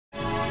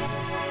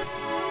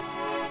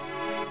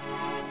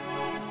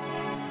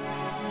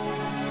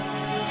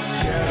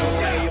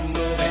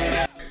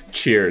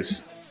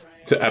Cheers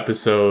to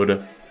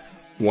episode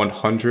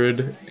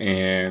 127.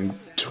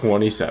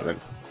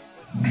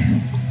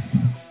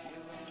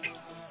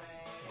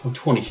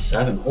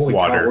 127. Holy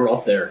Water. cow, we're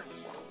up there.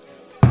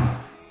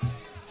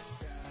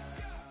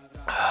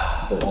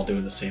 We're all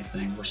doing the same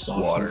thing. We're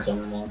soft in the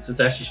summer months. It's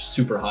actually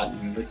super hot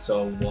and humid,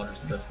 so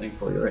water's the best thing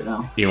for you right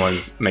now. You know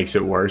what makes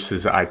it worse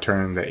is I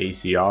turn the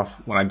AC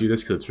off when I do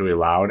this because it's really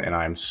loud and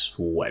I'm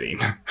sweating.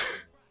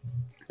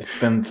 It's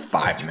been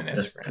 5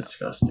 minutes. That's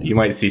disgusting. You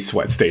might see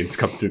sweat stains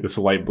come through this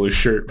light blue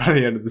shirt by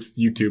the end of this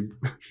YouTube.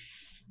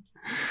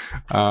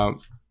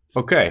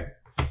 Okay.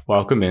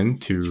 Welcome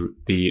into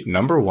the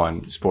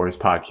 #1 sports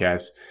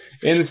podcast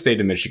in the state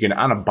of Michigan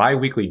on a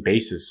bi-weekly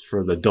basis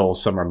for the dull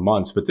summer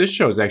months. But this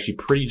show is actually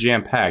pretty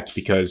jam-packed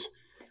because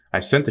I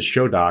sent the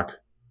show doc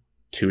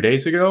 2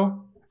 days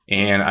ago,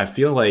 and I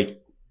feel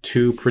like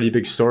two pretty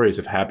big stories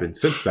have happened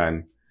since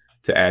then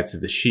to add to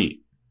the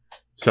sheet.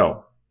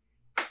 So,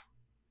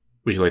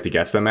 would you like to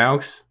guess them,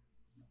 Alex?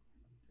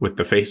 With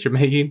the face you're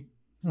making?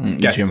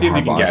 Guess, Jim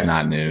Harbaugh's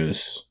not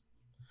news.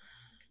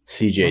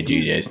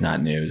 CJ is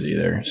not news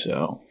either.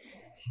 So,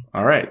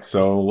 all right.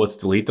 So let's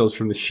delete those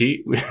from the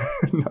sheet.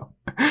 No.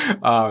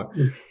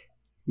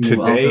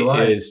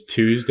 Today is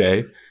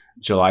Tuesday,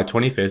 July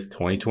 25th,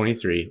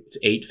 2023. It's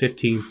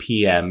 8:15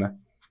 p.m.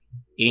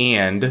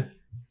 And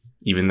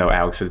even though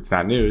Alex said it's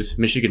not news,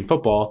 Michigan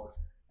football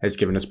has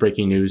given us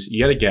breaking news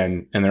yet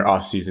again in their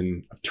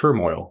offseason of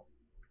turmoil,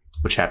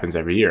 which happens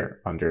every year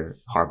under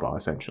Harbaugh,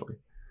 essentially.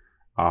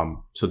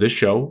 So this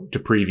show, to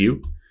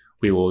preview,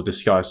 we will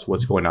discuss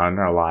what's going on in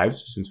our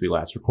lives since we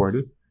last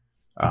recorded.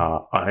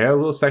 I have a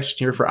little section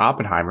here for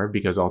Oppenheimer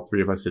because all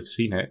three of us have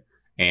seen it,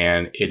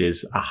 and it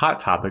is a hot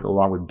topic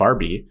along with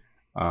Barbie.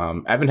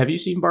 Evan, have you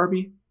seen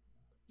Barbie?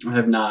 I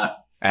have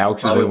not.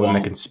 Alex is the one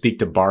that can speak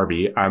to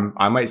Barbie.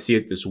 I might see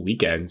it this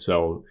weekend,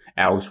 so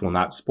Alex will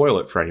not spoil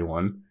it for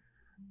anyone.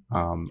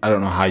 I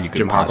don't know how you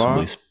could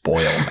possibly spoil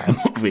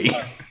that movie.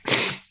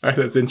 All right,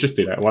 that's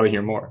interesting. I want to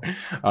hear more.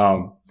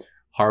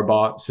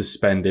 Harbaugh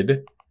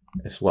suspended,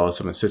 as well as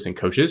some assistant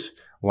coaches.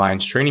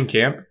 Lions training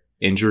camp,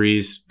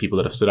 injuries, people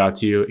that have stood out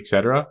to you,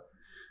 etc.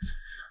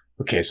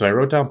 Okay, so I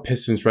wrote down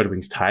Pistons, Red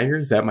Wings,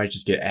 Tigers. That might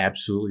just get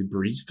absolutely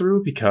breezed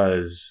through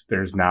because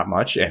there's not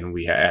much, and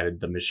we added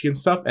the Michigan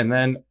stuff. And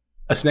then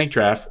a snake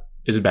draft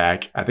is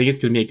back. I think it's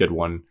going to be a good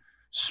one.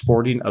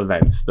 Sporting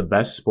events, the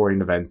best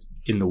sporting events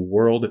in the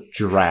world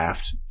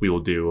draft we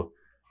will do.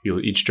 We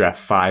will each draft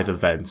 5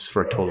 events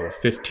for a total of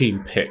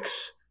 15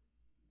 picks.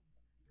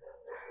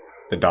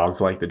 The dogs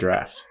like the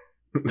draft.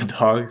 The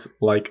dogs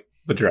like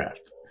the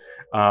draft.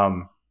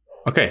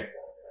 Okay.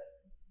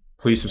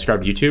 Please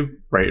subscribe to YouTube,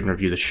 rate and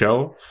review the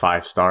show.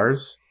 5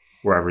 stars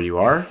wherever you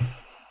are.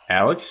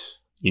 Alex,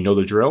 you know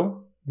the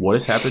drill. What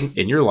has happened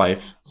in your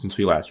life since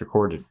we last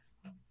recorded?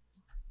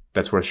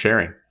 That's worth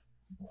sharing.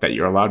 That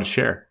you're allowed to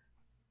share.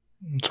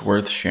 It's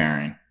worth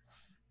sharing.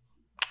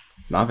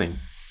 Nothing.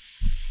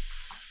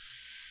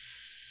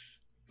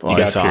 Well,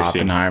 I saw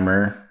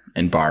Oppenheimer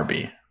and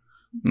Barbie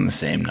on the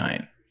same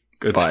night.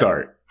 Good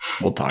start.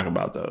 We'll talk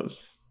about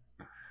those.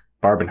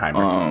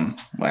 Barbenheimer.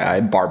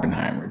 I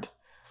Barbenheimered.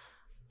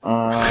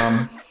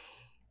 I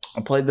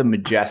played the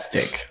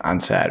Majestic on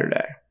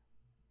Saturday.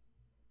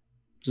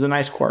 It was a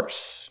nice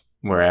course.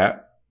 Where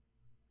at?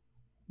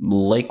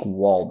 Lake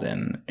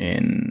Walden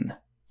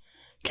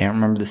can't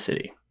remember the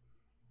city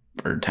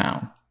or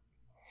town.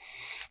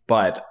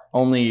 But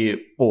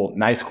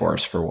nice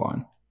course for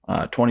one.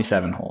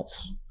 27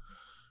 holes.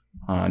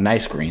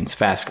 Nice greens,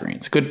 fast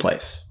greens. Good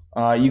place.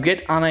 You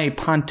get on a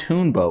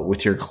pontoon boat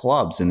with your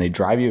clubs and they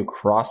drive you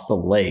across the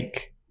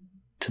lake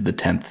to the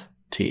 10th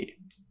tee.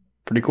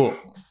 Pretty cool.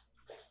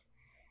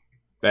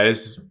 That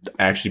is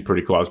actually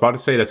pretty cool. I was about to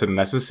say that's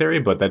unnecessary,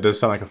 but that does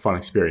sound like a fun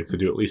experience to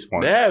do at least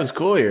once. Yeah, it was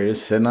cool. You're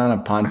just sitting on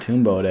a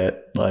pontoon boat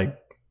at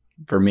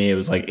for me, it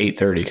was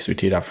 8:30 because we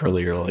teed off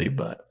really early.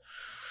 But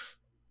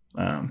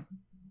yeah,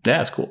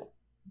 it's cool.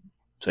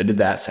 So I did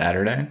that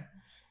Saturday.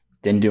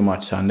 Didn't do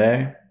much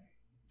Sunday.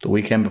 The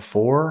weekend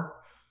before,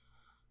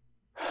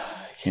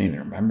 I can't even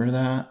remember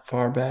that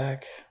far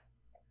back.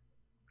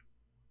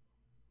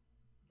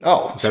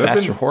 Oh, it's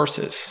Faster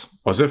Horses.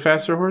 Was it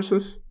Faster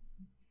Horses?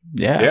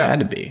 Yeah, it had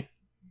to be.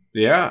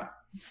 Yeah.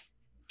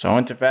 So I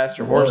went to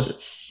Faster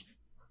Horses.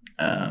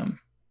 It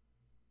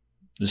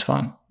was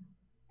fun.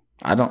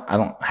 I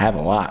don't have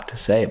a lot to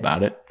say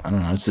about it. I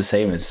don't know. It's the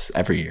same as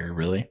every year,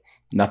 really.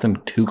 Nothing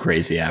too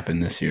crazy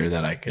happened this year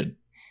that I could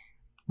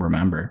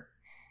remember.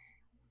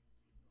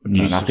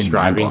 You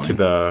subscribing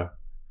to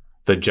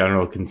the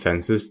general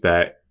consensus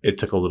that it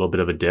took a little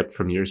bit of a dip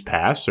from years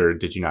past, or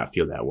did you not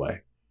feel that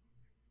way?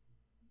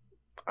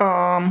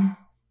 I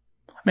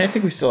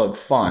think we still had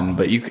fun,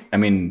 but you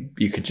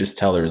could just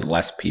tell there was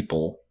less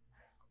people.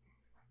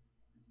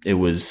 It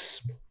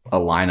was a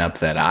lineup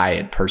that I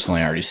had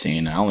personally already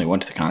seen. I only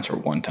went to the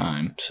concert one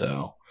time,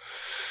 so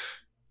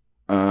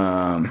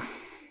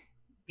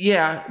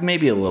yeah,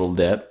 maybe a little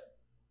dip.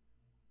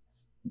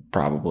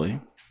 Probably.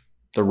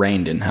 The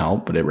rain didn't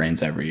help, but it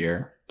rains every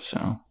year,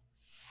 so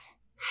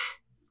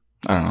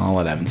I don't know. I'll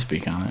let Evan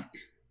speak on it.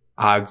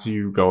 odds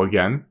you go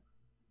again?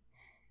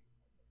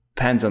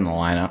 Depends on the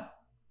lineup.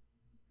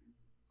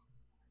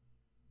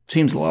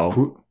 Seems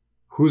low.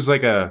 Who's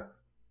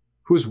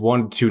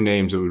 1 2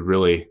 names that would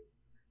really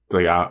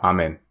be like, I'm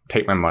in.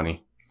 Take my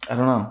money. I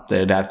don't know.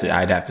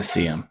 I'd have to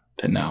see him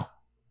to know.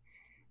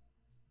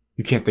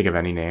 You can't think of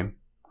any name.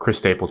 Chris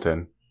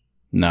Stapleton.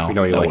 No, we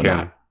know you like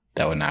him.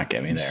 That would not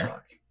get me there.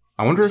 Suck.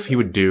 I wonder if he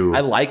would do.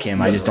 I like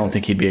him. I just don't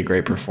think he'd be a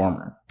great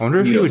performer. I wonder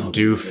if he would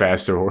do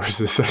faster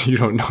horses that you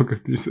don't know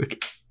good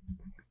music.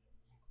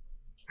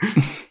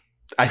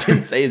 I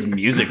didn't say his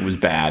music was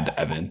bad,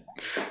 Evan.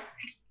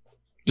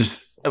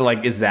 Just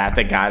like, is that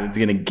the guy that's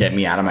going to get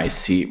me out of my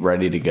seat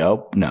ready to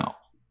go? No,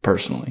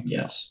 personally.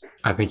 Yes.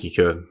 I think he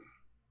could.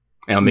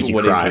 And it'll make you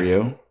Would it cry. for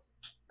you?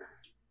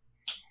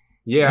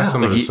 Yeah,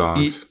 some of Like the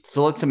songs.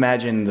 So let's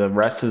imagine the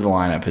rest of the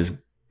lineup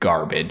is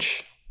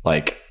garbage.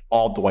 Like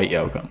all Dwight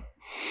Yoakam.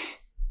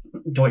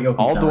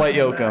 All Dwight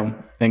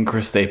Yoakam and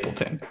Chris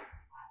Stapleton.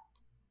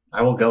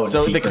 I will go.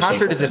 So see the Chris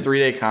concert is a Stapleton.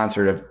 3-day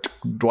concert of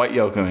Dwight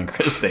Yoakam and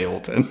Chris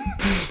Stapleton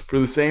for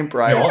the same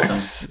price,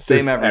 Awesome.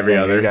 same everything. Every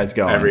other. You guys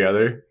going? Every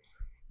other.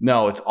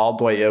 No, it's all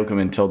Dwight Yoakam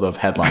until the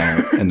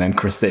headliner, and then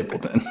Chris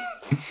Stapleton.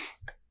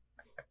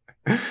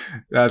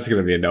 That's going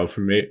to be a no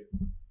for me.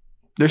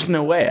 There's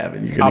no way,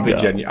 Evan. You're I'll gonna be go.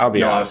 genuine. I'll be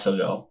No, I would honest. still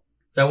go.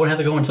 So I wouldn't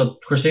have to go until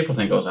Chris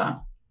Stapleton goes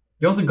on.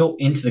 You don't have to go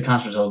into the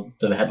concert until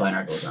the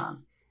headliner goes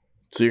on.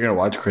 So you're gonna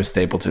watch Chris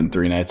Stapleton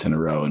 3 nights in a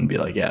row and be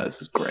like, "Yeah,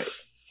 this is great."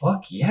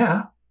 Fuck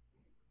yeah.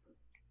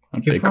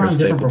 I'm a He big put on a Chris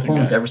different Stapleton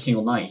performance guy. every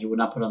single night. He would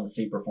not put on the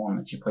same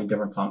performance. He played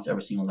different songs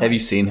every single night. Have you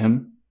seen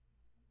him?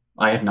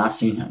 I have not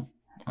seen him.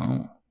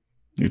 Oh,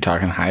 you're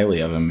talking highly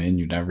of him, and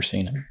you've never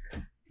seen him.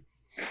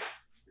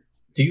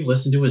 Do you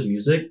listen to his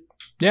music?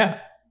 Yeah,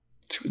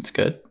 it's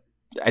good.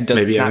 It's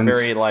Maybe not Evans-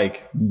 very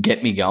like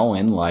get me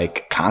going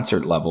like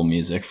concert level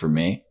music for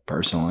me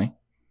personally.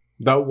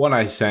 The one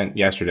I sent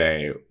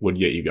yesterday would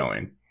get you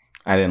going.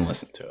 I didn't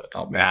listen to it.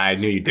 Nah, I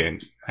knew you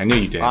didn't. I knew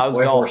you didn't. I was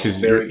White golfing. Horse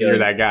is Because very you're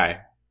good. that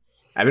guy.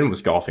 Evan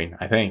was golfing,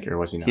 I think, or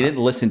was he not? He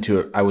didn't listen to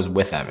it. I was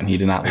with Evan. He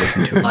did not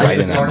listen to it I right in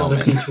that started moment.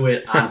 listening to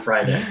it on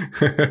Friday.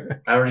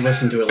 I already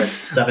listened to it like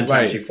 7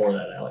 times Right. before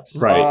that, Alex.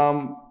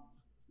 Right.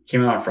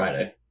 Came out on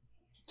Friday.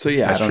 So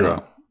yeah, That's I don't true.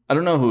 know. I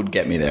don't know who would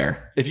get me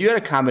there. If you had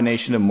a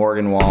combination of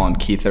Morgan Wall and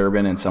Keith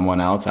Urban and someone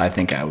else, I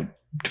think I would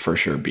for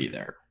sure be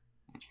there.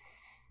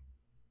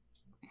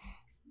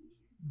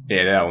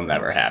 Yeah, that will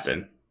never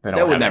happen. They don't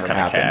That would have never kind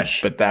of happen.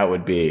 cash. But that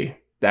would be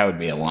a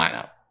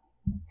lineup.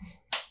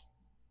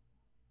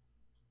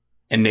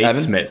 And Nate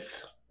Evan?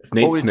 Smith. If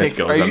Nate What would it Smith take-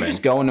 goes, are you I'm in.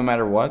 just going no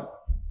matter what?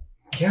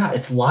 Yeah,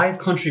 it's live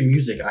country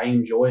music. I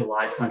enjoy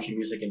live country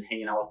music and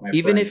hanging out with my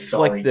Even friends. if,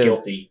 Sorry, like, the-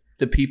 guilty.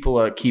 The people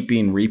are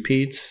keeping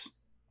repeats.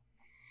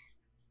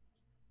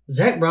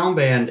 Zach Brown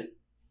Band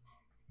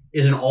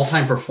is an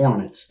all-time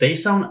performance. They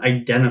sound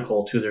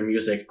identical to their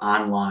music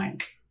online.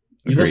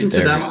 You Agreed, listen to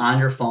there them you go. on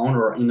your phone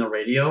or in the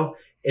radio,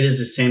 it is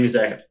the same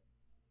exact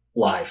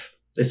live.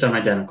 They sound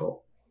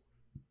identical.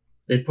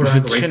 They put If on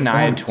a it's great Shania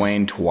performance.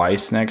 Twain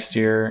twice next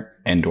year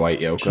and Dwight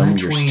Yoakam,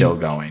 Shania you're Twain- still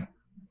going.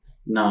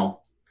 No.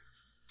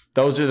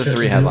 Those are the Should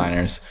 3 we do-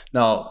 headliners.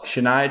 No,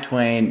 Shania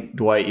Twain,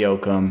 Dwight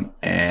Yoakam,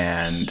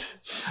 and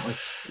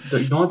Alex,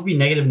 you don't have to be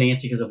negative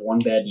Nancy because of one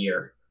bad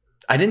year.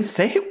 I didn't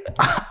say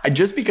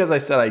just because I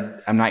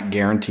said I'm not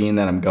guaranteeing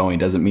that I'm going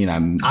doesn't mean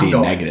I'm being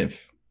going.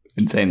 negative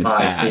and saying it's All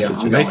right, bad. see ya. It's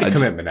I'm just- Make going. the I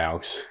commitment,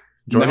 Alex.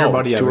 Join No, your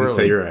buddy it's too Evan and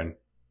say early. you're in.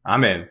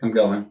 I'm in. I'm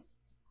going.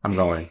 I'm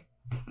going.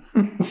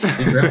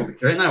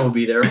 Grant and I will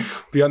be there.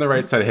 Be on the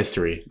right side of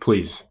history,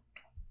 please.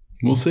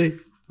 We'll see.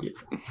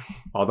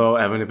 Although,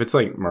 Evan, if it's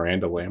like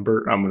Miranda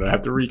Lambert, I'm going to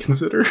have to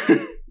reconsider.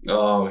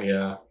 Oh,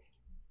 yeah.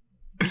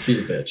 She's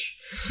a bitch.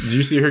 Did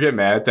you see her get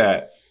mad at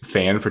that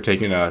fan for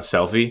taking a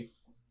selfie?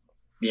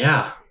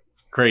 Yeah.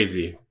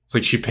 Crazy. It's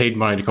like she paid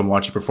money to come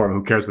watch you perform.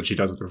 Who cares what she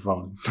does with her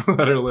phone?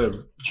 Let her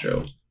live.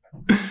 True.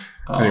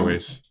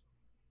 Anyways.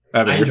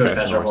 Evan, I you're enjoy Faster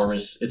Faster Horses.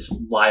 Horses.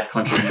 It's live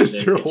country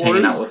music. Faster It's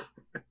hanging out Horse?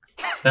 with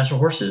Faster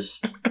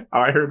Horses.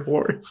 I heard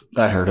horse.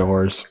 I heard a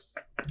horse.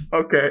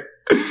 Okay.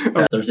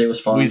 Thursday was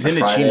fun. We was in a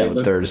Friday,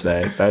 Chino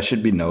Thursday. That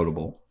should be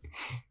notable.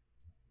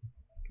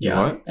 Yeah.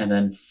 What? And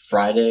then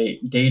Friday,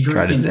 day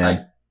Tried to drinking.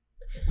 zen.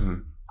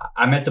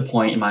 I'm at the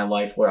point in my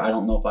life where I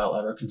don't know if I'll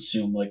ever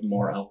consume like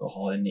more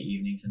alcohol in the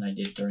evenings than I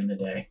did during the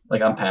day.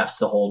 Like I'm past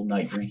the whole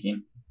night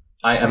drinking.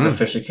 I have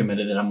officially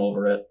committed that I'm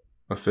over it.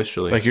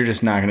 Officially. Like you're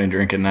just not going to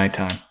drink at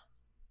nighttime.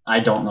 I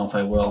don't know if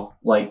I will.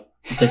 Like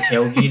the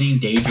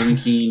tailgating, day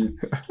drinking,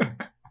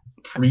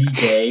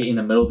 pre-day in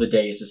the middle of the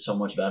day is just so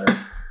much better.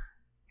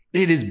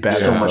 It is better.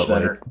 So much but,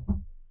 like, better.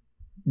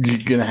 you're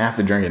going to have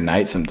to drink at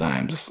night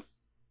sometimes.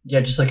 Yeah,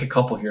 just like a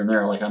couple here and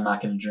there. Like I'm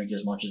not going to drink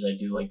as much as I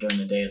do like during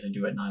the day as I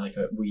do at night. Like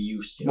we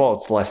used to. Well,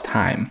 it's less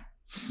time.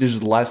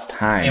 There's less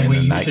time and in we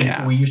the used nightcap.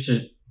 to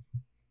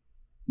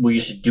we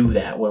used to do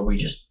that where we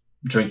just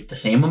drink the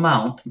same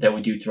amount that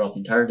we do throughout the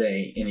entire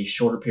day in a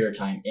shorter period of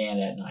time and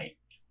at night.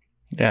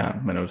 Yeah,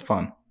 and it was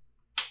fun.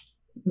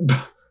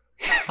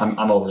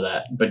 I'm over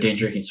that, but day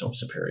drinking's so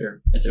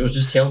superior. It was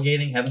just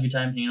tailgating, having a good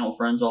time, hanging out with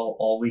friends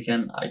all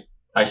weekend.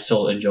 I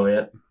still enjoy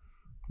it.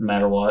 no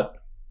matter what.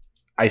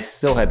 I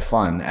still had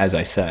fun, as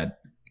I said.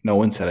 No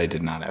one said I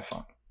did not have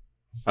fun.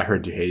 I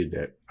heard you hated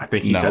it. I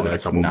think he said that a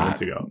couple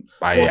minutes ago.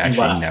 I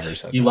actually never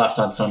said that. He left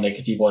on Sunday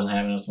because he wasn't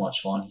having as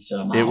much fun. He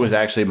said, It was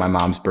actually my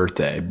mom's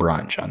birthday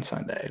brunch on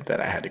Sunday that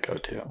I had to go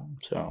to.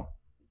 So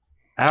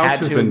Alex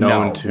has been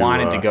known to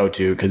wanted to go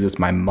to because it's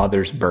my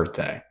mother's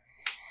birthday.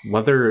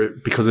 Whether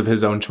because of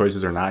his own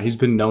choices or not, he's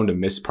been known to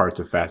miss parts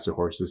of Faster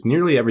Horses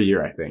nearly every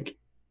year, I think.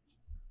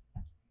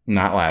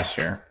 Not last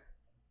year.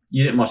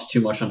 You didn't miss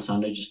too much on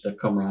Sunday, just the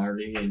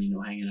camaraderie and,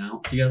 hanging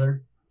out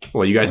together.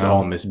 Well, you guys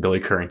all missed Billy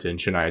Currington,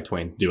 Shania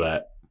Twain's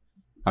duet.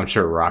 I'm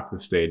sure it rocked the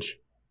stage.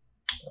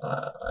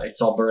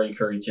 It's all Burry and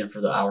Currington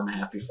for the hour and a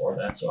half before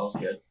that, so I was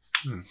good.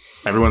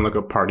 Everyone look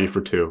up Party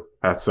for Two.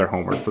 That's their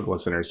homework for the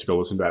listeners to go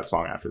listen to that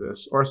song after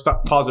this. Or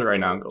pause it right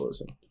now and go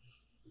listen.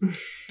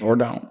 Or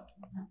don't.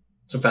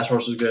 So Fast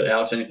Horse was good.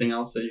 Alex, anything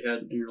else that you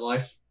had in your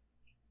life?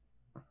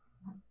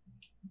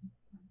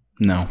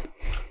 No.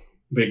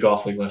 We had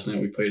golf league last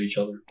night. We played each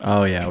other.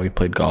 Oh, yeah. We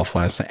played golf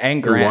last night.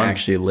 And Grant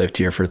actually lived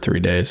here for 3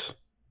 days.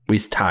 We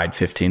tied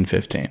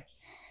 15-15.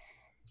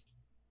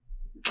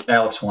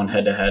 Alex won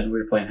head-to-head. We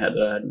were playing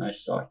head-to-head, and I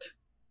sucked.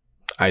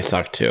 I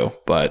sucked too,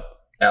 but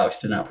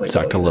Alex did not play.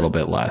 Sucked a little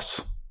bit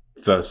less.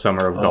 The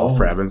summer of golf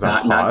for Evans on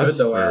pause. Not good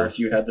though, Alex.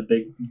 You had the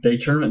big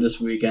tournament this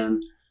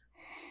weekend.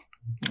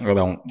 I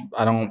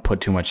don't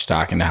put too much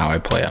stock into how I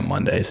play on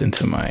Mondays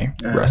into my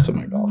rest of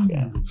my golf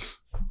game.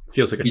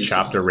 Feels like a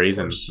chopped a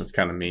raisin. That's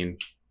kind of mean.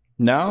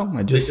 No,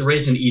 the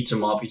raisin eats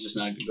him up. He's just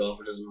not a good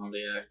golfer. Doesn't know how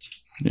to act.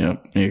 Yeah,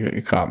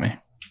 you caught me.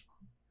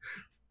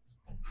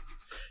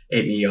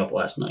 Ate me up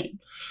last night.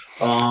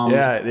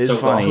 It is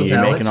funny.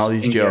 You're making all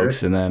these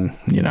jokes, and then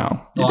you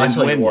didn't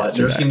win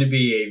yesterday. There's going to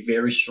be a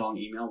very strong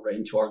email right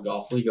into our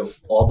golf league of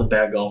all the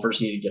bad golfers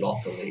need to get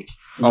off the league.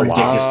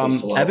 Ridiculously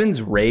slow.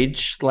 Evan's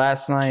rage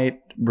last night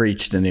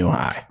reached a new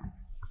high.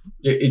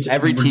 It's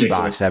every tee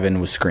box,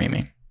 Evan was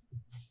screaming.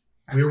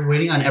 We were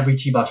waiting on every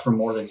tee box for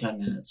more than 10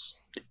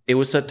 minutes. It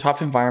was a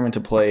tough environment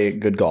to play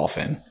good golf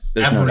in.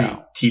 There's no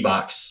doubt.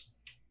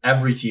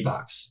 Every tee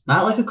box.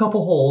 Not like a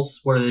couple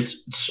holes where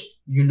it's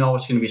going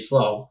to be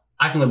slow.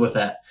 I can live with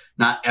that.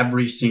 Not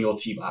every single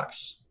tee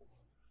box.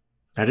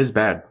 That is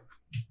bad.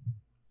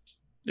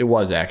 It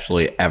was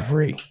actually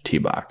every tee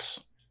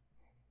box.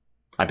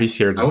 I'd be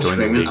scared to join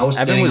the league.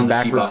 Evan was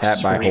backwards hat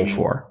by hole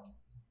 4.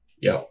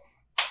 Yep.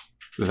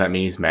 Does that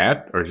mean he's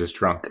mad or just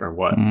drunk or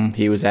what?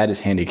 He was at his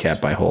handicap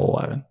by hole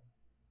 11.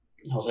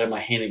 I was at my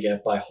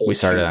handicap by hole 2. We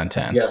started on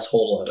 10. Yes,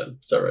 hole 11.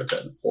 Started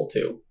at 10. Hole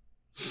 2.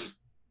 That's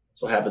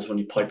what happens when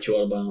you pipe 2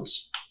 out of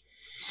bounds.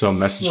 So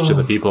message to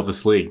the people of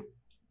this league.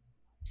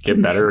 Get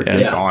better or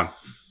get gone.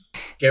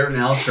 Garrett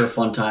and Alex are a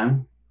fun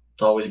time.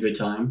 It's always a good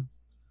time.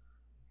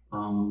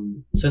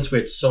 Since we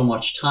had so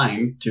much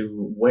time to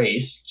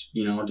waste,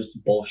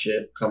 just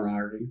bullshit,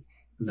 camaraderie,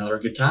 another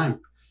good time.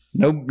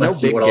 No big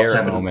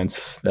Garrett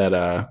moments that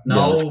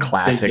those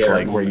classic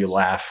like where you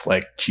laugh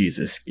like,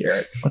 Jesus,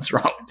 Garrett, what's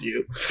wrong with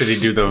you? Did he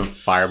do the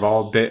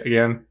fireball bit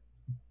again?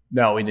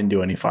 No, we didn't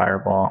do any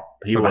fireball.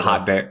 The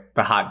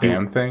hot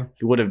damn thing.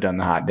 He would have done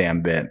the hot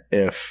damn bit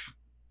if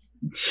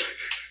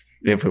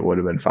it would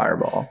have been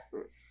fireball.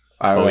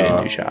 But we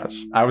didn't do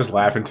shots. I was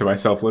laughing to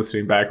myself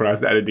listening back when I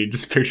was editing,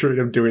 just picturing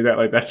him doing that.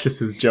 Like, that's just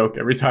his joke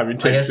every time he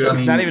takes it.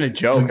 It's not even a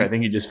joke. I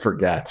think he just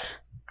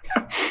forgets.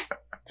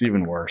 It's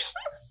even worse.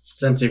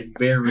 Since a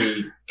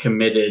very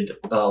committed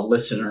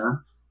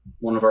listener,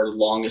 one of our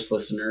longest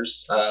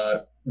listeners,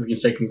 we can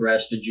say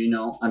congrats to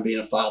Gino on being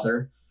a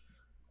father.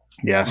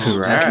 Yes,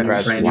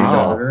 congrats to your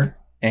daughter.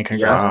 And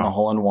congrats on the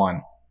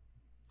hole-in-one.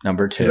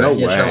 Number 2. No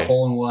way. Shot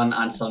hole-in-one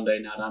on Sunday,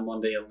 not on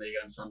Monday only,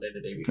 on Sunday the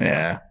day before.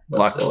 Yeah,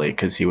 luckily,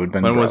 because he would have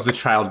been When broke. was the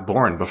child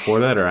born? Before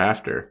that or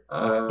after?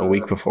 A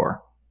week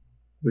before.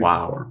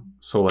 Wow.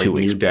 So like 2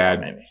 weeks new dad,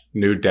 before, maybe.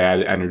 New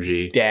dad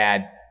energy.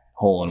 Dad,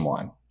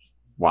 hole-in-one.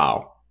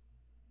 Wow.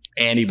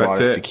 And he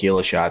bought us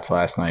tequila shots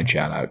last night.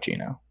 Shout out,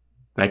 Gino.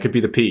 That could be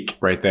the peak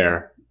right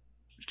there.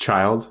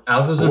 Child.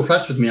 Alex was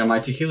impressed with me on my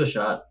tequila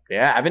shot.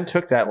 Yeah, Evan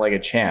took that like a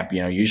champ.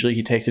 Usually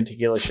he takes a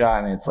tequila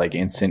shot and it's like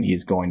instant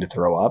he's going to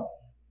throw up.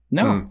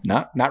 No,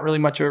 not really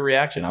much of a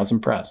reaction. I was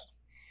impressed.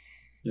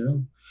 Yeah.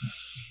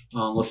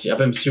 Let's see. I've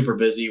been super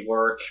busy.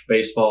 Work,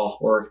 baseball.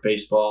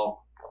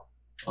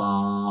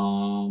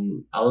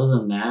 Other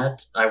than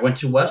that, I went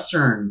to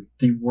Western,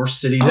 the worst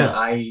city that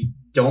I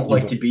don't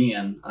like to be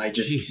in. I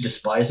just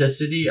despise that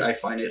city. I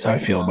find it. That's how I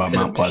feel about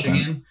Mount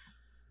Pleasant.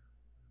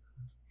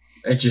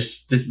 It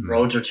just, the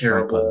roads are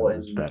terrible.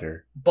 It's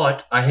better.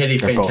 But I had a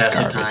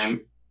fantastic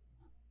time.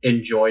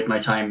 Enjoyed my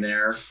time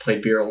there.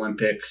 Played Beer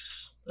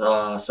Olympics.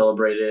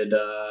 Celebrated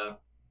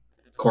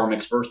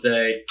Cormac's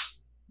birthday.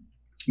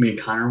 Me and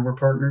Connor were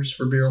partners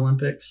for Beer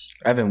Olympics.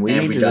 Evan, we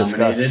need to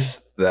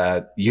discuss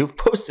that you've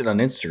posted on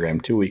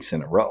Instagram 2 weeks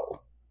in a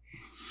row.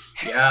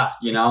 Yeah,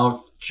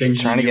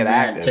 trying to get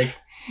active.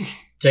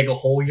 Take a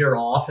whole year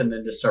off and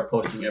then just start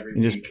posting every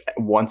week. Just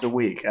once a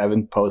week.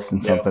 Evan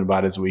posting something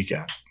about his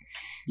weekend.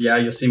 Yeah,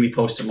 you'll see me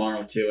post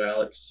tomorrow too,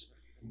 Alex.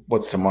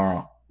 What's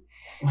tomorrow?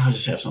 I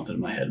just have something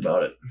in my head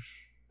about it.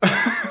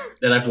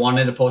 that I've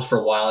wanted to post for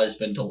a while. I've just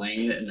been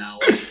delaying it, and now.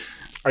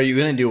 Are you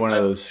gonna do one of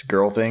those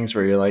girl things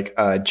where you're like,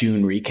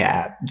 June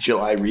recap,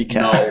 July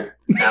recap?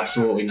 No,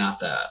 absolutely not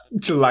that.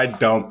 July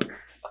dump.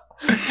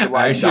 I'm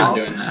not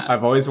doing that.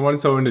 I've always wanted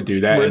someone to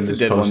do that. Marissa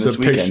did one this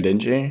weekend,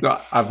 didn't she?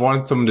 No, I've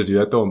wanted someone to do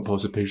that though and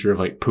post a picture of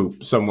like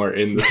poop somewhere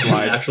in the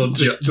slide. Actual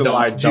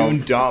July dump. June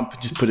dump.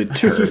 Just put a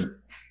turd.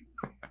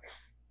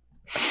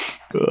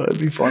 That'd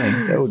be funny.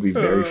 That would be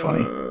very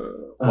funny.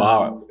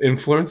 Wow,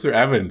 influencer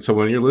Evan. So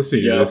when you're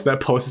listening to this, that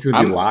post is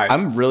gonna be live.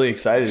 I'm really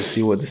excited to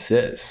see what this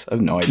is. I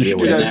have no idea. You should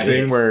do that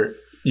thing where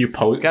you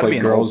post. It's gotta be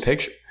an old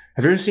picture.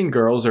 Have you ever seen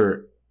girls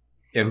or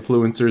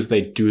influencers?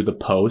 They do the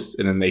post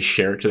and then they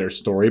share it to their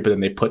story, but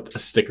then they put a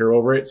sticker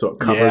over it so it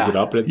covers it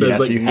up and it says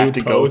like so you have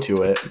to post. go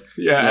to it.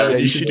 Yeah,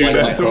 you should do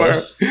that tomorrow.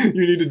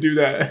 You need to do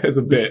that as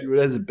a bit. Just do it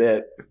as a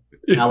bit.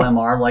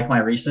 LMR, like my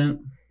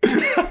recent.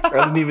 I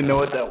didn't even know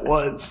what that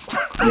was.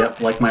 Yep,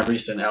 like my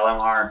recent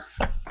LMR.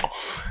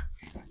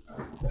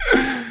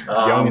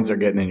 Youngins are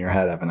getting in your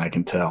head, Evan. I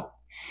can tell.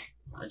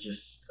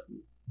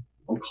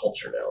 I'm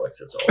cultured, Alex.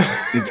 It's all.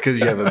 It's because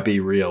you have a Be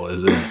Real,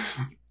 isn't it?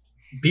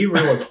 Be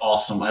Real is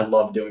awesome. I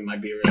love doing my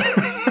Be Real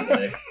every single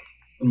day.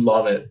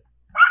 Love it.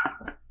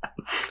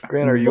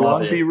 Grant, are you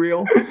on Be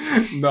Real?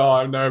 No,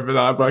 I've never been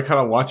on, but I kind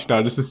of watch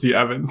now just to see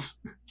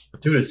Evan's.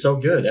 Dude, it's so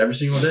good every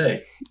single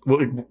day.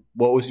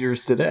 What was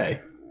yours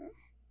today?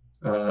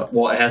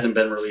 Well, it hasn't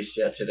been released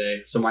yet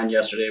today. So mine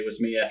yesterday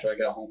was me after I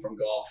got home from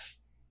golf.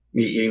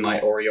 Me eating my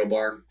Oreo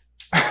bar.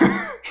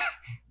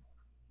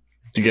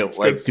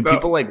 Do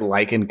people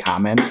like and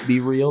comment Be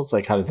Reels?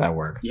 Like, how does that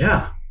work?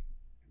 Yeah.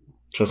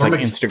 So it's like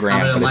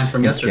Instagram, but it's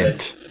instant.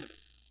 Yesterday.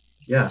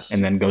 Yes.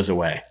 And then goes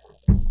away.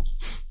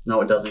 No,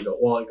 it doesn't go.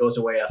 Well, it goes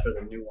away after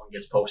the new one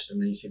gets posted,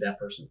 and then you see that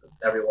person,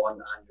 everyone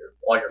on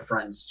all your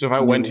friends. So if I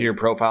went to your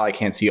profile, I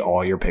can't see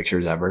all your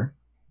pictures ever?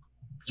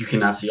 You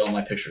cannot see all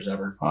my pictures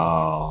ever.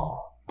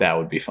 Oh, that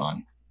would be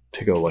fun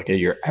to go look at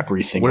your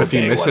every single day. What if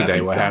you miss a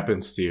day? What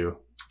happens to you?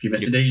 If you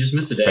miss a day, you just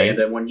miss a day. And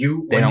then when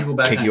you go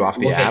back kick you off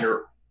the app.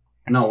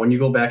 When you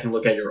go back and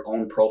look at your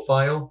own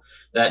profile,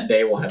 that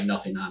day will have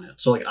nothing on it.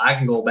 So like I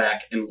can go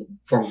back and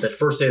from the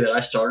first day that I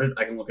started,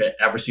 I can look at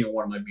every single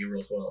one of my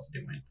B-reels, what I was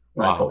doing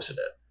when I posted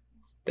it.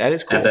 That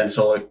is cool. And then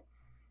so like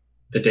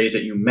the days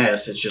that you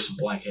miss, it's just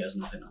blank. It has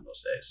nothing on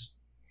those days.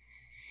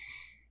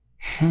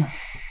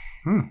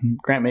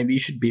 Grant, maybe you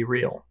should Be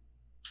Real.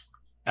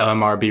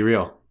 LMR Be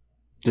Real.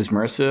 Does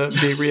Marissa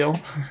Be Real?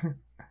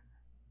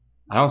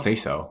 I don't think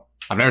so.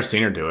 I've never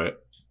seen her do it.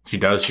 If she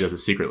does it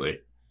secretly.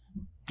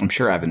 I'm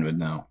sure Evan would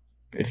know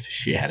if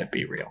she had it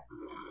Be Real.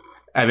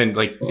 Evan,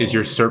 like, is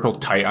your circle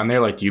tight on there?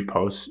 Like, do you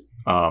post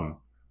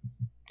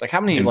like how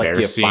many like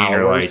do you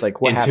follow? Or, like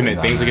what intimate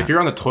things? Like if you're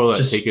on the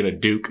toilet taking a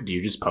Duke, do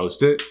you just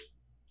post it?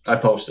 I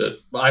post it.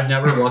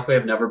 Luckily,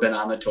 I've never been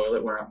on the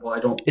toilet where I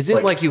don't. Is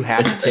it like you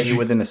have to take it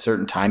within a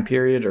certain time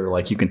period, or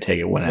like you can take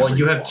it whenever? Well,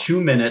 you have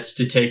 2 minutes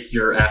to take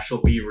your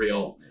actual Be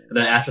Real. And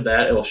then after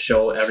that, it'll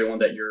show everyone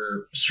that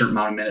you're a certain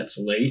amount of minutes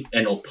late,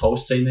 and it'll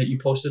post saying that you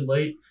posted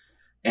late.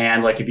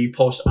 And like if you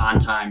post on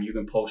time, you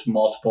can post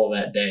multiple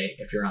that day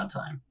if you're on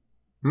time.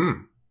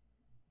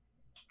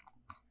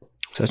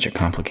 Such a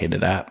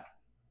complicated app.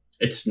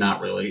 It's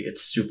not really.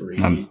 It's super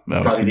easy.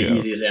 Probably the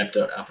easiest app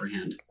to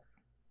apprehend.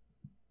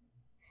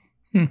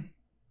 I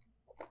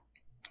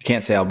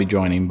can't say I'll be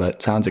joining,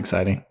 but sounds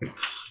exciting.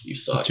 You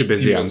suck. Too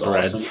busy on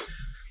Threads. Awesome.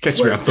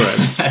 Catch me on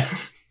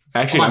Threads.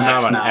 Actually, I'm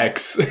now on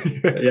X.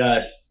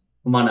 Yes,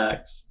 I'm on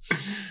X.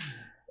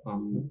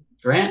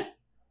 Grant,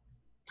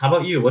 how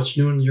about you? What's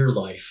new in your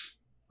life?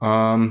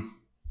 I'm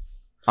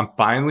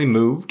finally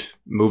moved.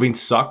 Moving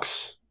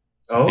sucks.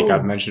 I think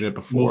I've mentioned it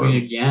before.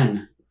 Moving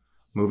again.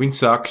 Moving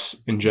sucks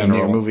in general.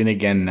 And you're moving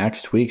again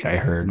next week, I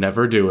heard.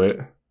 Never do it.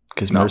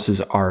 Because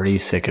Mercer's already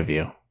sick of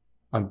you.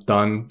 I'm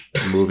done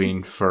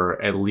moving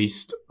for at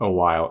least a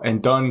while.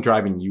 And done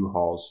driving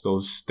U-Hauls.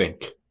 Those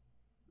stink.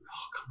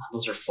 Oh, come on.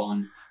 Those are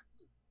fun.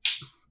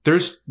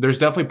 There's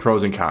definitely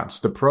pros and cons.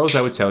 The pros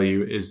I would tell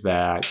you is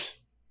that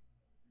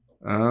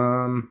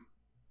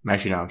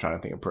actually now I'm trying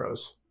to think of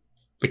pros.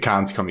 The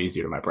cons come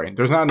easier to my brain.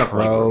 There's not enough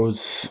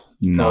pros.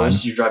 None.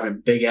 You're driving a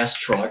big ass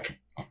truck.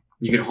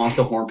 You can honk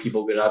the horn.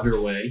 People get out of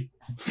your way.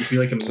 You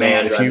feel like a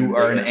man. If you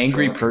are an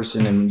angry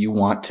person and you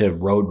want to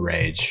road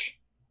rage,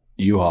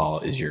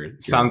 U-Haul is your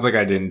sounds like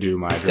I didn't do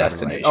my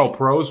destination. Oh,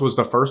 pros was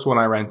the first one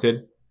I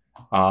rented.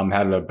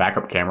 Had a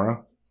backup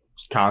camera.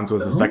 Cons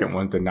was the second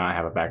one, did not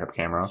have a backup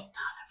camera.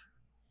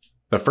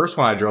 The first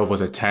one I drove was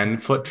a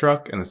 10-foot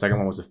truck, and the second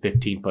one was a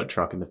 15-foot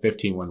truck, and the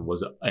 15 one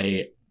was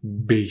a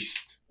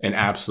beast, an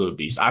absolute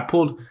beast.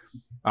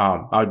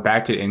 I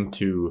backed it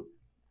into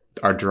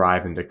our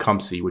drive into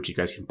Tecumseh, which you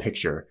guys can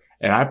picture,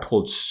 and I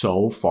pulled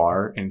so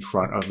far in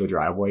front of the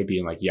driveway,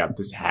 being like, yep,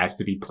 this has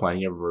to be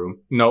plenty of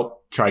room.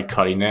 Nope, tried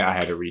cutting it. I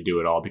had to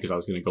redo it all because I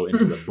was going to go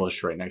into the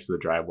bush right next to the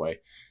driveway.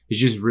 You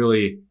just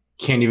really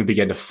can't even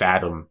begin to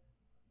fathom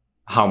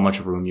how much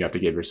room you have to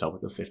give yourself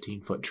with a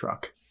 15-foot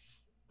truck.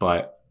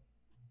 But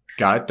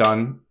got it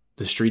done.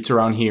 The streets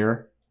around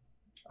here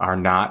are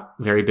not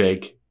very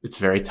big. It's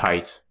very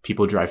tight.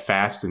 People drive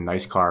fast in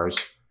nice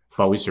cars.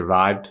 but we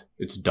survived.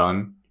 It's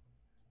done.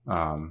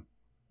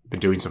 Been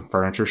doing some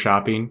furniture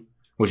shopping,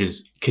 which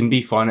can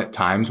be fun at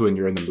times when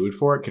you're in the mood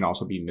for it. Can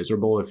also be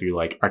miserable if you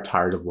like are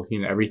tired of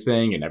looking at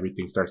everything and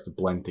everything starts to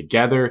blend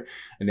together.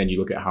 And then you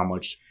look at how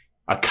much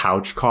a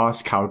couch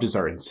costs. Couches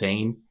are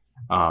insane.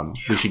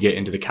 We should get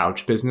into the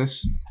couch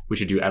business. We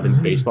should do Evan's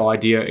baseball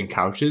idea and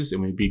couches,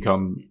 and we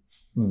become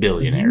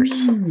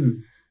billionaires.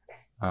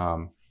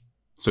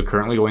 So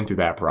currently going through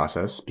that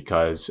process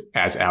because,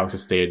 as Alex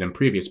has stated in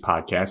previous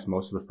podcasts,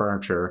 most of the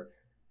furniture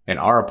in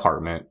our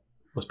apartment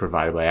was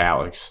provided by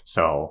Alex.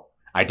 So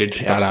I did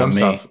pick up some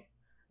stuff.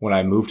 When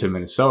I moved to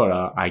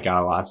Minnesota, I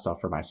got a lot of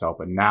stuff for myself.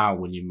 But now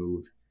when you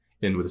move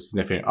in with a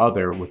significant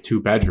other with 2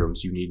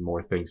 bedrooms, you need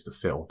more things to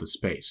fill the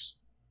space.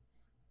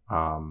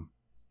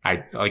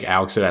 Like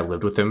Alex said, I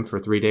lived with him for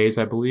 3 days,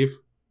 I believe.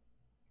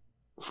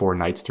 4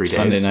 nights, 3 days.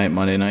 Sunday night,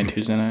 Monday night,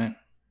 Tuesday night?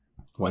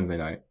 Wednesday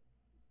night.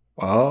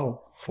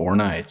 Oh, 4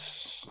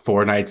 nights.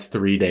 4 nights,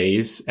 3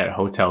 days at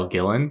Hotel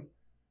Gillen.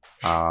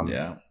 On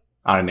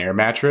an air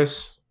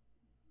mattress.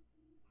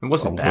 It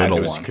wasn't bad.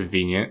 It was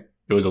convenient.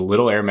 It was a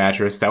little air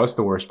mattress. That was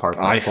the worst part.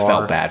 I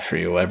felt bad for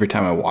you. Every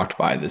time I walked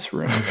by this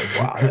room, I was like,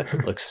 wow,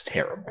 that looks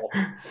terrible.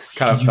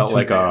 Kind of felt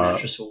like a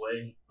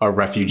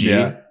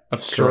refugee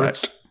of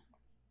sorts.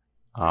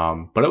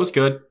 But it was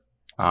good.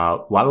 A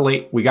lot of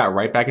we got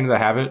right back into the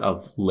habit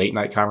of late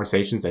night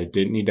conversations that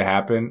didn't need to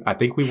happen. I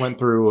think we went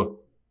through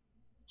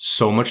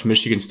so much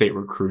Michigan State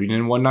recruiting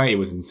in one night. It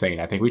was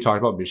insane. I think we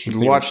talked about Michigan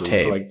State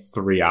recruiting for like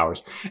 3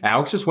 hours.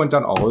 Alex just went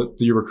down all of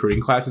your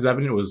recruiting classes,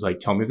 Evan. It was like,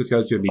 tell me if this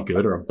guy's going to be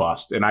good or a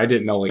bust. And I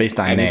didn't know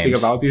anything names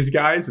about these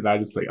guys. And I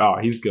just like, oh,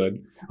 he's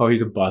good. Oh,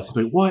 he's a bust.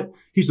 He's like, what?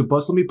 He's a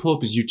bust? Let me pull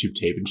up his YouTube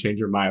tape and change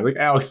your mind. I'm like,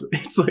 Alex,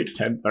 it's like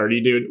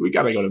 10:30, dude. We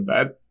got to go to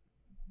bed.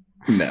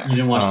 No. You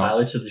didn't watch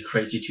highlights of the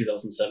crazy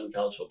 2007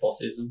 college football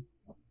season?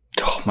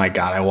 Oh my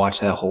God. I watched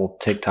that whole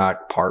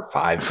TikTok part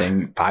 5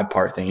 thing,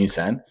 5-part thing you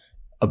sent.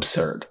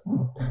 Absurd.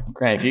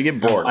 Grant, if you get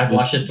bored, I've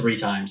watched it 3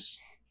 times.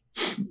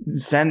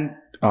 Send.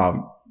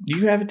 Do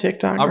you have a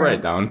TikTok? I'll write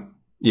it down.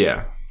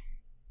 Yeah,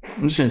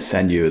 I'm just gonna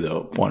send you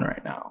the one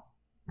right now.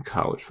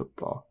 College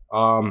football.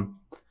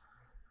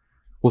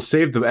 We'll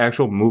save the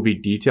actual movie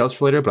details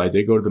for later. But I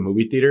did go to the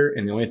movie theater,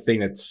 and the only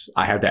thing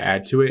I have to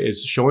add to it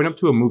is showing up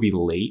to a movie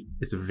late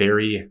is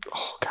very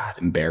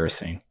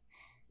embarrassing.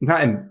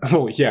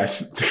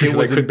 Yes. It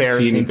was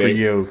embarrassing for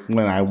you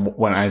when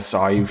I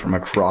saw you from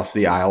across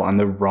the aisle on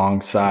the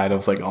wrong side. I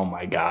was like, oh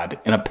my God,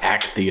 in a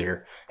packed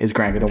theater. Is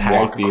Grant going to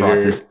walk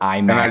across this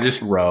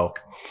IMAX row?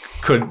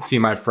 Couldn't see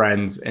my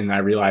friends, and I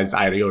realized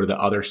I had to go to the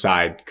other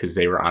side because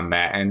they were on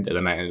that end, and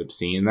then I ended up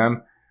seeing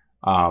them.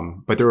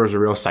 But there was a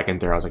real second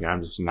there. I was like,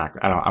 I'm going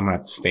to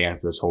have to stand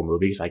for this whole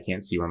movie because I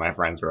can't see where my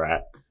friends were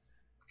at.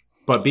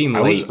 But being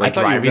late,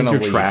 driving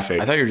through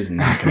traffic. I thought you were just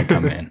not going to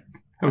come in.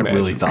 I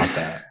really thought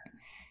that.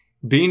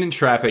 Being in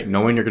traffic,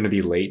 knowing you're going to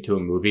be late to a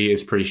movie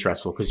is pretty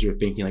stressful because you're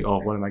thinking like, oh,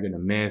 what am I going to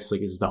miss?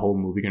 Like, is the whole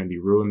movie going to be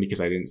ruined because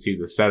I didn't see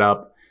the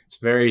setup? It's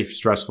very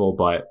stressful,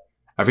 but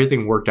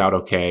everything worked out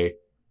okay.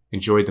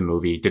 Enjoyed the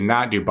movie. Did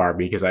not do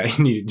Barbie because I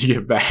needed to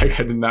get back.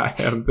 I did not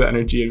have the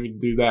energy in me to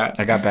do that.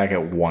 I got back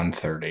at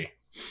 1:30.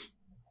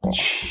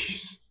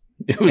 Jeez.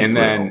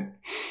 Then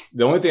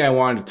the only thing I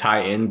wanted to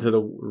tie into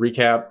the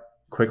recap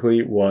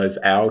quickly was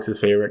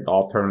Alex's favorite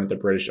golf tournament, the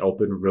British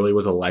Open, really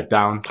was a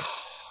letdown.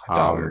 I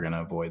thought we were going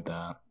to avoid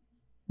that.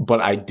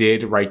 But I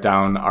did write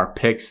down our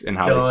picks and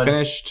how they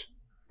finished.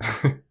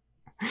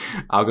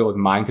 I'll go with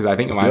mine because I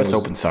think mine was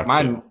Open sucked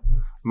too.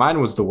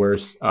 Mine was the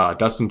worst.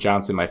 Dustin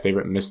Johnson, my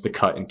favorite, missed the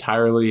cut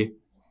entirely.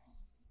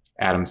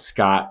 Adam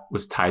Scott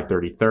was tied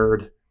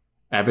 33rd.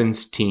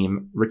 Evan's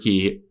team,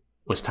 Ricky,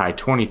 was tied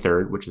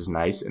 23rd, which is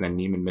nice. And then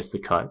Neiman missed the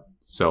cut.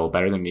 So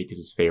better than me because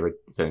his favorite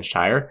finished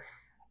higher.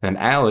 And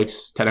then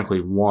Alex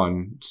technically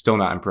won. Still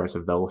not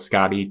impressive, though.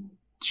 Scotty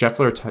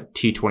Scheffler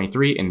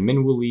T23 and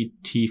Minwoo Lee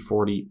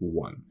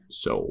T41.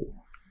 So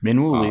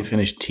Minwoo Lee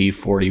finished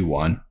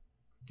T41.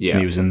 Yeah.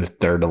 He was in the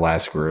third to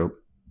last group.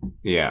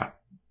 Yeah.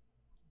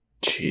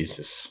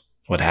 Jesus.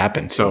 What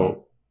happened?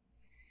 So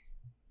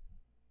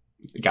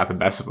it got the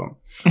best of them.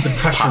 The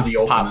pressure of the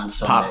Open on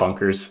Sunday. Pop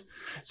bunkers.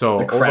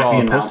 So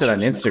overall, I posted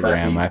on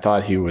Instagram. I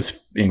thought he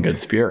was in good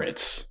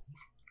spirits.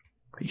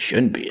 He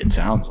shouldn't be, it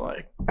sounds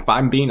like. If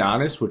I'm being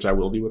honest, which I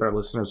will be with our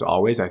listeners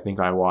always, I think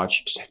I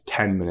watched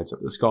 10 minutes of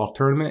this golf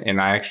tournament,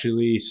 and I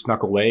actually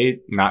snuck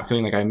away, not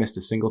feeling like I missed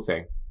a single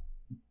thing.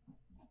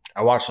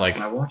 I watched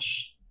an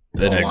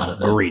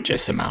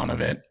egregious amount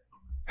of it.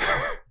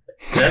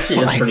 It actually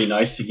is pretty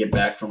nice to get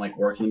back from like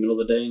work in the middle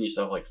of the day and you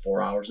still have like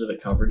 4 hours of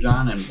it coverage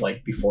on, and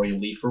like before you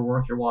leave for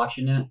work, you're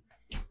watching it.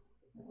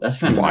 That's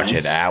kind of nice. Watch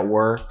it at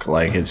work,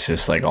 like it's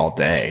just like all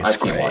day. I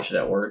can't watch it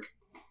at work.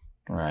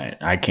 Right,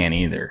 I can't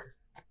either.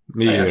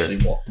 Me either. I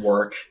actually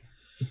work.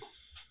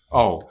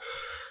 Oh,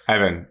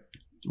 Evan,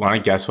 want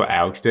to guess what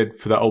Alex did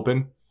for the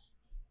Open?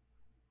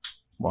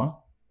 What?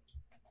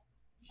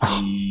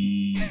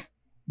 He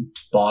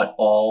bought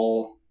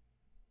all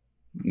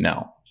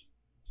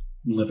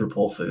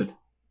Liverpool food.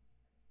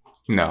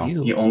 No.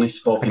 He only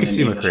spoke in an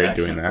English accent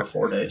doing that.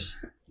 for 4 days.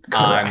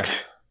 On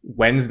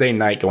Wednesday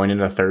night going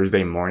into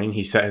Thursday morning,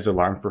 he set his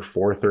alarm for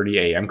 4:30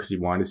 a.m. because he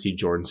wanted to see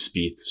Jordan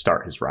Spieth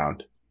start his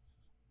round.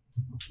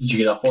 Did you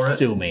get up for it?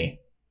 Sue me.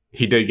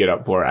 He did get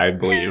up for it, I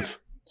believe.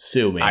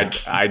 Sue me.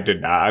 I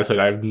did not. I said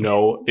I have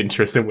no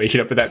interest in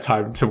waking up at that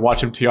time to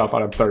watch him tee off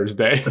on a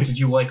Thursday. But did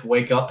you like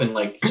wake up and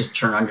like just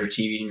turn on your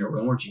TV in your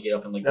room, or did you get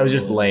up and like? I was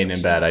just laying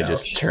in bed. I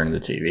just turned the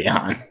TV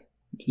on.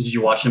 Did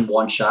you watch him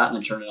one shot and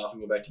then turn it off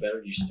and go back to bed,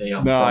 or did you stay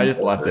up? No, I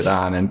just left it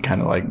on and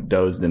kind of like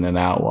dozed in and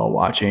out while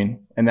watching.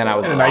 And then I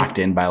was locked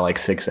in by like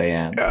 6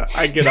 a.m.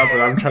 I get up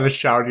and I'm trying to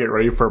shower to get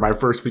ready for my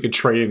first week of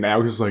training. Now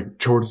it's like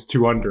Jordan's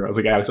 2 under. I was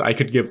like, Alex, I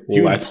could give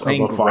less of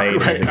a fuck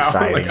right now.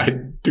 Like, I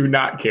do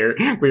not care.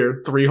 We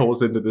are 3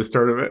 holes into this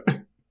tournament.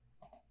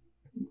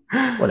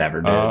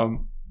 Whatever, dude. All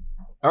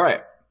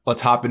right.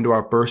 Let's hop into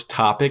our first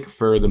topic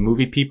for the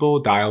movie people.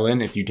 Dial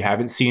in. If you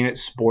haven't seen it,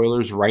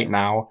 spoilers right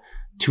now.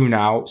 Tune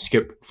out.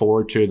 Skip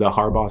forward to the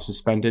Harbaugh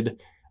suspended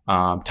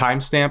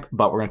timestamp.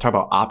 But we're going to talk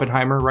about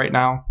Oppenheimer right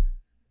now.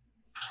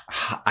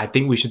 I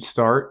think we should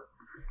start.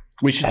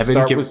 We should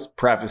start with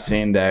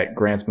prefacing that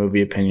Grant's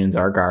movie opinions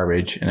are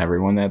garbage, and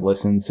everyone that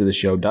listens to the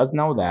show does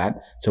know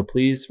that. So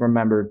please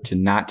remember to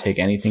not take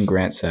anything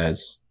Grant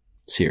says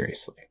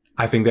seriously.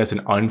 I think that's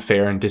an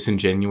unfair and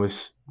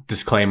disingenuous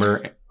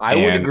disclaimer. I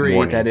would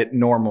agree that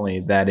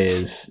that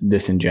is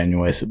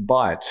disingenuous,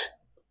 but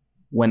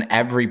when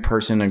every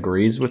person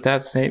agrees with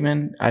that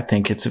statement, I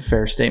think it's a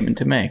fair statement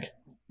to make.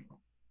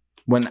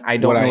 When I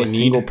don't know a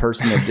single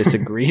person that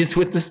disagrees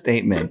with the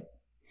statement.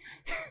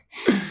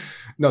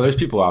 No, there's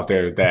people out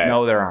there that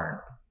there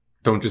aren't.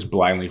 Don't just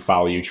blindly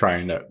follow you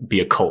trying to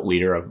be a cult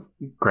leader of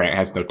Grant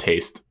has no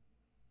taste.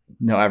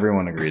 No,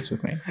 everyone agrees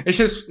with me. It's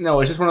just one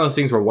of those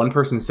things where one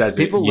person says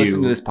people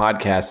listen to this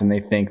podcast and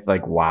they think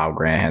like, wow,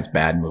 Grant has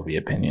bad movie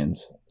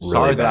opinions. Really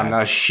sorry bad. that I'm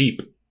not a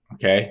sheep.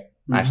 Okay.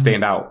 Mm-hmm. I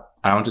stand out.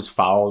 I don't just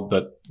follow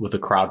what the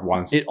crowd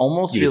wants. It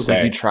almost feels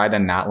like you try to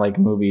not like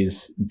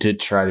movies to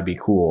try to be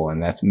cool,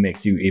 and that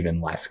makes you even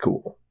less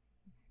cool.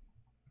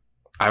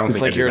 I don't think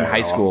it's like you're in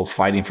high school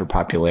fighting for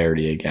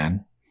popularity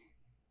again.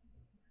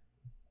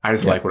 I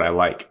just like what I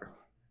like.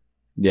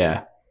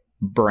 Yeah.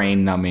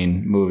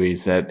 Brain-numbing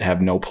movies that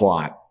have no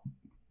plot.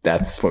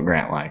 That's what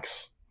Grant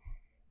likes.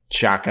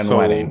 Shotgun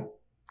Wedding.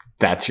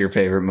 That's your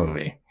favorite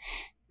movie.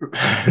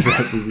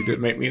 That movie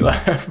didn't make me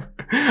laugh.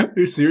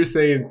 So you're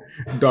saying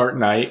Dark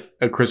Knight,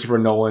 a Christopher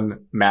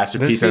Nolan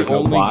masterpiece, that's the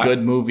only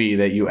good movie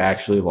that you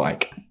actually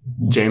like.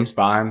 James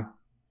Bond.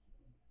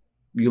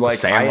 You like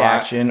high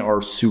action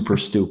or super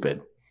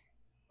stupid?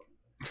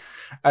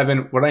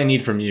 Evan, what I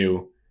need from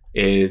you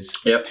is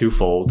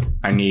twofold.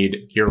 I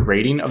need your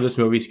rating of this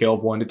movie, scale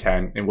of 1 to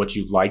 10, and what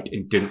you liked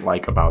and didn't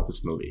like about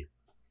this movie.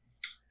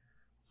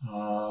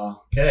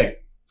 Okay.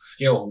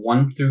 Scale of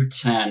 1 through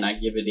 10, I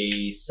give it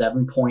a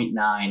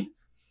 7.9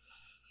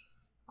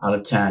 out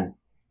of 10.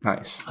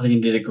 Nice. I think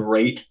it did a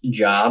great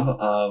job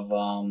of.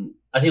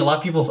 I think a lot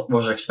of people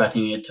was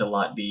expecting it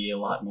to be a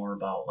lot more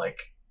about like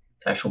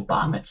the actual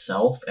bomb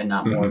itself, and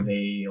not more of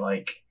a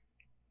like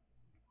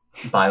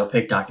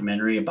biopic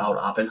documentary about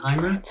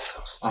Oppenheimer. That's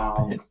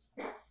so stupid.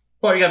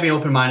 Well, you gotta be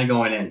open minded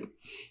going in.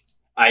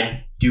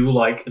 I do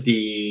like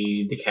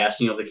the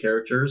casting of the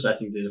characters. I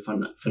think they did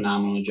a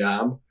phenomenal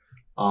job.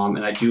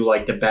 And I do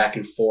like the back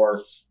and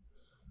forth,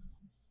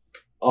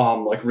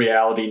 like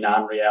reality,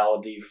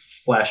 non-reality,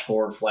 flash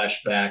forward,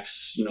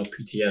 flashbacks,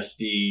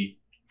 PTSD,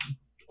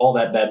 all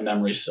that bad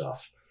memory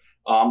stuff.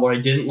 What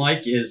I didn't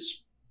like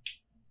is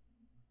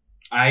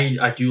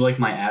I do like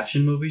my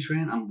action movies,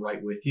 Grant. I'm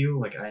right with you.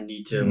 Like I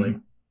need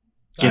to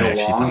get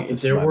along.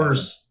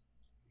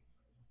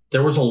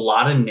 There was a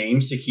lot of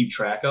names to keep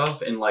track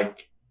of, and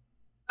like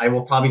I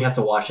will probably have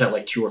to watch that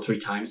like 2 or 3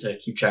 times to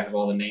keep track of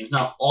all the names.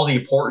 Now, all the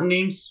important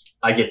names,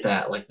 I get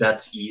that. Like,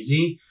 that's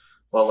easy.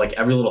 But, like,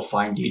 every little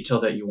fine detail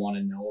that you want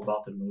to know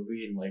about the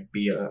movie and, like,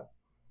 be a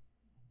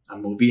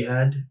movie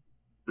head,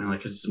 and, like,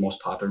 because it's the most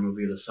popular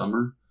movie of the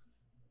summer,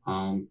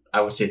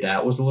 I would say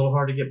that was a little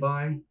hard to get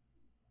by.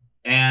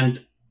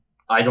 And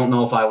I don't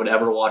know if I would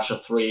ever watch over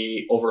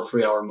a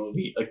 3-hour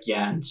movie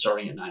again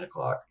starting at 9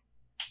 o'clock.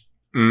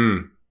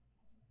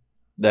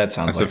 That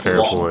sounds like a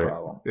fair point.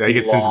 Problem. Yeah, it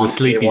gets into the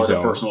sleepy zone. It was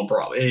a personal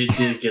problem. It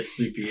did get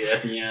sleepy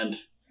at the end.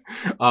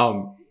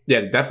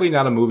 Yeah, definitely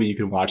not a movie you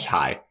can watch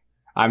high.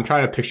 I'm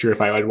trying to picture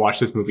if I would watch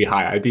this movie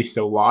high, I'd be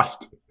so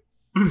lost.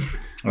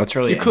 That's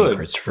really a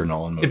Christopher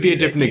Nolan movie. It'd be a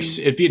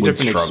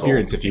different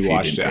experience if you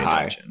watched it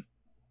high.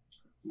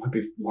 Might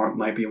be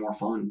more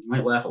fun. You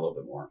might laugh a little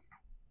bit more.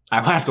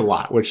 I laughed a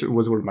lot, which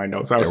was one of my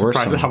notes. I was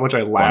surprised at how much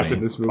I laughed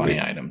in this movie.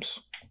 Funny items.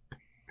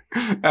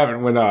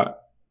 Evan, when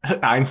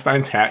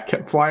Einstein's hat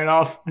kept flying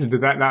off,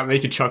 did that not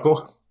make you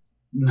chuckle?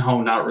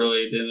 No, not really.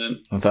 It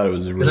didn't. I thought it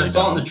was really. Because I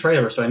saw it in the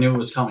trailer, so I knew it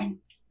was coming.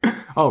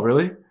 Oh,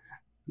 really?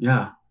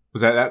 Yeah.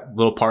 Was that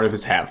little part of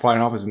his hat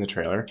flying off was in the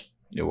trailer?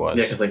 It was.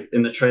 Yeah, because like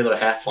in the trailer, the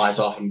hat flies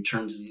off and he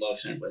turns and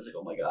looks, and everybody's like,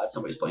 "Oh my god,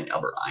 somebody's playing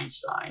Albert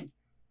Einstein."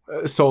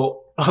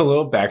 So a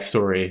little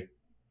backstory.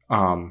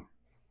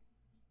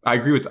 I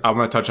agree with. I'm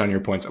going to touch on your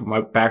points.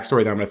 My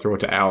backstory that I'm going to throw it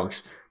to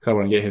Alex because I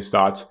want to get his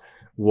thoughts.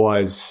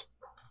 Was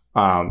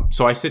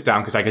So I sit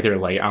down because I get there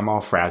late. I'm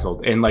all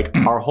frazzled, and like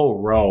our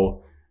whole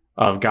row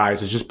of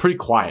guys is just pretty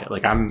quiet.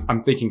 Like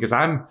I'm thinking because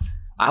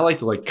I like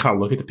to like kind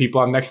of look at the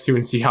people I'm next to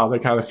and see how they're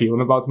kind of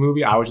feeling about the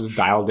movie. I was just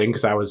dialed in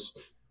because I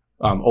was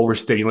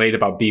overstimulated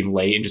about being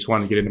late and just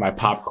wanted to get into my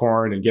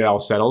popcorn and get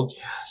all settled.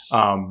 Yes.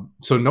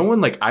 So no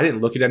one like I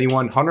didn't look at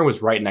anyone. Hunter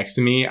was right next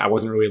to me. I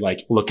wasn't really like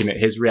looking at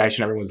his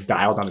reaction. Everyone was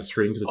dialed on the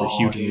screen because it's a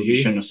huge movie. You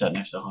shouldn't have sat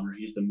next to Hunter.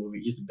 He's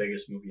the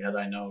biggest movie head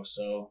I know.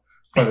 So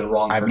probably the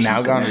wrong. I've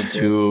now gone to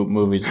 2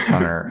 movies with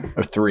Hunter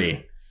or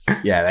 3.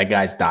 Yeah, that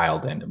guy's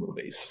dialed into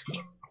movies.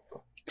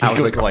 I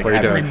was like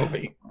every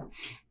movie.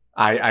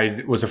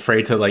 I was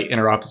afraid to like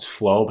interrupt his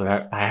flow,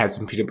 but I had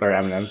some peanut butter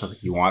M&Ms. I was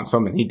like, "You want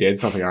some?" And he did.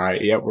 So I was like, "All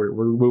right, yeah, we're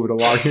moving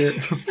along here."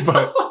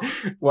 But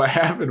what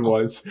happened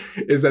is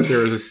that there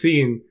was a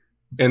scene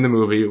in the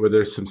movie where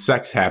there's some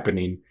sex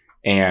happening,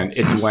 and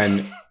it's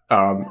when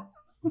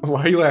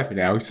why are you laughing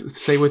now?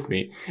 Say with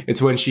me.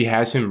 It's when she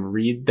has him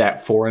read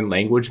that foreign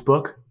language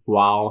book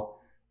while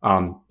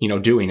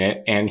doing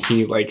it, and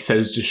he like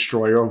says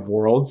 "Destroyer of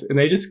Worlds," and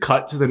they just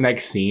cut to the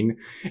next scene,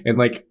 and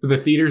like the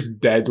theater's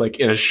dead, like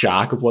in a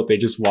shock of what they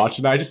just watched,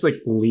 and I just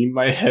like leaned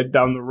my head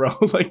down the row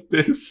like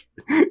this,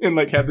 and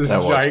like had this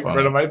giant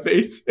grin on my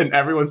face, and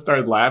everyone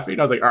started laughing.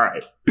 I was like, all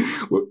right,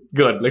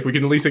 good. Like we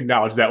can at least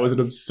acknowledge that was an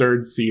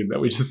absurd scene that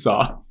we just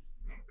saw.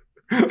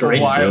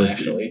 Great scene,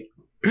 actually.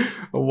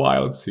 A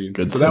wild scene.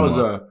 Good. So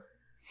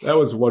that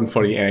was one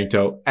funny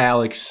anecdote.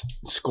 Alex,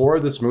 score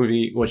this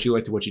movie. What you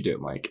liked and what you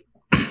didn't like.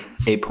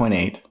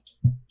 8.8.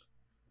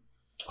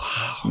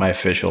 It's my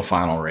official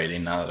final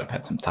rating now that I've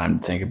had some time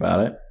to think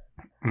about it.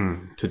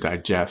 To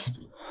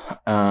digest.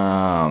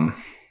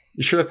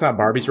 You sure that's not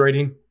Barbie's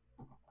rating?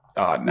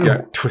 Oh, no.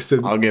 Yeah,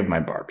 twisted. I'll give my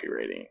Barbie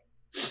rating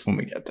when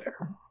we get there.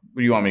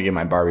 Do you want me to give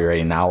my Barbie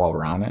rating now while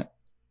we're on it?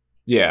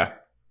 Yeah.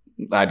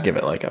 I'd give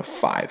it like a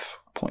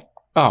 5.2.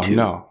 Oh,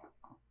 no.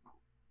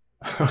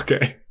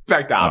 Okay.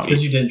 Fact obvious.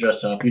 Because you didn't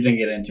dress up. You didn't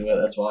get into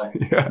it. That's why.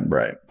 Yeah.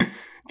 Right.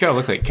 You kind of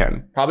look like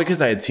Ken. Probably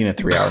because I had seen a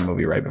 3-hour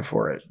movie right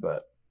before it,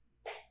 but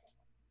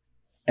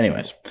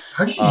anyways.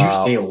 How did you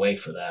stay awake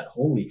for that?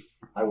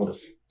 I would have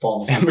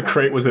fallen asleep. And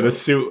McCrate was in a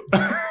suit.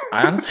 I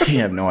honestly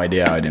have no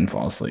idea how I didn't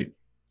fall asleep.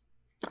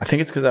 I think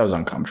it's because I was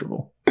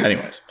uncomfortable.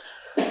 Anyways.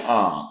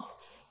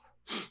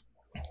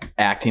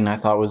 Acting I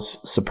thought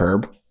was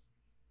superb.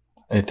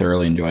 I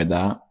thoroughly enjoyed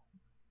that.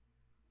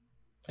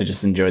 I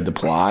just enjoyed the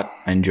plot.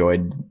 I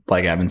enjoyed,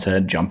 like Evan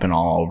said, jumping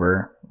all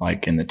over,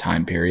 like in the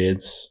time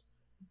periods.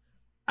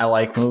 I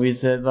like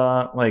movies that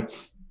like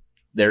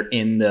they're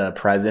in the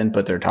present,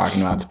 but they're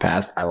talking about the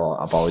past.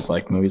 I've always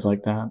liked movies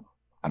like that.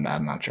 I'm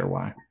not sure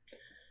why.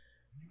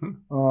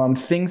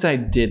 Things I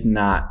did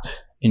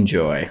not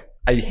enjoy.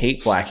 I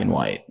hate black and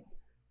white.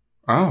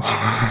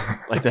 Oh,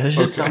 like that's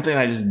just something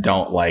I just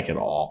don't like at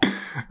all.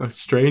 A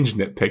strange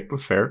nitpick, but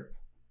fair.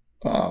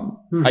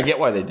 I get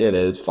why they did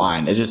it. It's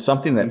fine. It's just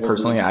something that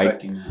personally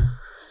I'm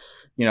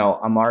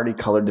already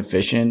color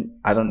deficient.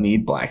 I don't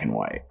need black and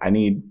white. I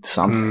need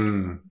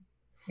something.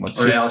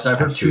 Alex, I've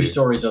heard 2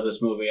 stories of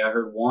this movie. I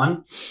heard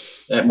one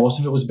that most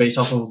of it was based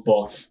off of a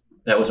book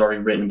that was already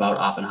written about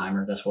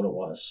Oppenheimer. That's what it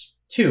was.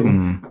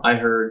 2, I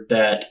heard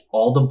that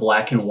all the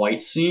black and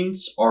white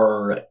scenes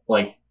are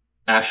like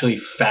actually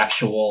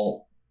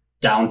factual,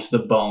 down to the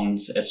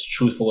bones, as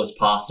truthful as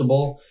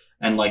possible,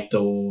 and like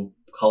the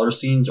color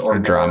scenes are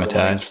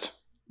dramatized.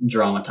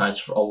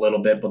 Dramatized for a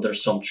little bit, but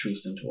there's some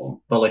truth into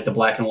them. But like the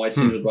black and white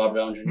scenes with Robert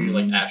Downey Jr.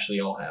 like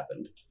actually all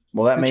happened.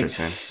 Well, that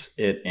makes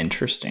it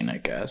interesting, I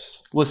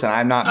guess. Listen,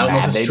 I'm not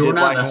mad they did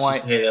black and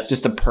white. It's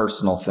just a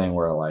personal thing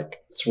where, like...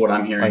 That's what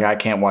I'm hearing. Like, I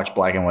can't watch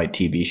black and white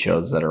TV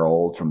shows that are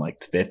old from, like,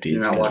 the 50s.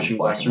 You're not watching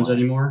Westerns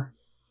anymore?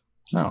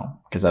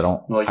 No, because I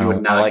don't... Well, you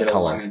would not get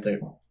color.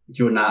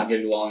 You would not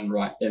get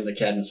along in the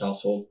Cadmus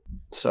household.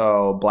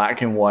 So,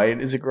 black and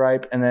white is a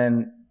gripe. And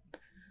then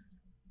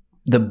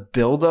the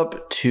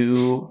build-up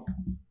to...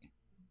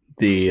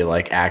 the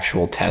like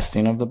actual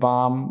testing of the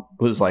bomb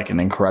was like an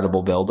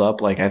incredible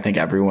buildup. Like I think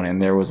everyone in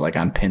there was like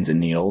on pins and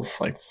needles,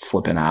 like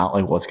flipping out,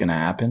 like what's gonna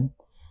happen.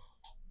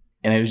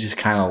 And it was just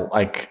kind of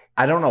like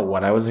I don't know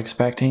what I was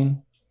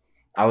expecting.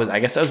 I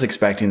guess I was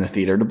expecting the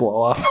theater to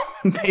blow up,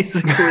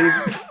 basically.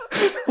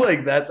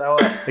 Like that's how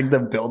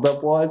the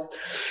buildup was.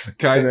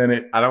 I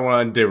don't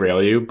want to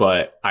derail you,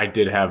 but I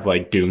did have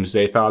like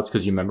doomsday thoughts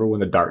because you remember when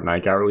The Dark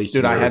Knight got released.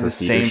 Dude, I had the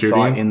same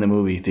thought in the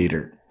movie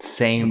theater.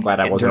 Same. I'm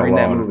glad I wasn't during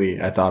alone. That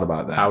movie. I thought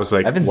about that. I was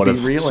like, what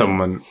if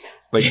someone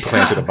like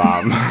planted a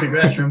bomb?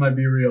 Congrats, might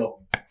be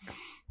real.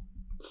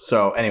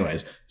 So,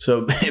 anyways,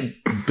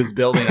 it was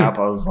building up.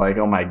 I was like,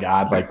 oh my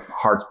god, like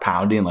heart's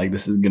pounding, like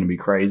this is gonna be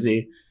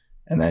crazy.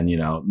 And then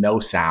no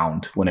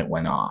sound when it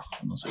went off.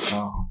 And I was like,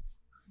 oh.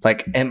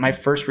 Like, and my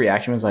first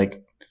reaction was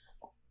like,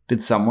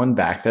 did someone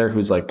back there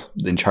who's like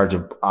in charge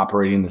of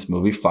operating this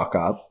movie fuck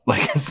up?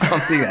 Like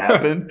something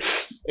happened?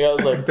 Yeah, I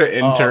was like, the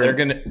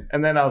intern.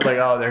 And then I was like,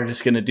 oh, they're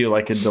just gonna do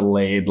like a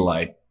delayed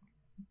like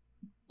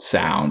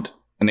sound,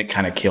 and it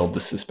kind of killed the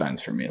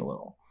suspense for me a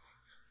little.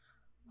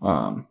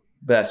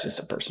 That's just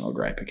a personal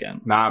gripe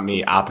again. Not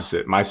me.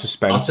 Opposite. My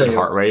suspense and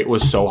heart rate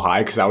was so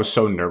high because I was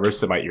so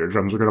nervous that my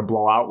eardrums were going to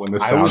blow out when the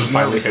sound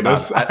finally hit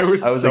us. I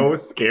was so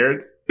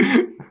scared.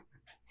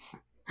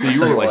 So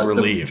you were like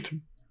relieved.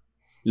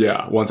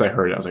 Yeah. Once I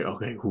heard it, I was like,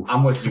 okay. Oof.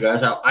 I'm with you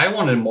guys. I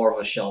wanted more of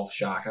a shell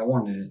shock. I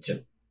wanted it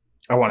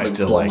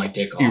to blow my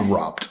dick off.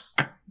 Erupt.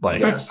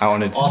 Like, yes. I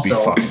wanted it to be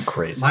fucking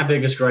crazy. My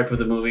biggest gripe with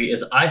the movie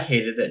is I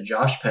hated that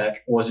Josh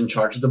Peck was in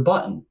charge of the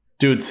button.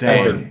 Dude,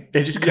 same.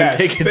 They just couldn't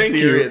take it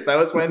serious. That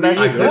was my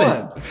next one.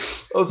 I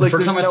was like, the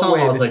first time I saw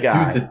him, I was like,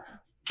 dude,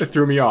 it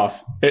threw me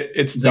off.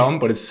 It's dumb,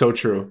 but it's so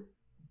true.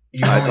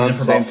 You know, only in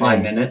for about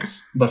 5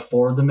 minutes, but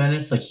 4 of the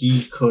minutes, like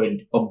he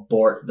could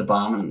abort the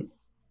bomb, and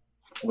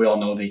we all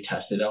know they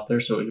tested out there,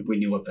 so we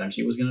knew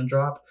eventually it was going to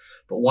drop.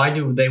 But why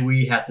do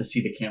we have to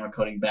see the camera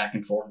cutting back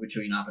and forth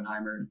between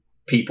Oppenheimer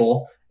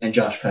people and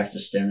Josh Peck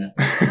just staring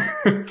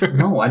at them?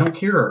 No, I don't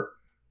care.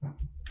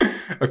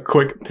 A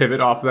quick pivot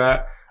off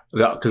that.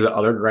 Because the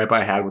other gripe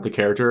I had with the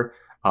character,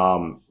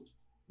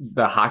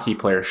 the hockey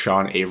player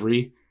Sean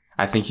Avery,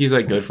 I think he's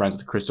like good friends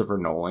with Christopher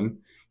Nolan.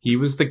 He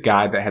was the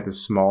guy that had the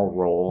small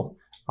role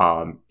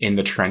in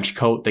the trench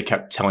coat that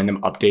kept telling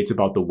them updates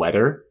about the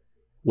weather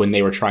when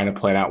they were trying to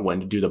plan out when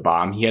to do the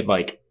bomb. He had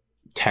like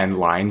 10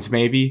 lines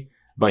maybe,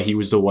 but he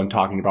was the one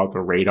talking about the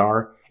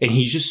radar. And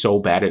he's just so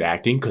bad at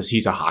acting because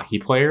he's a hockey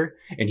player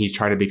and he's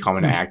trying to become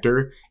an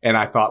actor. And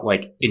I thought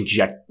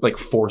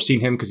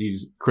forcing him because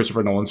he's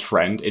Christopher Nolan's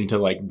friend into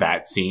like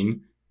that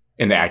scene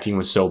and the acting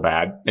was so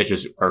bad. It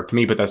just irked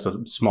me. But that's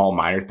a small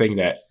minor thing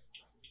that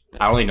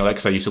I only know that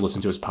because I used to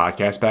listen to his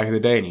podcast back in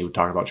the day and he would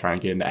talk about trying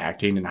to get into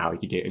acting and how he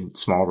could get in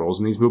small roles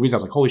in these movies. I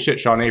was like, holy shit,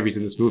 Sean Avery's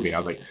in this movie. And I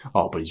was like,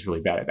 oh, but he's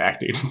really bad at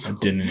acting. So I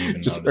didn't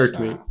even just notice irked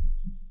that. me.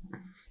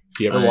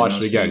 If you ever watch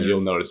it again,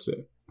 you'll notice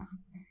it.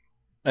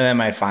 And then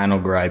my final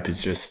gripe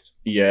is just,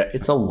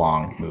 it's a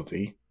long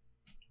movie.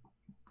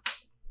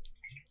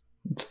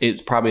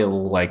 It's probably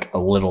like a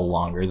little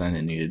longer than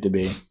it needed to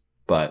be,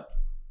 but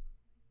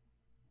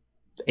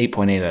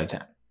 8.8 out of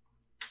 10.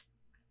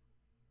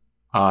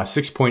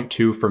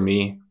 6.2 for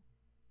me.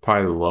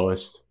 Probably the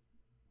lowest.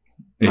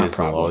 It is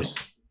the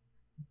lowest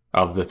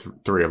of the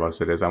three of us.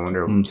 It is. I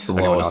wonder if it's the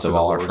lowest of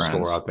all our friends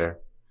score out there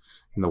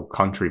in the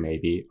country.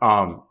 Maybe.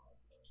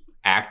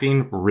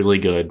 Acting really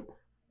good.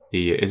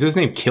 Is his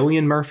name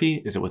Cillian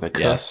Murphy? Is it with a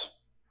K? Yes.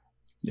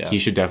 Yeah. He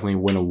should definitely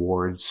win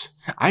awards.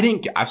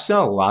 I've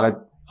saw a lot of.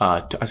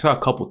 I saw a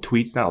couple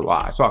tweets, not a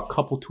lot. I saw a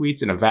couple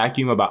tweets in a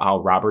vacuum about how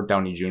Robert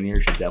Downey Jr.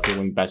 should definitely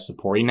win Best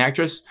Supporting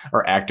Actress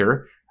or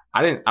Actor.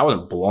 I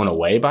wasn't blown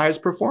away by his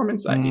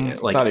performance. I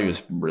thought he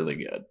was really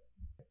good.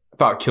 I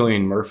thought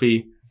Cillian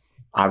Murphy,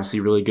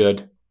 obviously really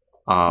good.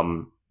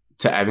 To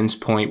Evan's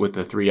point with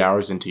the 3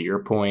 hours and to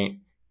your point,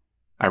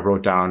 I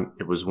wrote down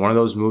it was one of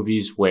those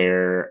movies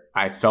where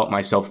I felt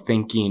myself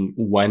thinking,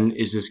 when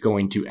is this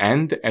going to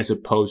end? As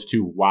opposed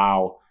to,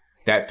 wow,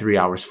 that 3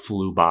 hours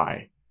flew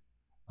by.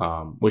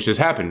 Which has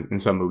happened in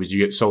some movies.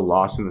 You get so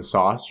lost in the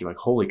sauce. You're like,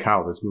 holy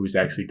cow, this movie's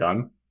actually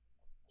done.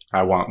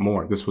 I want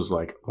more. This was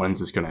like, when's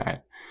this going to end?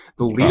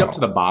 The lead up to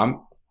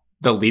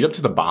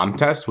the bomb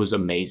test was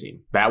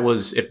amazing. That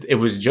was, if it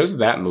was just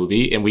that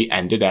movie and we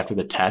ended after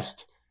the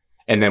test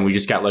and then we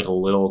just got like a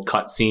little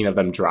cut scene of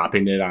them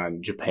dropping it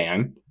on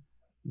Japan,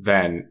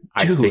 then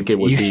I think it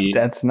would be.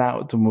 That's not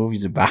what the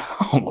movie's about.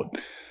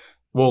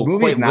 Well, the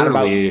movie's not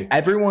about.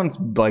 Everyone's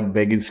like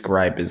biggest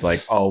gripe is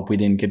like, oh, we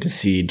didn't get to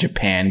see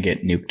Japan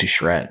get nuked to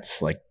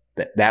shreds. Like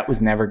that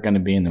was never going to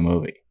be in the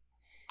movie.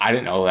 I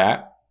didn't know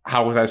that.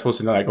 How was I supposed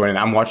to know that going in?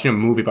 I'm watching a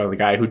movie about the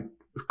guy who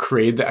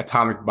created the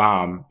atomic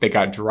bomb that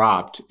got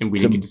dropped, and we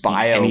didn't get to see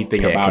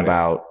anything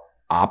about it.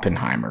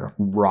 Oppenheimer,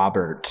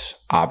 Robert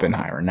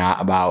Oppenheimer,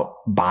 not about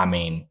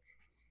bombing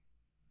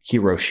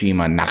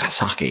Hiroshima,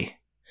 Nagasaki.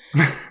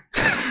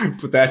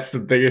 But that's the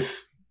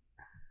biggest.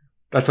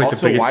 That's like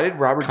also, the biggest. Why did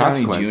Robert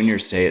Downey Jr.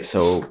 say it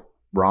so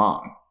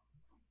wrong?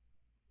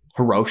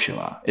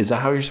 Hiroshima. Is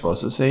that how you're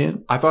supposed to say it?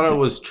 I thought it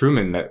was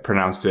Truman that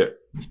pronounced it.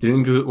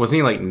 Wasn't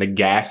he like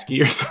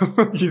Nagaski or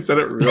something? He said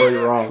it really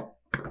wrong.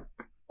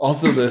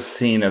 Also, the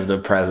scene of the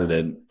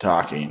president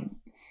talking.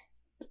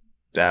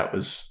 That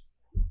was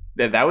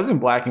in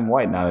black and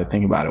white. Now that I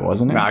think about it,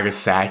 wasn't it?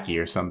 Nagasaki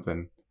or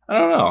something. I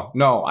don't know.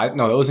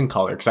 No, that was in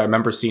color because I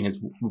remember seeing his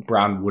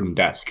brown wooden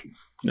desk.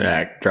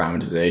 Yeah,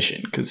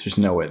 dramatization. Because there's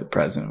no way the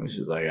president was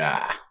just like,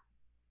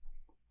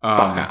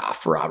 fuck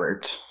off,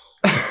 Robert.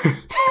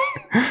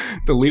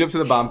 The lead up to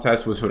the bomb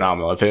test was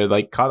phenomenal. If it had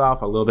like cut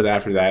off a little bit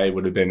after that, it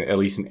would have been at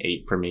least an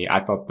 8 for me. I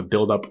thought the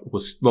build up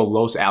was the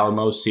Los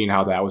Alamos, seeing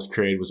how that was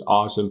created was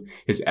awesome.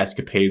 His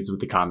escapades with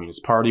the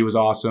Communist Party was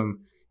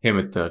awesome. Him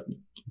at the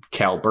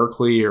Cal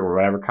Berkeley or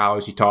whatever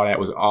college he taught at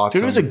was awesome.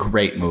 Dude, it was a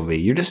great movie.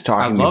 You're just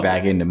talking me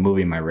back into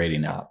moving my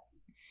rating up.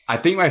 I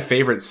think my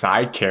favorite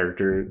side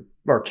character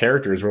or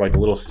characters were like the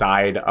little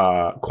side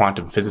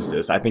quantum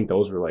physicists. I think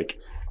those were like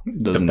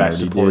the best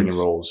supporting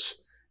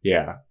roles.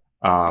 Yeah.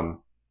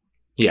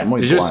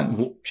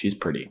 Yeah. She's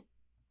pretty.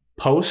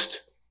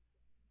 Post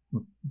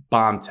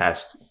bomb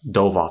test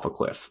dove off a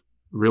cliff.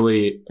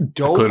 really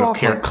dove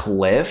off a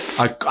cliff.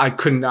 I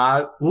could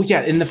not. Well,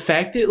 yeah, and the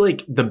fact that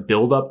like the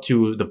build up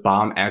to the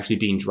bomb actually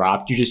being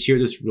dropped, you just hear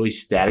this really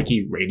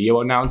staticky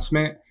radio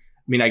announcement.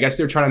 I mean, I guess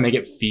they're trying to make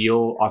it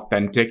feel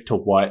authentic to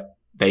what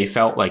they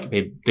felt like.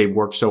 They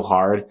worked so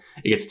hard,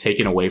 it gets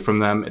taken away from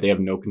them. They have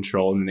no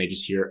control, and they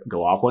just hear it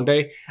go off one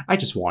day. I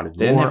just wanted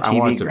more. I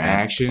wanted some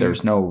action.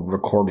 There's no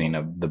recording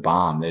of the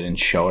bomb. They didn't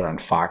show it on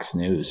Fox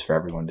News for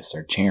everyone to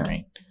start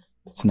cheering.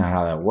 That's not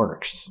how that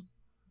works.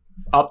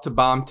 Up to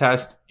bomb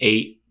test,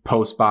 8.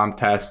 Post bomb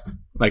test,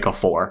 like a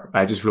 4.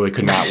 I just really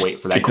could not wait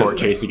for that court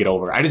case to get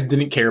over. I just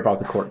didn't care about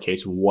the court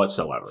case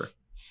whatsoever.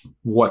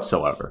 It's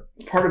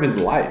part of his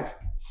life.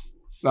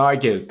 No, I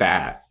get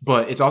that.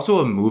 But it's also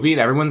a movie,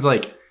 and everyone's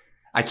like,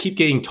 I keep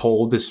getting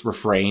told this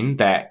refrain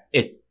that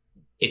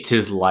it's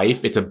his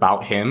life, it's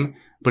about him,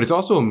 but it's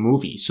also a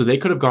movie, so they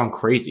could have gone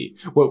crazy.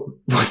 What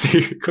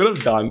they could have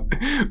done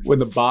when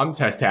the bomb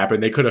test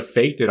happened, they could have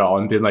faked it all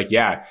and been like,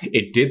 yeah,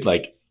 it did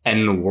like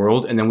end the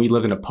world, and then we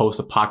live in a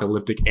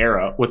post-apocalyptic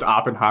era with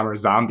Oppenheimer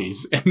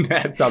zombies, and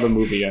that's how the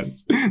movie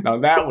ends. Now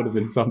that would have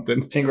been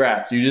something.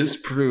 Congrats, you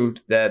just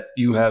proved that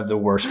you have the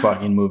worst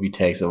fucking movie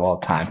takes of all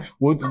time.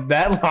 With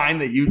that line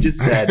that you just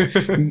said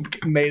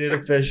made it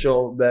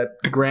official that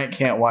Grant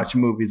can't watch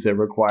movies that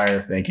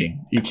require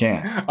thinking. He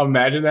can't.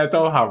 Imagine that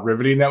though, how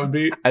riveting that would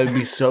be. I would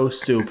be so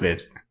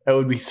stupid. That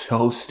would be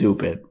so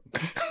stupid.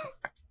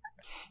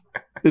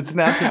 It's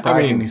not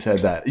surprising you said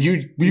that.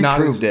 You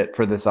proved it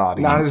for this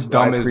audience. Not as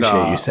dumb as... I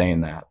appreciate you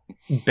saying that.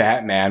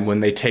 Batman,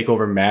 when they take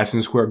over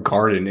Madison Square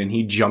Garden and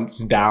he jumps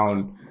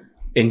down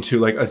into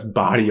like a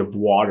body of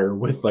water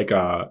with like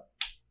a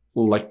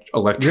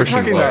electrician. You're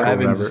talking about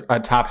Evan's a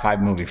top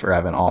 5 movie for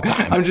Evan all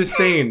time. I'm just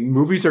saying,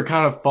 movies are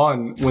kind of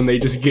fun when they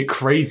just get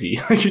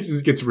crazy. Like it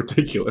just gets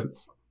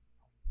ridiculous.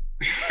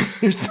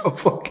 You're so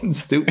fucking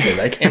stupid.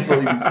 I can't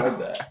believe you said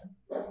that.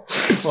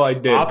 Well, I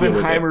did.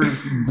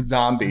 Oppenheimer's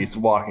zombies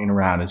walking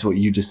around is what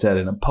you just said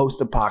in a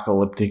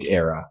post-apocalyptic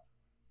era.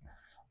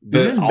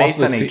 This is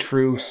based on a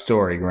true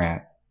story,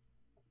 Grant.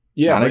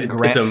 Yeah, not a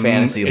Grant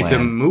fantasy land. It's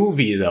a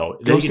movie, though.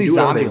 Go see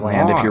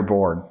Zombieland if you're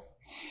bored.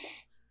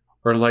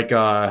 Or like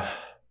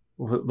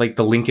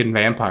the Lincoln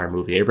Vampire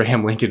movie,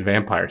 Abraham Lincoln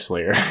Vampire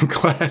Slayer.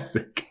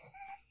 Classic.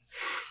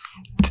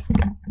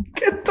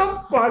 Get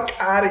the fuck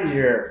out of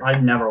here.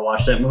 I've never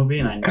watched that movie,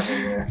 and I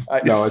never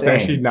will. No, it's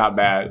actually not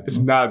bad. It's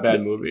not a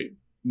bad movie.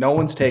 No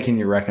one's taking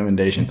your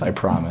recommendations, I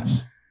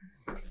promise.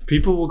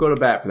 People will go to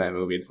bat for that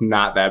movie. It's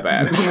not that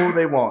bad. No,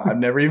 they won't. I've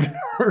never even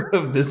heard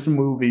of this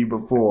movie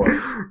before.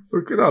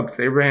 Look it up. It's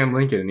Abraham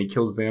Lincoln, and he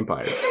kills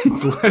vampires.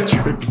 It's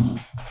electric.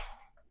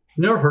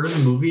 Never heard of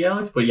the movie,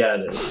 Alex? But yeah,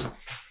 it is.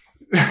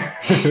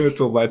 It's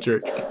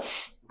electric.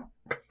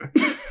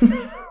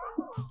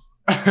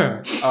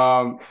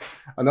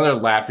 Another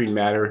laughing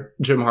matter.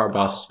 Jim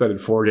Harbaugh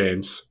suspended 4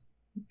 games.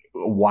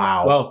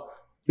 Wow. Well,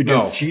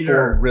 against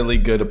 4 really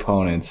good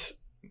opponents.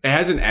 It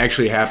hasn't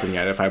actually happened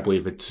yet, if I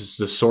believe it's just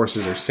the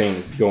sources are saying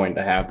it's going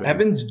to happen.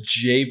 Evan's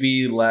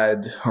JV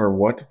led, or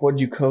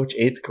what'd you coach?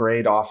 8th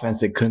grade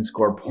offense that couldn't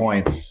score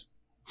points.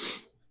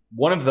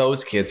 One of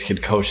those kids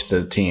could coach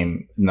the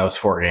team in those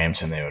 4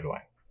 games and they would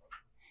win.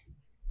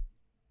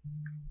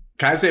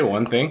 Can I say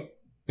one thing?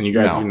 And you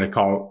guys are going to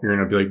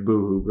be like,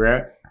 boo-hoo,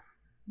 Grant.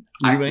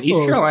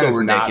 East Carolina is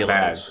not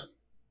bad.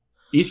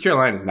 East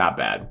Carolina is not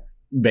bad.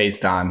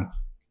 Based on?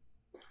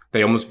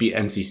 They almost beat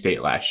NC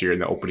State last year in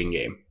the opening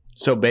game.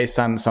 So based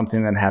on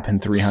something that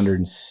happened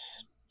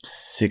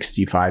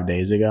 365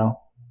 days ago?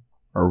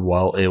 Or,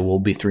 well, it will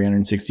be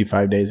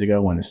 365 days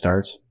ago when it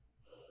starts?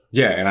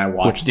 Yeah, and I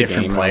watched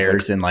different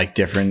players and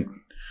different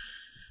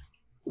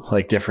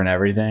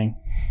everything.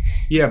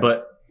 Yeah,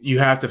 but you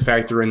have to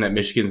factor in that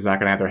Michigan's not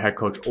going to have their head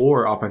coach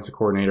or offensive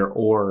coordinator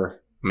or,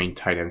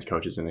 tight ends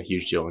coach is in a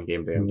huge deal in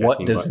game day. What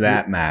does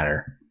that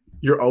matter?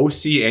 Your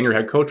OC and your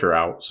head coach are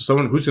out. So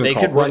someone who's going to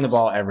call plays. They could run the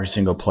ball every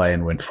single play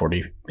and win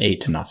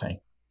 48-0.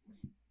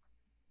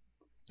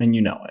 And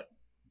you know it.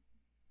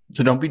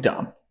 So don't be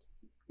dumb.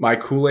 My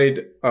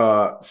Kool-Aid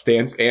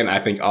stance, and I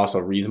think also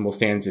reasonable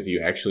stance if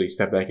you actually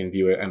step back and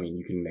view it.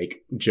 You can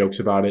make jokes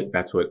about it.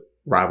 That's what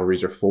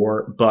rivalries are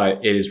for.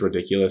 But it is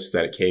ridiculous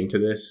that it came to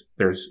this.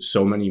 There's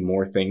so many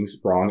more things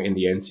wrong in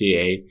the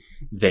NCAA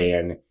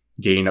than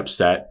getting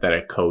upset that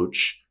a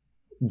coach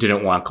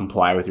didn't want to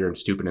comply with your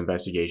stupid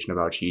investigation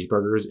about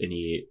cheeseburgers. And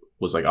he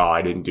was like, oh,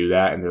 I didn't do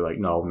that. And they're like,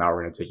 no, now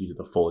we're going to take you to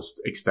the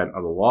fullest extent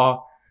of the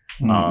law.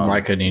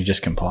 Why couldn't he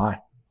just comply?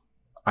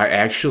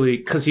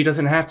 Because he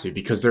doesn't have to,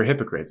 because they're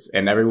hypocrites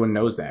and everyone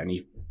knows that. And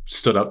he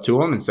stood up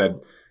to him and said,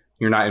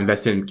 you're not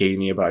investigating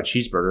me about a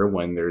cheeseburger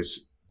when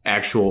there's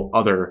actual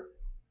other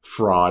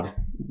fraud,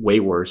 way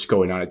worse,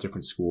 going on at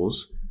different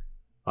schools.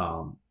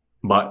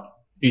 But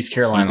East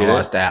Carolina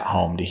lost at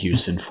home to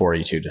Houston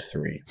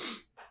 42-3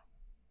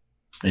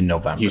 in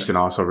November. Houston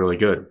also really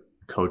good.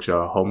 Coach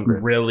Holmgren.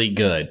 Really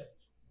good.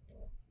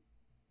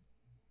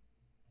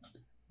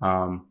 What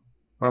am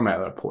I at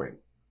that point?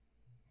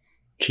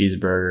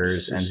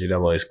 Cheeseburgers,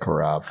 NCAA is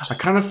corrupt. I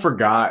kind of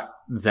forgot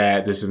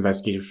that this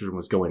investigation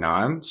was going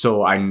on.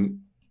 So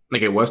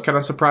it was kind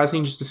of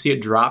surprising just to see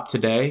it drop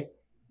today.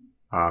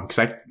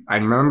 Because I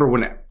remember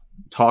when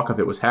talk of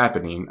it was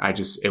happening,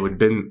 it would have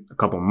been a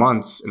couple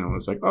months, and it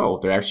was like, oh,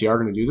 they actually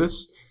are going to do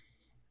this.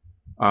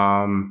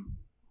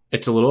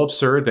 It's a little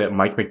absurd that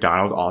Mike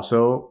McDonald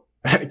also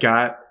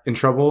got in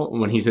trouble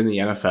when he's in the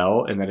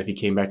NFL, and that if he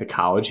came back to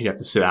college, he'd have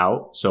to sit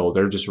out. So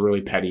they're just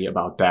really petty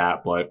about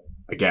that. But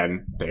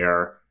again, they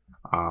are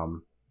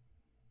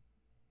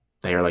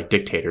like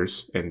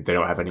dictators, and they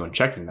don't have anyone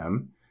checking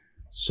them.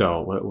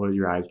 So what do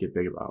your eyes get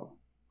big about?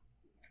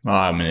 Oh,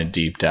 I'm in a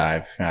deep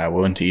dive. I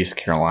went to East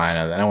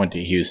Carolina, then I went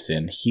to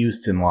Houston.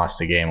 Houston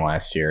lost a game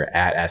last year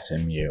at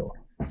SMU,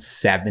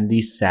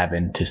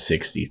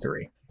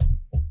 77-63.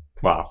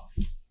 Wow,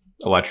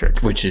 electric.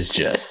 Which is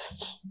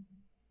just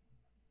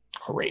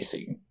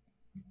crazy.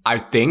 I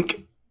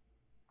think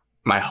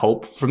my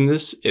hope from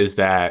this is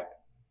that,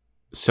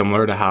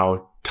 similar to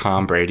how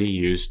Tom Brady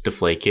used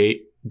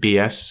Deflategate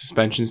BS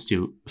suspensions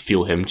to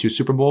fuel him to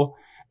Super Bowl,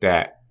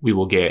 that we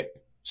will get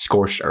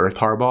scorched earth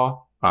Harbaugh,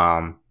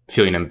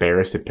 feeling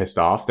embarrassed and pissed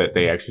off that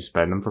they actually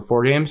suspend him for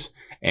 4 games,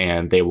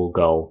 and they will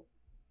go.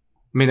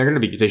 I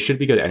mean, they should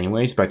be good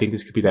anyways, but I think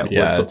this could be that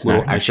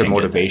little extra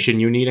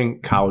motivation you need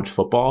in college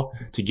football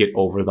to get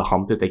over the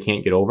hump that they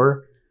can't get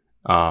over.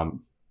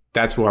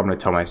 That's what I'm going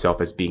to tell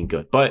myself as being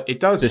good. But it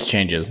does. This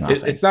changes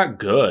nothing. It's not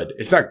good.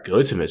 It's not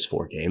good to miss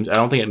 4 games. I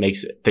don't think it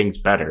makes things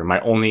better.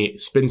 My only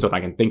spin zone I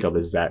can think of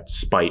is that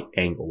spite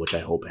angle, which I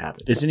hope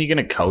happens. Isn't he going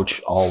to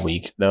coach all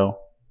week, though?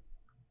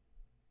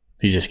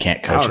 He just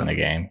can't coach in the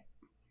game.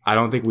 I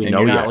don't think we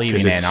know yet. You're not not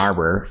leaving Ann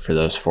Arbor for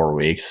those 4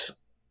 weeks.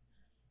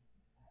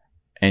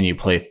 And you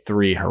play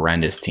 3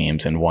 horrendous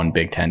teams and 1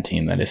 Big Ten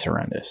team that is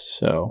horrendous.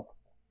 So,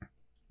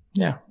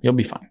 yeah, you'll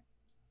be fine.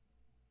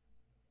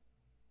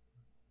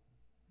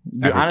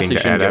 You honestly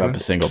shouldn't give up a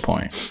single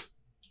point.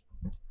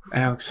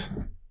 Alex.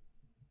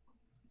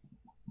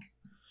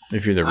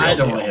 If you're the real I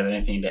don't deal. really have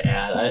anything to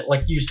add.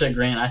 Like you said,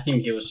 Grant, I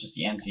think it was just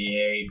the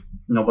NCAA.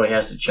 Nobody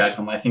has to check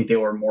him. I think they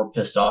were more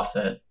pissed off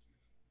that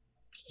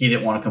he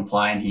didn't want to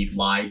comply and he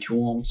lied to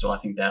them. So I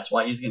think that's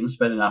why he's getting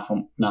suspended,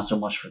 not so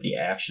much for the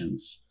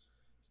actions.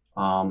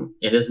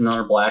 It is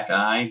another black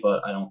eye,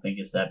 but I don't think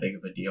it's that big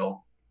of a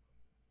deal.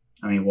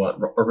 I mean,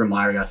 Urban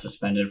Meyer got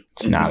suspended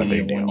in the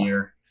beginning of 1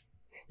 year.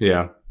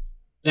 Yeah.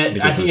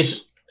 And I think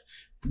it's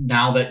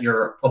now that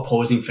your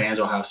opposing fans,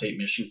 Ohio State,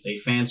 Michigan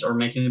State fans, are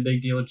making a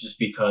big deal just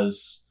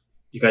because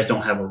you guys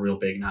don't have a real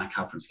big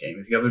non-conference game.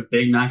 If you have a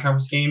big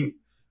non-conference game,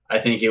 I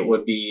think it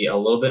would be a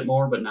little bit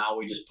more, but now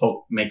we just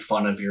make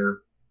fun of your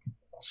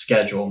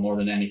schedule more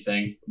than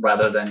anything,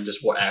 rather than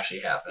just what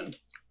actually happened.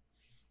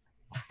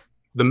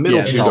 The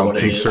middle two don't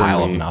concern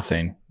pile me. Of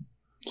nothing.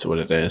 That's what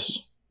it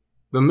is.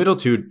 The middle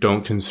two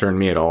don't concern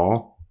me at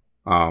all.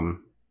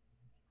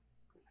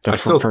 The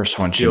first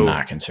one should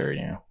not concern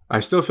you. I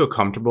still feel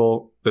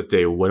comfortable that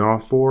they win all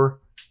 4.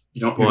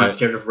 You're not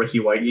scared of Ricky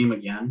White game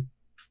again?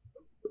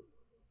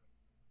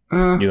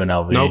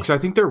 UNLV. No, because I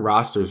think their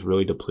roster is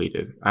really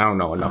depleted. I don't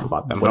know enough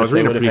about them. What I was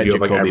reading a preview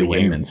of every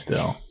game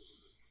still.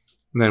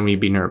 Then we'd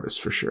be nervous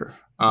for sure.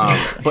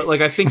 But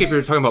I think if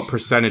you're talking about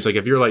percentage,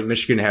 if you're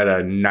Michigan had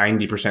a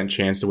 90%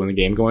 chance to win the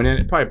game going in,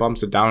 it probably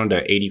bumps it down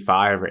to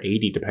 85 or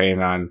 80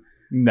 depending on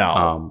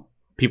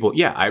people.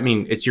 Yeah, I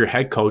mean, it's your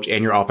head coach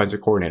and your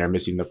offensive coordinator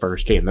missing the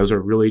first game. Those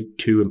are really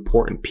 2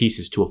 important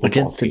pieces to a football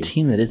against team. Against a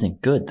team that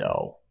isn't good,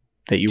 though.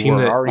 That you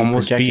were already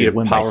projected to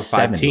win by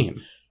 70. Team.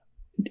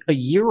 A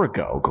year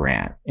ago,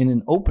 Grant, in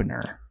an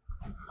opener.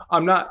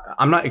 I'm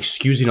not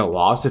excusing a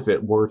loss if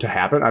it were to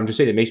happen. I'm just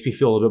saying it makes me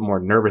feel a little bit more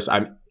nervous.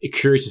 I'm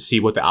curious to see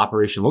what the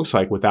operation looks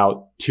like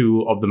without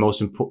two of the most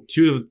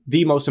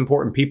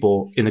important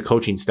people in the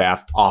coaching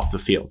staff off the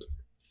field.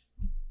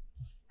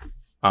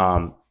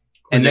 And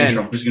then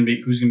who's gonna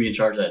be in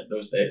charge of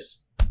those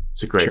days?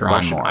 It's a great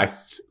question.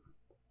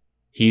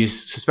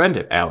 He's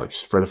suspended,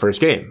 Alex, for the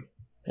first game.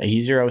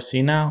 He's your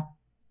OC now?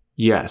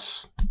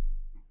 Yes.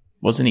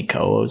 Wasn't he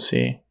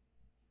co-OC?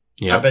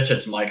 Yeah, I bet you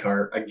it's Mike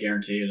Hart. I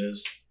guarantee it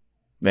is.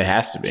 It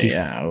has to be.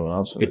 Yeah. Who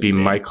else it'd be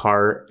Mike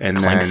Hart and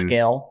Clink then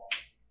scale.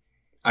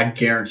 I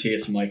guarantee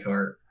it's Mike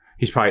Hart.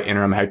 He's probably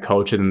interim head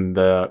coach and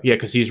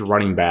because he's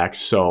running back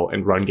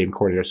and run game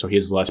coordinator, so he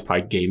has less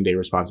probably game day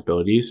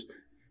responsibilities.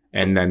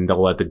 And then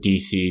they'll let the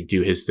DC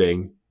do his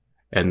thing,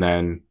 and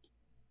then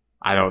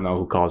I don't know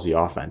who calls the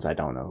offense. I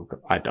don't know.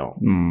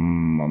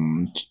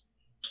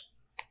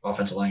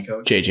 Offensive line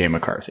coach JJ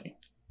McCarthy.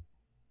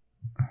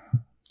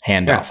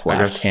 Handoff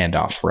left,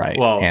 handoff right.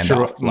 Well,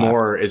 handoff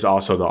Moore is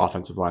also the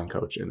offensive line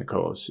coach and the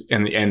co-OC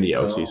and the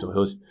OC.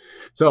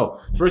 So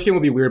first game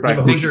will be weird, but I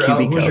think who's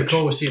your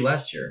co-OC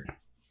last year?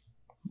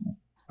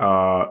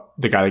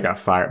 The guy that got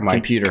fired,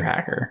 computer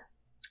hacker.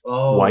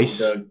 Oh, Weiss,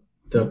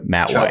 the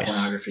Matt child Weiss,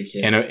 pornography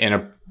kid, and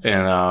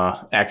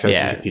access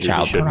to computers.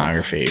 Child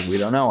pornography. We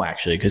don't know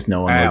actually because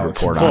no one would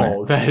report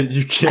on it.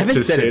 You can't. I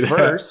haven't said it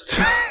first.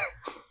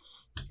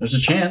 There's a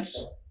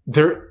chance.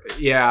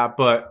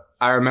 But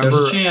I remember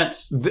there's a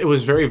chance. It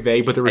was very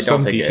vague, but there were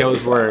some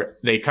details where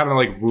they kind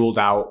of ruled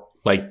out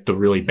the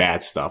really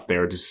bad stuff. They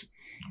were just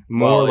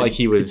more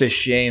he was. It's a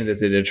shame that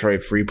the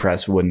Detroit Free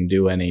Press wouldn't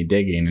do any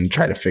digging and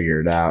try to figure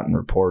it out and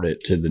report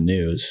it to the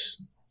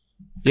news.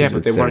 Yeah,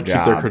 but they want to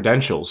keep their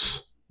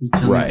credentials.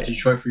 Right.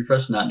 Detroit Free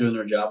Press not doing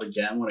their job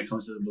again when it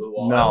comes to the blue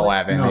wall. No,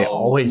 Evan, they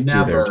always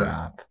do their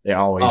job. They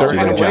always do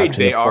their job.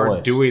 They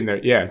are doing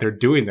they're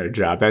doing their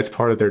job. That's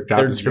part of their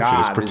job description.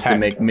 Their job is to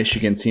make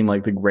Michigan seem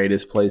like the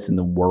greatest place in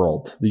the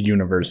world. The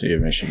University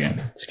of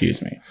Michigan.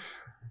 Excuse me.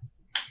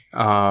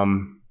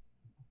 And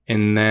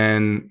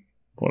then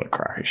what a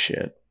crock of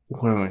shit.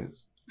 What am I?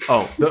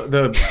 Oh,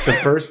 the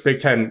first Big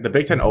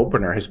Ten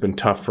opener has been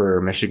tough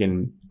for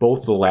Michigan.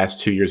 Both the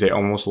last 2 years, they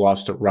almost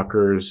lost to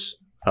Rutgers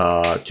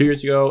 2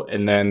 years ago,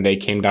 and then they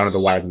came down to the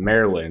wire with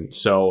Maryland.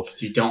 So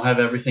you don't have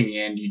everything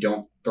in. You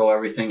don't throw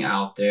everything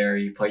out there.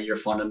 You play your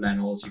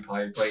fundamentals. You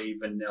probably play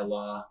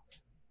vanilla.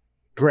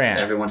 Grant,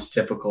 everyone's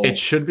typical. It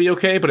should be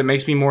okay, but it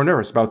makes me more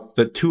nervous about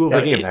the two of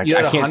the games.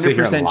 I can't sit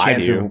here and lie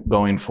to you. Of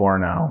going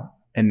 4-0.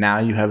 And now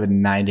you have a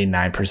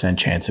 99%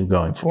 chance of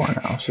going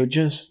 4-0. So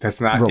just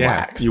that's not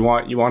relax. Yeah,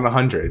 you want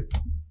 100.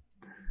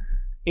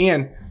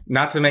 And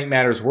not to make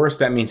matters worse,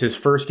 that means his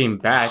first game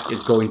back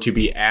is going to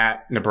be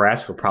at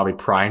Nebraska, probably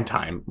prime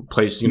time.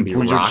 Place is going to be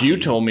rocky. But you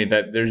told me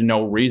that there's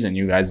no reason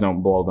you guys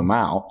don't blow them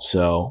out.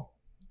 So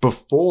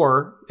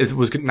before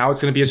now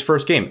it's going to be his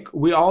first game.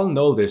 We all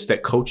know this,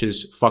 that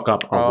coaches fuck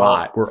up a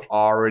lot. We're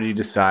already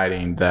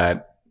deciding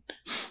that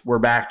we're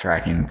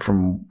backtracking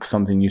from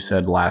something you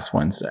said last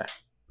Wednesday.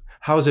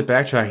 How is it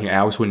backtracking,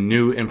 Alex, when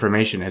new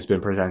information has been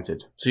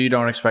presented? So you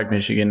don't expect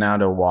Michigan now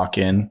to walk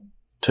in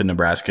to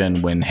Nebraska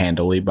and win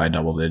handily by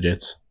double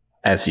digits,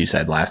 as you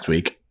said last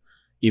week,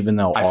 even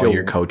though all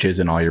your coaches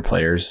and all your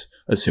players,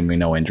 assuming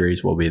no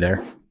injuries, will be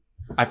there?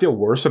 I feel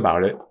worse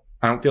about it.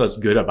 I don't feel as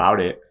good about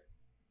it.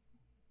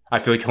 I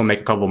feel like he'll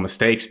make a couple of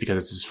mistakes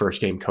because it's his first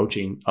game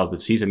coaching of the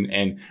season.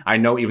 And I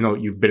know even though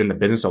you've been in the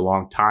business a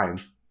long time,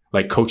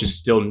 like coaches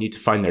still need to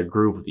find their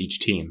groove with each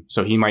team.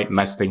 So he might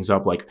mess things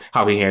up, like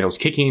how he handles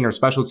kicking or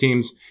special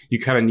teams. You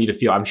kind of need to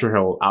feel, I'm sure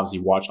he'll obviously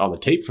watch all the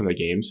tape from the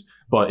games,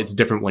 but it's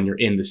different when you're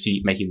in the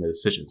seat making the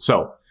decision.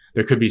 So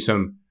there could be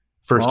some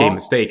first game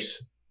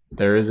mistakes.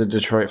 There is a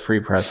Detroit Free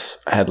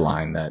Press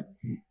headline that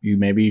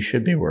maybe you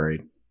should be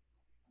worried.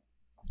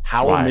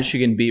 How will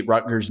Michigan beat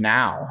Rutgers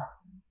now?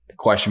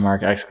 Question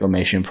mark,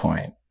 exclamation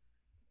point.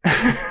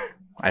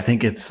 I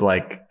think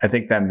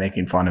them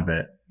making fun of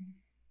it.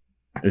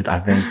 I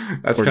think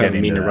that's kind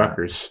of mean to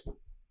Rutgers.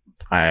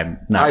 I'm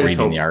not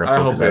reading the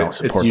article because I don't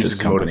support this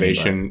company.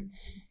 Motivation,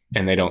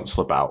 and they don't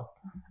slip out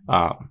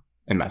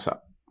and mess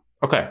up.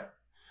 Okay.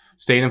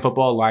 Staying in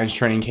football, Lions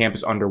training camp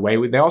is underway.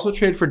 They also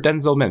traded for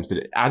Denzel Mims.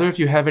 Did either of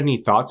you have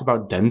any thoughts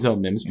about Denzel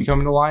Mims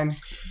becoming a Lion?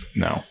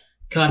 No.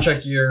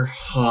 Contract year.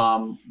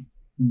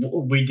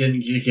 We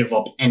didn't give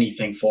up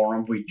anything for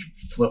him. We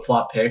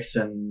flip-flop picks,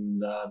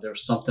 and there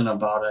was something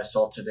about I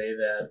saw today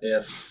that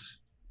if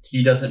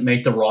he doesn't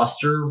make the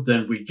roster,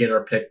 then we get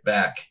our pick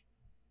back.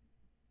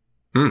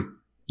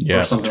 Yeah,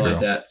 or something like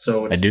that.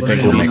 So it's I do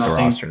think we'll make the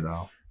roster,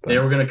 though. But they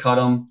were going to cut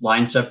him.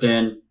 Line stepped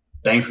in.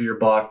 Bang for your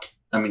buck.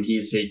 I mean,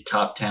 he's a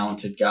top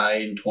talented guy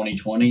in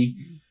 2020.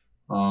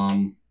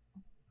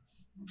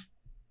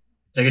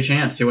 Take a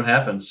chance. See what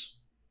happens.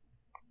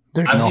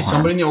 Obviously,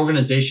 somebody in the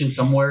organization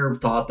somewhere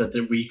thought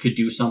that we could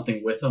do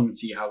something with him and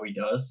see how he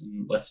does,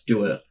 and let's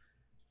do it.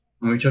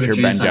 And we took a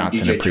chance Ben on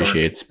Johnson DJ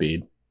appreciates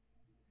speed.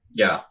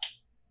 Yeah.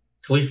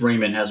 Khalif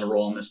Raymond has a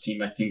role in this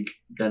team. I think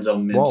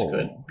Denzel Mims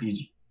could.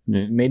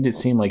 It made it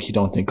seem like you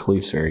don't think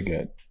Khalif's very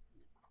good.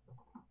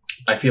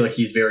 I feel like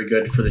he's very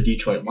good for the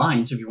Detroit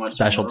Lions. If you want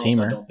special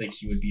teamer, I don't think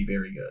he would be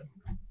very good.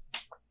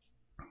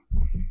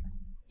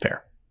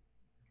 Fair.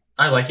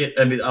 I like it.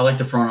 I mean, I like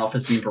the front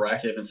office being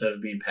proactive instead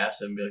of being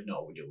passive and be like,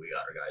 no, we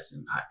got our guys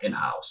in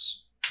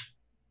house.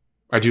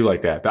 I do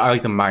like that. I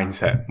like the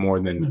mindset more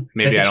than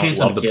maybe I don't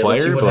love the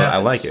player, but I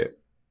like it.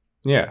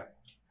 Yeah.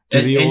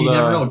 And you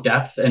never know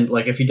depth, and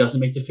like if he doesn't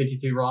make the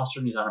 53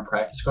 roster and he's on a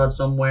practice squad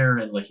somewhere,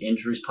 and like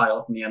injuries pile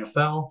up in the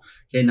NFL,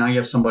 okay, now you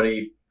have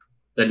somebody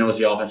that knows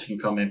the offense can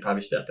come in,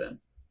 probably step in.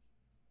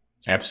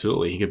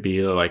 Absolutely, he could be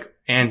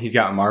and he's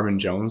got Marvin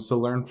Jones to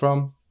learn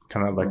from,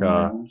 kind of like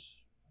a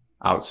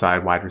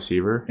outside wide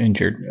receiver,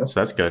 injured, so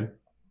that's good.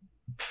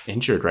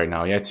 Injured right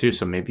now, yeah, too.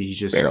 So maybe he's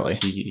just barely.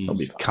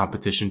 He's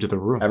competition to the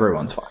room.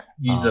 Everyone's fine.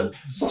 He's a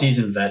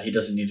seasoned vet. He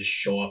doesn't need to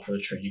show up for the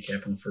training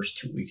camp in the first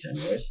 2 weeks,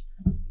 anyways.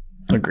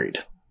 Agreed.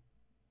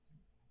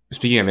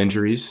 Speaking of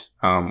injuries,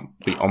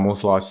 we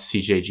almost lost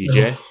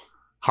CJGJ.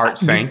 Heart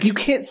sank. You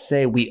can't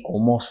say we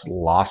almost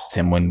lost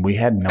him when we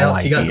had no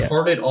idea. He got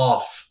carted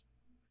off.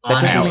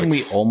 That doesn't mean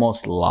we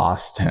almost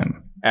lost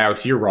him.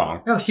 Alex, you're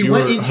wrong. Alex, he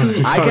went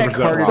into... I got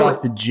carted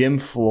off the gym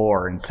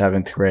floor in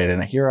 7th grade,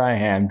 and here I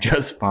am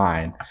just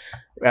fine.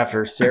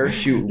 After Sarah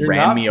Shute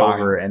ran me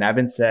over, and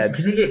Evan said,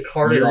 "You're going to get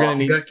carted off.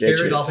 You got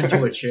carried off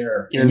into a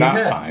chair. You're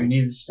not fine. You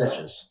needed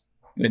stitches.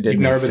 It did.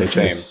 You've never been the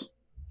same.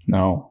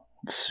 No,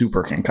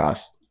 super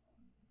concussed.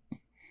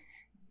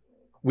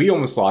 We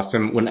almost lost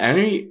him. When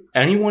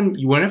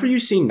whenever you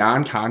see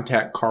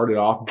non-contact carted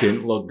off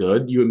didn't look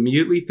good, you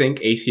immediately think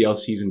ACL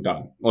season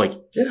done.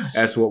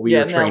 That's what we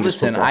are trained as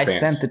football fans. I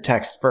sent the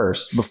text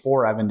first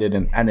before Evan did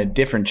in a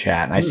different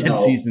chat, and I said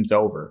season's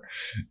over.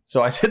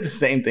 So I said the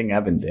same thing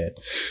Evan did.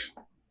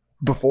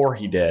 before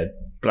he did,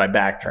 but I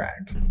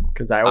backtracked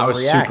because I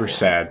was super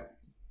sad.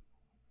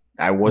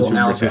 I wasn't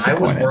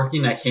disappointed. I was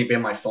working. I can't be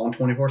on my phone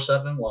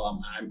 24/7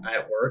 while I'm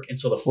at work, and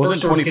so the first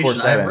wasn't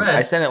notification I read,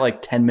 I sent it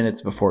like 10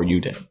 minutes before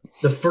you did.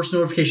 The first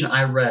notification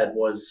I read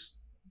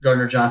was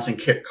Gardner Johnson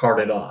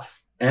carted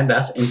off, and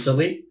that's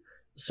instantly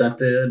sent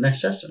the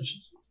next text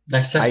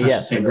message.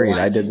 Yes, agreed.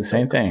 I did the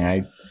same thing.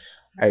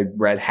 I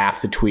read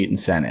half the tweet and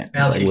sent it.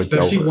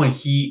 Especially when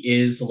he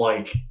is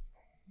like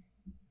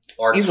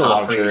our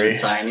top free agent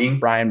signing.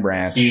 Brian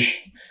Branch. He's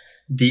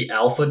the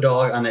alpha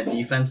dog on that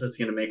defense that's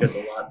going to make us a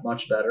lot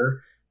much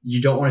better.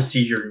 You don't want to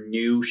see your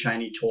new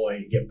shiny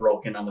toy get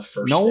broken on the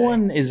first day. No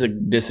one is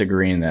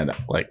disagreeing that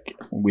like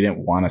we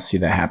didn't want to see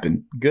that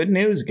happen. Good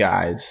news,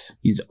 guys.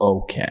 He's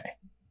okay.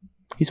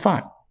 He's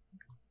fine.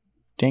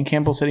 Dan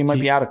Campbell said he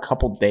might be out a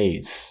couple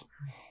days.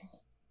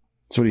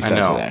 That's what he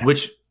said today.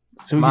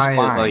 So he's fine.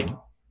 Like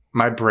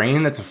my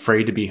brain that's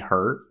afraid to be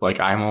hurt.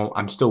 Like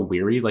I'm still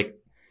weary. Like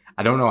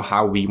I don't know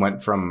how we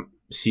went from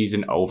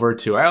season over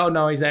to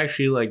no, he's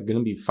actually like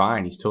gonna be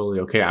fine. He's totally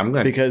okay. I'm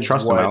gonna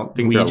trust him. I don't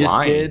think they're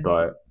lying,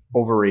 but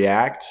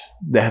overreact.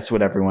 That's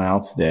what everyone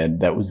else did.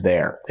 That was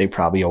there. They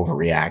probably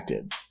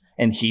overreacted,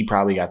 and he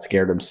probably got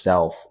scared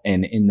himself,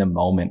 and in the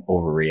moment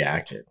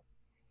overreacted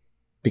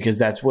because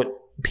that's what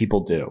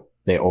people do.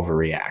 They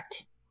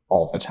overreact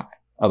all the time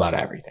about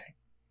everything.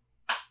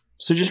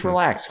 So just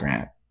relax,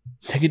 Grant.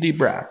 Take a deep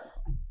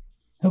breath.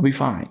 He'll be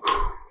fine.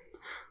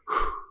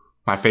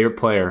 My favorite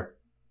player.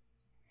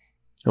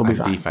 He'll be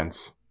fine.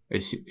 Defense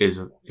is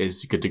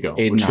good to go,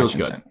 Aiden which feels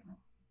Hutchinson.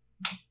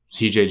 good.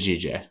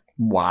 CJGJ.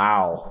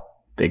 Wow,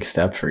 big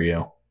step for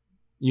you.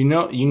 You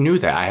knew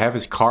that. I have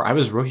his card. I have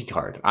his rookie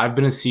card. I've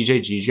been a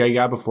CJGJ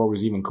guy before it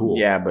was even cool.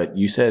 Yeah, but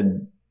you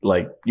said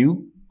like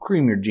you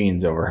cream your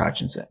jeans over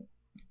Hutchinson.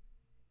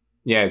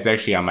 Yeah, it's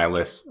actually on my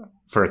list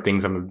for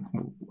things I'm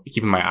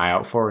keeping my eye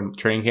out for in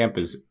training camp.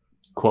 Is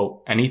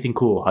quote anything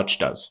cool Hutch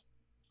does.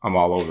 I'm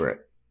all over it.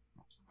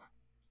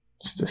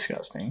 It's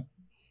disgusting.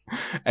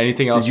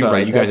 Anything else? Did you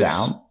write that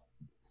down?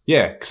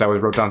 Yeah, because I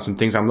wrote down some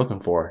things I'm looking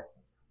for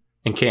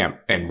in camp,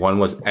 and one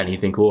was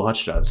anything cool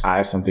Hutch does. I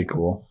have something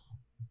cool.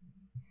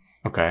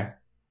 Okay.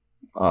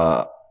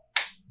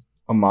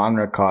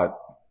 Amon-Ra caught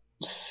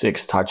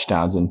 6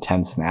 touchdowns in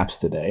 10 snaps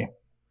today.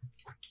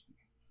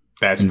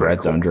 That's red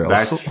zone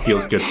drills. That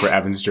feels good for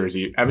Evan's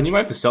jersey. Evan, you might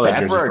have to sell that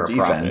jersey for a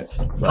defense.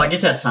 Profit. If I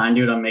get that signed,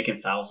 dude, I'm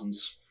making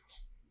thousands.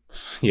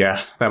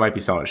 Yeah, that might be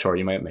selling it short.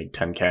 You might make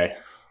 $10K.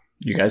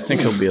 You guys think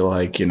he'll be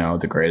like,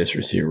 the greatest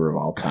receiver of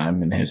all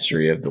time in the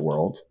history of the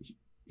world?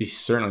 He's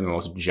certainly the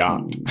most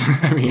jocked.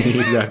 I mean,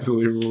 he's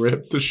absolutely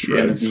ripped to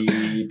shreds.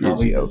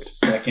 Probably the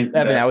second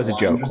best that was a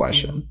joke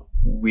question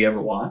we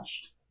ever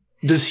watched.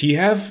 Does he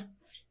have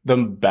the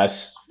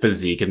best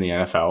physique in the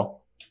NFL?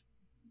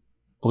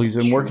 Well, he's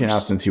been working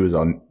out since he was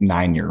a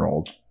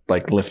 9-year-old,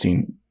 like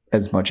lifting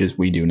as much as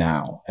we do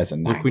now as a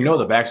 9-year-old. Look, we know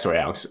the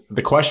backstory, Alex.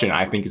 The question,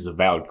 I think, is a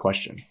valid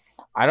question.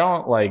 I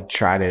don't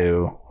try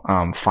to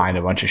find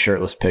a bunch of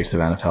shirtless pics of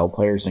NFL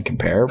players and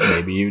compare.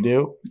 Maybe you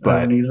do,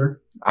 but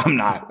neither. I'm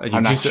not.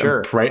 I'm not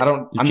sure.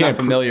 I'm not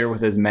familiar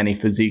with as many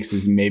physiques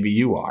as maybe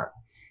you are.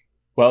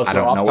 Well, so I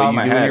don't know what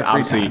you do in your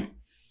free time.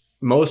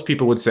 Most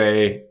people would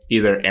say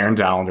either Aaron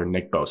Donald or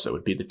Nick Bosa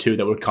would be the two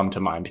that would come to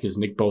mind because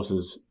Nick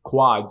Bosa's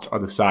quads are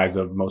the size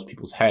of most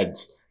people's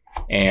heads,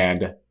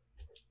 and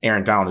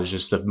Aaron Donald is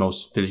just the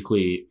most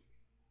physically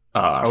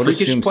I would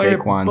assume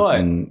Saquon's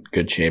in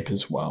good shape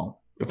as well.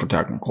 If we're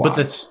talking quads.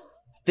 But the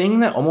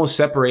thing that almost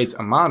separates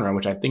Amon-Ra,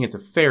 which I think it's a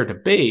fair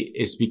debate,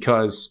 is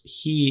because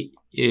he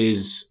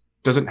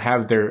doesn't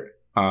have their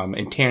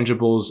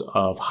intangibles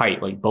of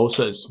height. Like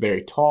Bosa is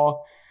very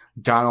tall.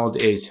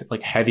 Donald is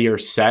like heavier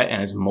set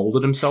and has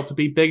molded himself to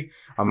be big.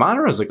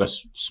 Amon-Ra is like a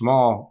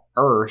small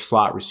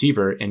slot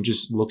receiver and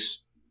just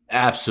looks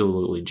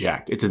absolutely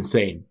jacked. It's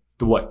insane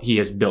what he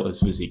has built his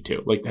physique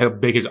to. Like how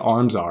big his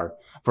arms are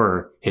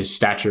for his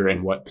stature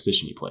and what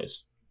position he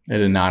plays. I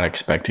did not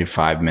expect a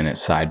 5-minute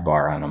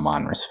sidebar on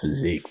Amon-Ra's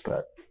physique,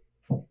 but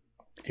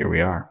here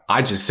we are.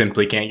 I just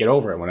simply can't get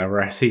over it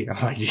whenever I see it.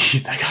 I'm like,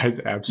 geez, that guy's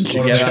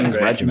absolutely get on his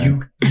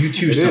regimen. You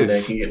too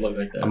someday can look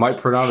like that. I might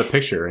print out a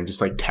picture and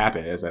just tap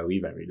it as I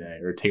leave every day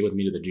or take it with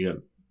me to the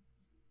gym.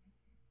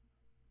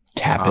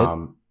 Tap it?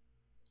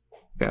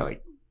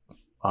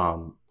 Yeah,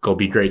 go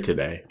be great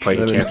today. Play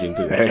a champion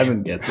today.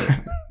 Evan gets it.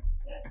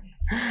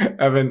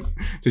 Evan,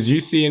 did you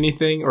see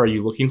anything or are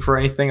you looking for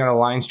anything at a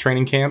Lions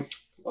training camp?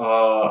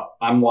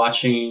 I'm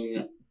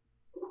watching.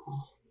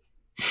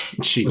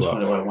 Which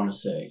one do I want to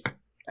say?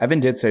 Evan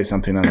did say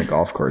something on the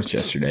golf course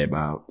yesterday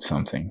about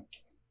something.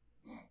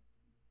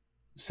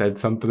 Said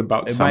something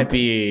about it. Something. Might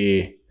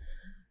be.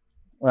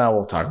 Well,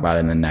 we'll talk about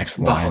it in the next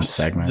Lions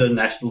segment.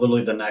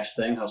 Literally the next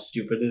thing. How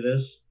stupid it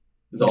is.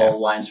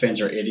 All Lions fans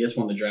are idiots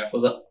when the draft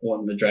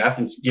won the draft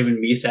and giving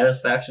me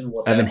satisfaction.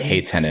 Evan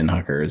hates Hendon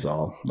Hooker is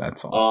all.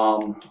 That's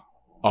all.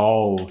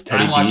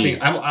 Teddy B.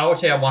 I would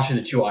say I'm watching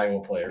the 2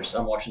 Iowa players.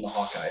 I'm watching the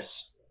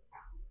Hawkeyes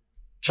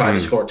trying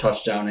to score a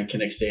touchdown in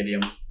Kinnick Stadium.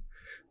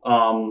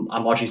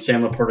 I'm watching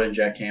Sam Laporta and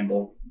Jack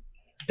Campbell.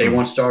 They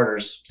want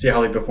starters. See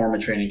how they perform in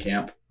training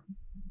camp.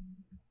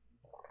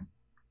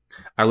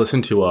 I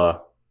listen to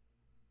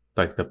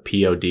like the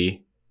POD,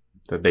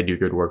 that they do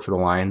good work for the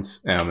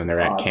Lions, and they're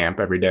at camp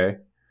every day.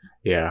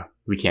 Yeah,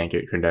 we can't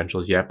get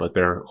credentials yet, but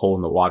they're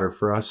holding the water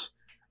for us.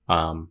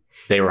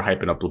 They were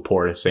hyping up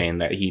Laporta, saying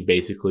that he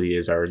basically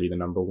is already the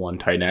number 1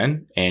 tight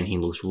end, and he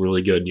looks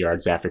really good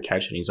yards after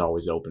catch, and he's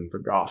always open for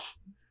Goff.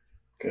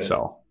 Good.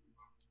 So,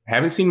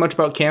 haven't seen much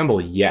about Campbell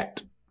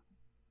yet.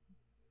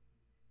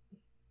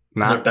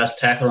 He's our best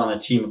tackler on the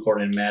team,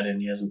 according to Madden.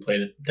 He hasn't played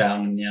it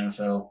down in the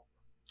NFL.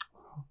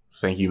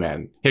 Thank you,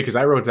 Madden. Yeah, because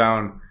I wrote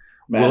down,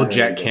 will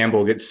Jack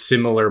Campbell get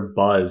similar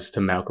buzz to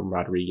Malcolm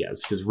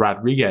Rodriguez? Because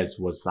Rodriguez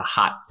was the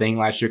hot thing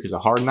last year because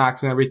of Hard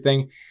Knocks and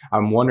everything.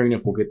 I'm wondering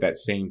if we'll get that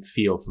same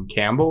feel from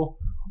Campbell,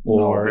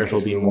 or if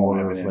it'll be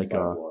more of like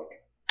a...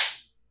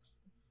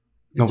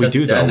 No, we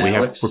do, though. We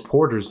have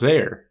reporters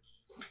there.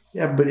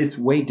 Yeah, but it's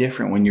way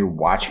different when you're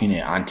watching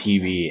it on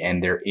TV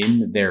and they're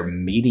in their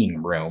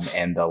meeting room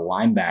and the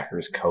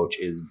linebackers coach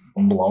is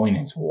blowing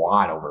his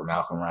wad over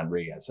Malcolm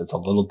Rodriguez. It's a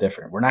little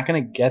different. We're not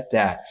going to get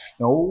that.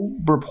 No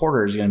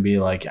reporter is going to be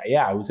like,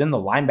 yeah, I was in the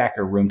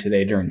linebacker room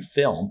today during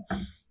film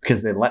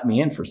because they let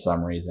me in for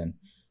some reason.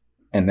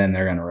 And then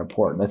they're going to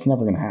report. That's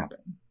never going to happen.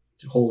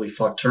 Holy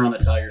fuck. Turn on the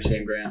Tigers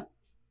game, Grant.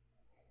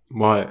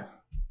 What?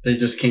 They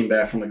just came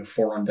back from like a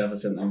 4-run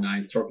deficit in the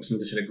 9th. Torkelson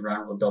just hit a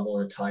ground rule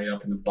double to tie it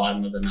up in the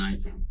bottom of the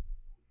 9th.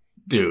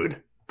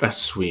 Dude, that's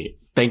sweet.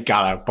 Thank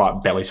God I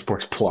bought Belly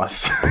Sports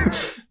Plus.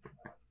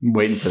 I'm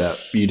waiting for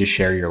you to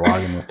share your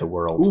login with the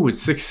world. Ooh,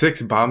 it's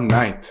 6-6, bottom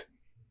 9th.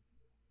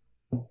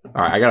 All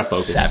right, I got to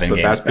focus. 7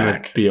 but that's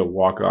going to be a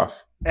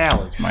walk-off.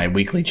 Alex. It's my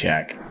weekly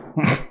check.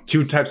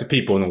 2 types of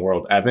people in the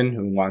world. Evan,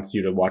 who wants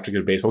you to watch a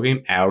good baseball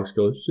game. Alex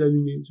goes,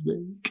 7 games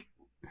back.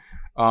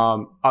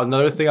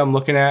 Another thing I'm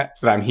looking at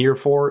that I'm here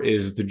for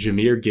is the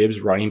Jahmyr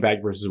Gibbs running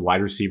back versus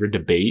wide receiver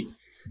debate.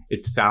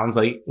 It sounds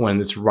like when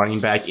it's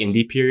running back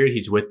indie period,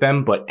 he's with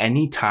them, but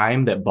any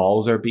time that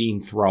balls are being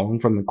thrown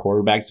from the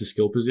quarterbacks to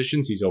skill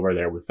positions, he's over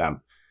there with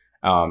them.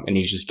 And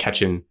he's just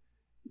catching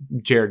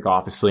Jared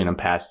Goff is slinging him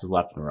passes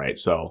left and right.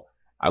 So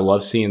I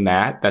love seeing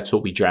that. That's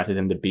what we drafted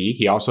him to be.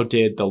 He also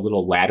did the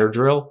little ladder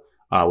drill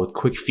with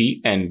quick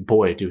feet, and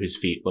boy, do his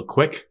feet look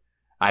quick.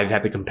 I'd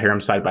have to compare him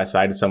side by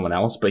side to someone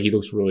else, but he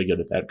looks really good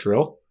at that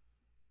drill,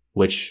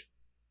 which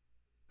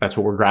that's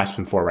what we're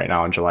grasping for right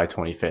now on July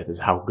 25th is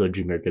how good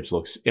Jahmyr Gibbs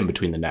looks in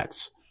between the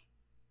nets.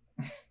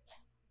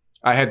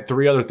 I had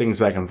 3 other things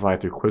that I can fly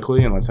through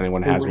quickly unless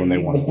anyone has one they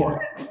want to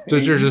hear.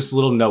 Those are just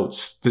little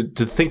notes to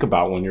think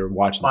about when you're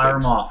watching Fire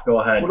things. Them off. Go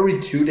ahead. What are we,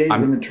 2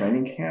 days into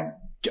training camp?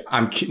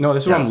 No,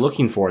 this is what I'm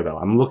looking for, though.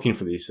 I'm looking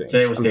for these things.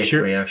 Today was day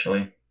 3,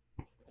 actually.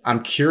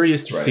 I'm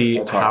curious to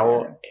see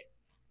how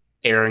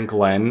Aaron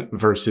Glenn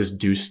versus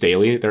Deuce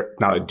Staley.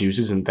 Now that Deuce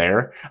isn't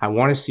there, I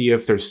want to see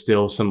if there's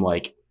still some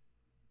like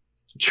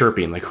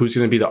chirping. Like who's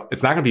going to be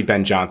it's not going to be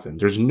Ben Johnson.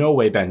 There's no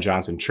way Ben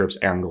Johnson chirps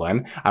Aaron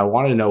Glenn. I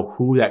want to know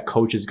who that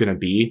coach is going to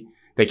be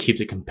that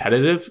keeps it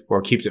competitive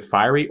or keeps it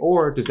fiery,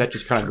 or does that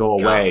just kind of go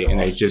away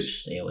and they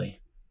just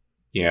Staley.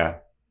 Yeah,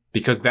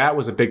 because that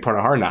was a big part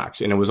of Hard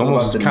Knocks and it was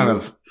almost kind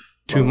of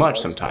too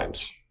much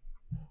sometimes.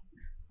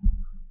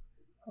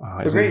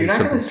 You're not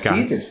going to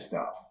see this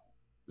stuff.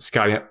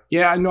 Scotty,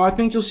 yeah, no, I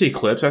think you'll see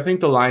clips. I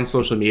think the Lions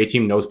social media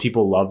team knows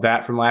people love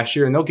that from last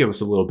year, and they'll give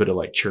us a little bit of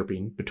like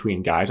chirping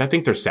between guys. I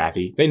think they're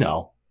savvy. They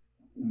know.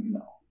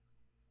 No.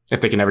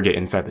 If they can ever get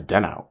inside the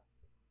den out,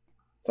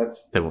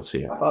 then we'll see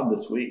it. I thought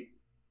this week.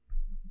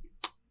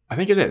 I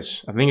think it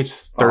is. I think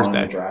it's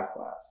Thursday. The draft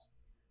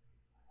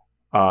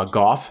class.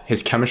 Goff,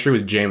 his chemistry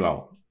with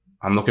J-Mo.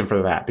 I'm looking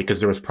for that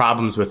because there was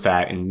problems with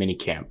that in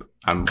minicamp.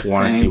 I want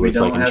to see what it's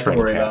like in training camp. We don't have to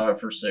worry about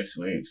it for 6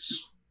 weeks.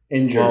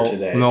 Injured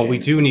today. No, we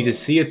do need to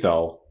see it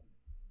though.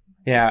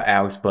 Yeah,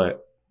 Alex, but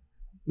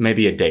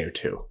maybe a day or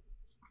 2.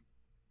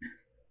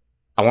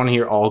 I want to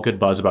hear all good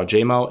buzz about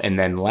J-Mo. And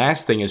then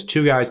last thing is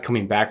 2 guys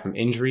coming back from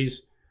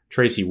injuries.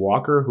 Tracy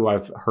Walker, who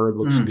I've heard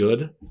looks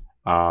good.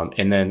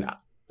 And then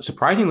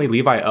surprisingly,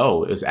 Levi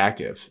O is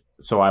active.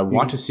 So I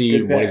want to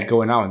see what is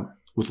going on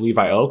with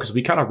Levi O because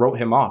we kind of wrote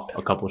him off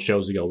a couple of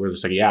shows ago. We were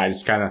just like, yeah, I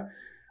just kind of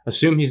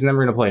assume he's never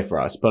going to play for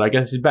us. But I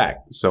guess he's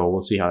back. So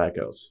we'll see how that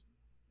goes.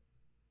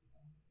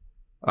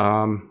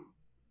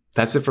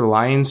 That's it for the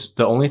Lions.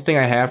 The only thing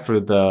I have for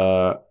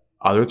the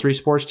other 3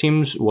 sports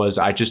teams was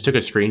I just took a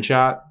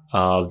screenshot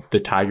of the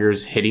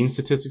Tigers hitting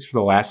statistics for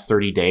the last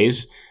 30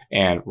 days.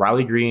 And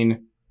Riley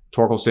Green,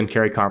 Torkelson,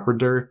 Kerry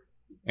Carpenter,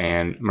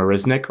 and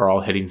Marisnik are all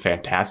hitting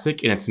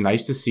fantastic. And it's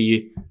nice to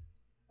see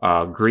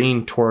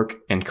Green, Torque,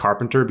 and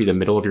Carpenter be the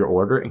middle of your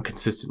order and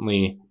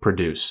consistently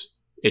produce.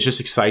 It's just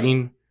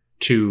exciting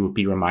to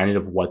be reminded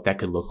of what that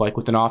could look like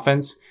with an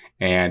offense.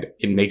 And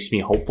it makes me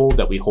hopeful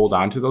that we hold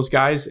on to those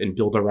guys and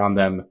build around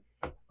them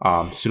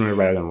sooner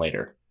rather than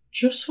later.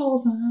 Just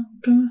hold on.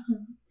 Come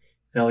on.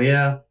 Hell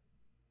yeah.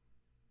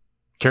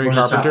 Kerry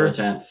Carpenter.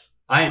 10th.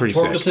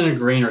 Torkelson and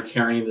Green are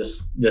carrying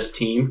this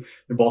team.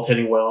 They're both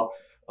hitting well.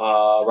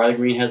 Riley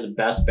Green has the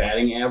best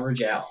batting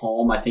average at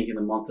home, I think, in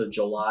the month of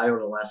July or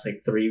the last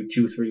like 3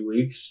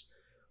 weeks.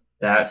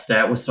 That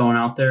stat was thrown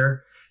out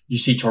there. You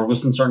see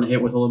Torkelson starting to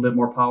hit with a little bit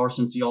more power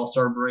since the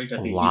All-Star break. I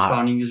think he's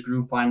finding his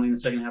groove finally in the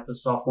second half of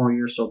his sophomore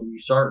year. So you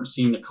start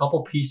seeing a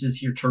couple pieces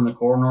here turn the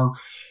corner.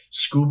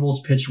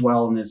 Scooble's pitched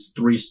well in his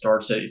 3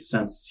 starts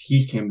since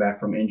he's came back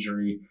from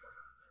injury.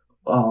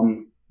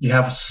 You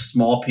have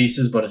small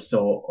pieces, but it's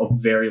still a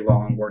very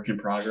long work in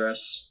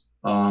progress.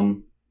 I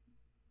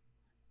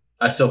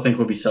still think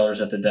we'll be sellers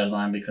at the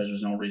deadline because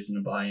there's no reason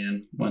to buy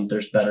in when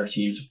there's better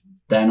teams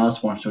than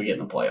us once we get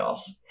in the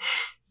playoffs.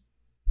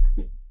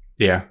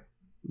 Yeah.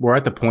 We're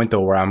at the point,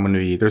 though, where I'm going to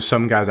be – there's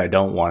some guys I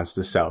don't want us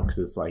to sell because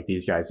it's like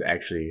these guys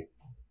actually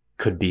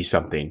could be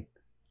something.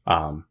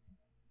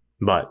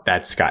 But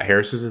that's Scott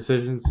Harris's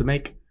decisions to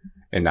make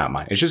and not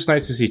mine. It's just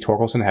nice to see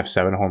Torkelson have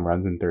 7 home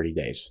runs in 30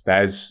 days.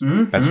 That's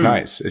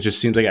nice. It just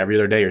seems like every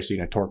other day you're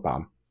seeing a torque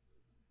bomb.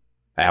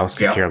 Alex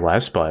could care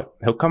less, but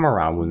he'll come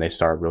around when they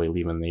start really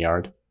leaving the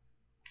yard.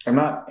 I'm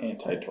not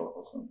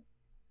anti-Torkelson.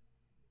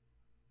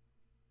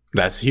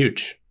 That's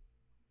huge.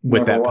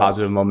 With that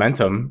positive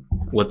momentum,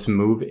 let's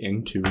move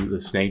into the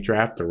snake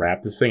draft to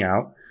wrap this thing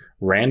out.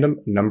 Random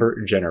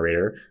number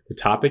generator. The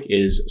topic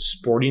is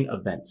sporting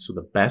events. So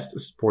the best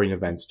sporting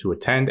events to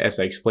attend. As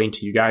I explained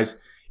to you guys,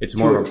 it's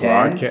more of a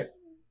broadcast.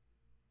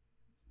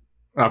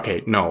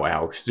 Okay, no,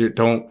 Alex,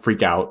 don't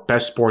freak out.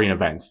 Best sporting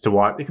events to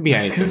watch. It could be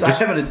anything. Because I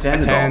haven't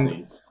attended all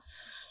these.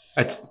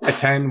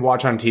 Attend,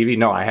 watch on TV.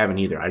 No, I haven't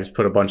either. I just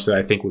put a bunch that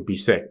I think would be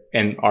sick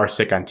and are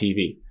sick on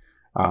TV.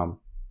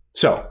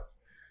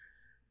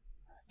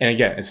 And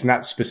again, it's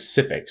not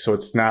specific. So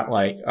it's not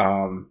like,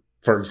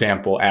 for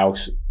example,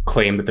 Alex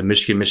claimed that the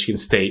Michigan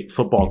State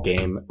football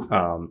game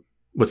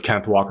with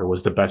Kenneth Walker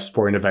was the best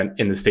sporting event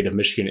in the state of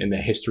Michigan in the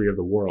history of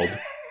the world.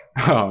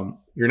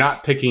 You're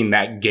not picking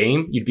that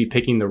game. You'd be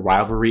picking the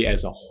rivalry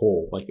as a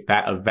whole. Like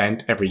that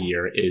event every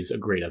year is a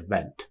great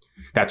event.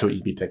 That's what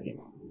you'd be picking.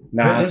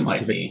 Not a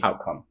specific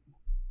outcome.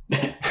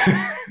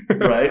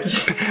 Right?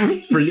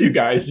 For you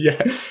guys,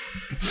 yes.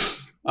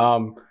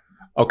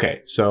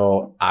 Okay,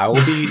 so I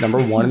will be number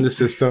 1 in the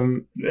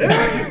system.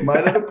 Yeah,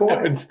 might have a point.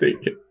 Evan's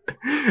thinking.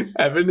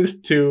 Evan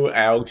is 2,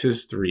 Alex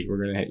is 3.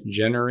 We're going to hit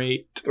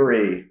generate.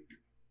 3.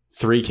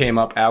 3 came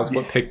up. Alex,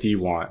 what pick do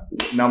you want?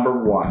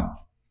 Number 1.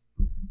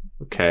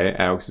 Okay,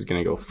 Alex is going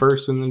to go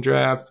first in the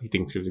draft. He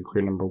thinks there's a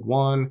clear number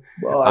 1.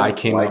 Well, I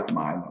came like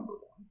my number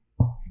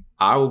 1.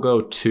 I will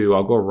go 2.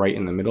 I'll go right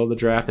in the middle of the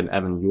draft, and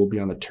Evan, you will be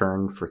on the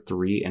turn for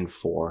 3 and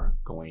 4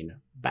 going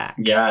back.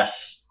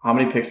 Yes. How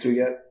many picks do we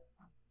get?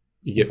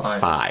 You get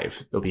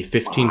 5. There'll be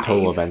 15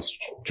 total events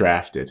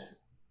drafted.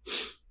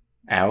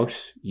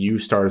 Alex, you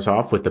start us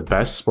off with the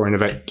best sporting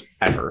event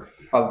ever.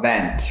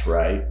 Event,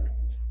 right?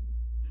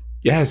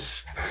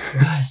 Yes.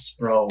 Yes,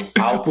 bro.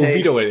 We'll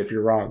veto it if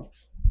you're wrong.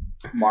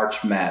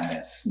 March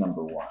Madness,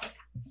 number 1.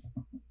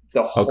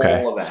 The whole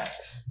event.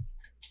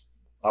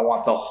 I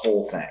want the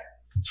whole thing.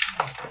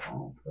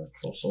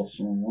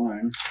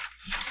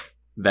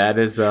 That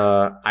is,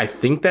 I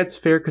think that's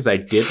fair because I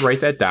did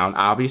write that down.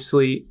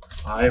 Obviously,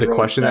 the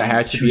question that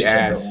has to be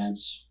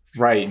asked,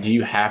 right, do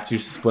you have to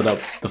split up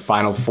the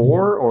final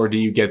 4 or do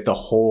you get the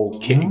whole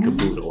kit and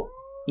caboodle?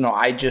 No,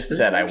 I just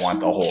said I want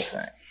the whole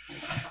thing.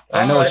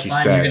 I know what you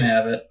said. You can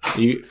have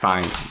it.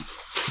 Fine.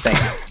 Thank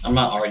you. I'm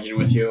not arguing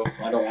with you.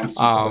 I don't want to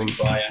see somebody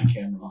cry on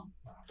camera.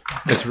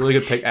 That's a really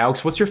good pick.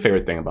 Alex, what's your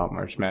favorite thing about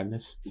March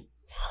Madness?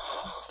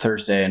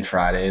 Thursday and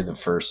Friday, the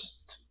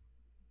first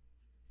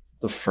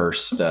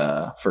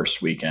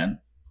weekend.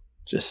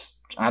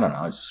 Just, I don't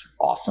know, it's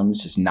awesome.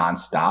 It's just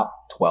nonstop,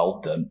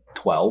 12 to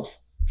 12.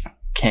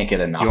 Can't get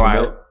enough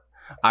of it.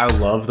 I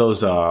love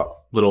those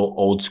little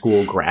old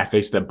school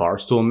graphics that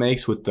Barstool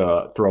makes with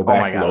the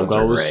throwback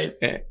logos.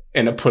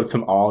 And it puts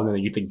them all, and then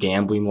you get the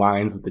gambling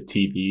lines with the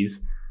TVs.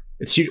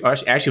 It's huge.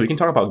 Actually, we can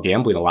talk about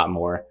gambling a lot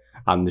more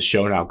on the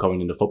show now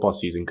going into football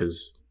season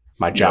because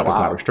my job does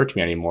not restrict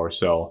me anymore.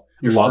 So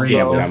love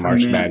gambling on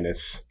March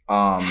Madness.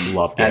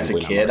 Love gambling. As a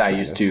kid, I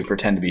used to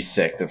pretend to be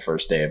sick the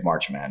first day of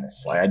March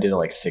Madness. Like I did it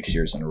like 6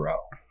 years in a row.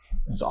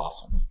 It was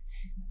awesome.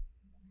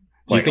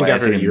 Do you think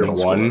after year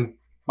 1,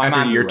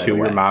 after year 2,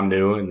 your mom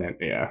knew, and then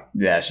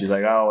yeah, she's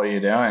like, "Oh, what are you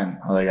doing?" I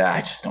was like, "I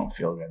just don't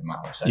feel good." Mom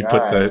was like, "You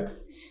put the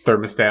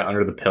thermostat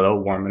under the pillow,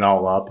 warm it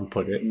all up, and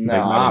put it." No,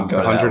 like, Mom, it's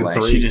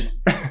 103. She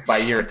just by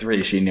year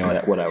 3, she knew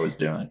what I was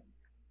doing.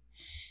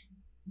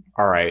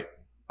 All right.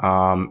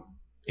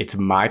 It's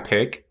my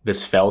pick.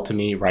 This fell to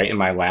me right in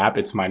my lap.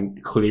 It's my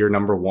clear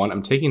number 1.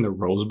 I'm taking the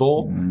Rose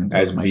Bowl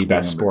as the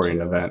best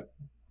sporting event.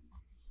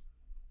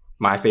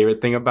 My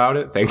favorite thing about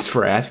it, thanks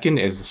for asking,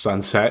 is the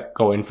sunset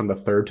going from the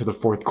 3rd to the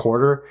 4th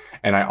quarter.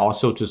 And I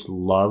also just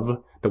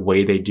love the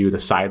way they do the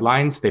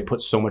sidelines. They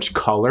put so much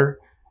color.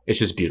 It's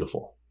just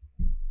beautiful.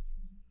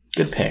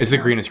 Good pick. It's the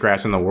greenest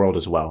grass in the world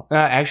as well.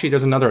 Actually,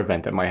 there's another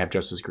event that might have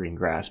just as green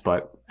grass,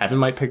 but Evan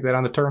might pick that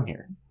on the turn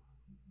here.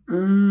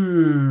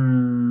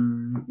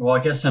 Well, I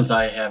guess since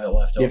I have it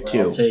left over,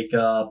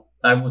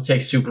 I will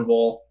take Super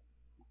Bowl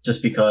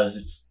just because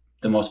it's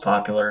the most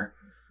popular.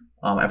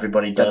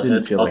 Everybody does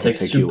it. I'll take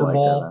Super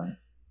Bowl.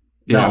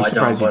 Yeah, I'm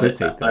surprised you did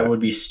take that. I would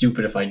be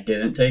stupid if I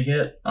didn't take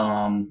it.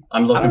 I'm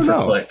looking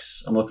for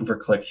clicks. I'm looking for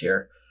clicks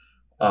here.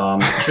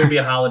 Should be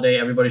a holiday.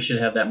 Everybody should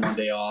have that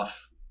Monday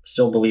off.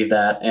 Still believe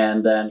that.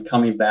 And then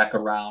coming back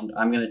around,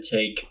 I'm going to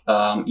take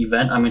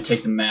event. I'm going to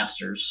take the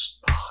Masters.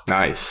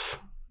 Nice.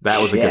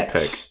 That was a good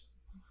pick.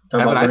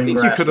 Evan, I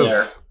think you could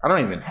have. I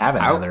don't even have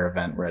another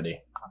event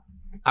ready.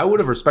 I would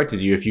have respected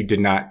you if you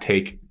did not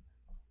take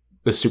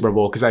the Super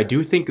Bowl, because I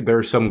do think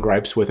there's some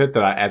gripes with it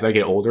that as I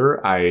get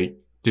older, I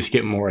just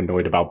get more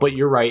annoyed about. But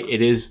you're right;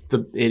 it is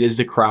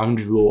the crown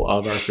jewel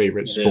of our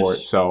favorite sport,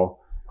 so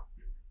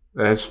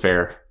that's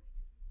fair.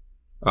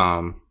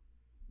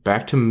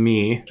 Back to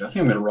me. I think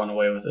I'm going to run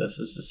away with this.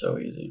 This is so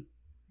easy.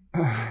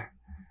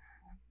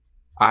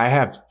 I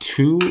have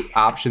 2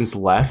 options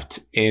left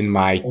in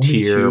my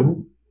tier.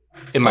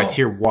 In my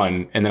tier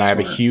 1, and then I have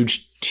a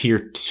huge tier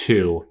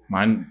 2.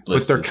 Mine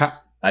list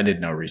I did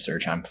no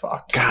research. I'm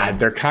fucked. God,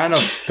 they're kind of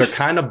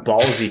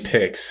ballsy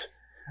picks.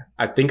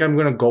 I think I'm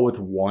gonna go with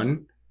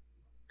 1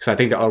 because I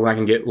think the other one I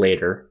can get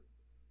later.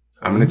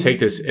 I'm gonna take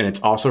this, and it's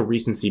also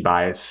recency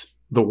bias.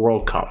 The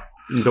World Cup.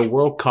 The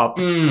World Cup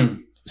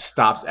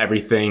stops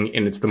everything,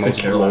 and it's the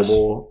most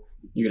global.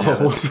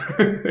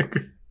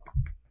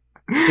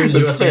 As soon as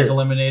USA is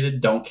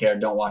eliminated, don't care.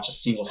 Don't watch a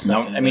single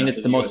second. No, I mean,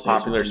 it's the most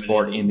popular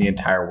sport in the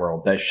entire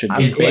world. That should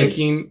be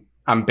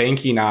I'm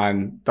banking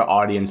on the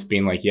audience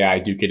being like, yeah, I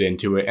do get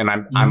into it. And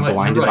I'm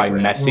blinded by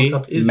Messi.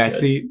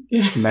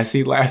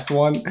 Messi last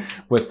one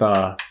with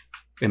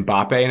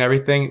Mbappe and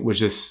everything was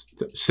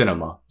just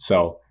cinema.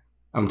 So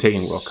I'm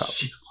taking World Cup.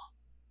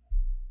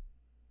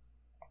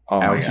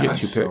 Alex, you get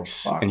 2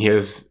 picks.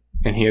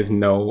 And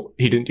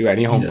he didn't do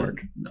any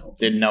homework. I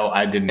did not.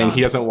 And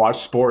he doesn't watch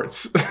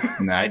sports.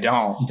 No, I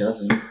don't. He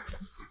doesn't. You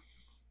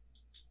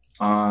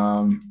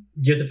have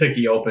to pick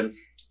the Open.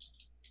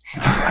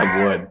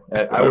 I would.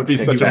 That would be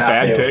such a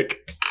bad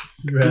pick.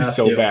 He's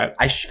so bad.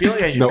 I feel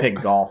like I should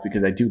pick golf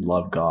because I do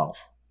love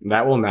golf.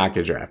 That will not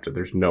get drafted.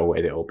 There's no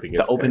way the Open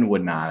gets The Open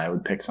would not. I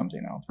would pick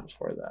something else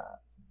before that.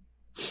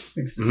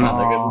 Because it's not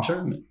that good of a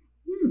tournament.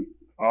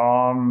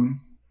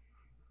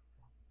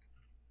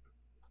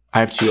 I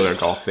have 2 other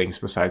golf things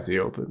besides the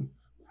Open.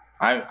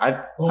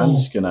 I'm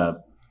just gonna.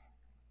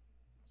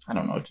 I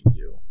don't know what to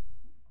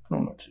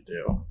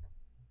do.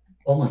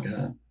 Oh my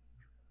god!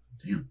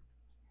 Damn.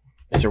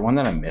 Is there one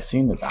that I'm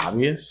missing that's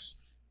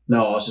obvious?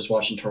 No, I was just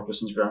watching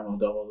Torkelson's ground rule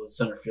double. The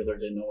center fielder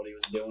didn't know what he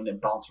was doing.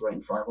 It bounced right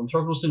in front of him.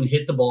 Torkelson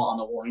hit the ball on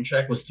the warning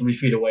track, was 3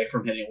 feet away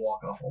from hitting a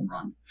walk-off home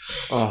run.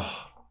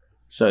 Oh.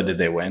 So did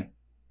they win?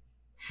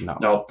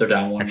 No, they're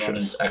down 1 run.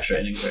 It's extra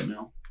innings right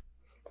now.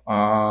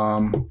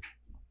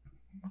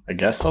 I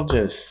guess I'll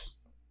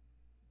just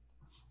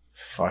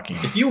fucking.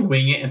 If you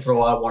wing it and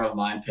throw out one of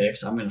mine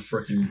picks, I'm gonna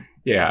freaking.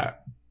 Yeah.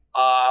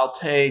 I'll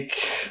take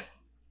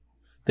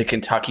the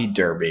Kentucky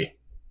Derby.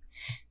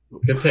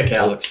 Good pick,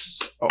 Alex.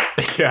 Oh,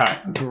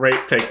 yeah, great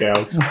pick,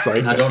 Alex.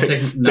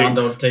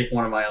 Don't take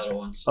one of my other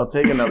ones. I'll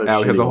take another.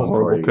 Alex has a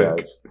horrible pick.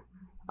 Guys.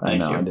 I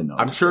know. I didn't know.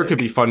 I'm sure it could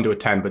be fun to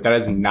attend, but that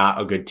is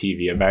not a good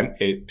TV event.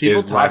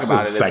 People talk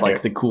about it as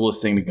like the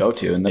coolest thing to go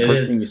to, and the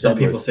first thing you said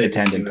was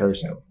attend in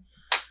person.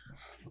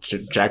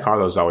 Jack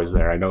Harlow's always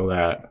there. I know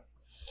that.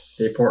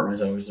 Dave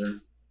Portman's always there.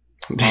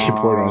 Dave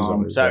Portman's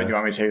always there. Do you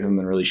want me to take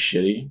something really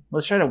shitty?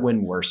 Let's try to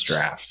win worst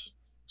draft.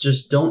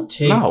 Just don't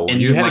take. No,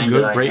 you had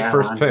a great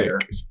first pick. Here.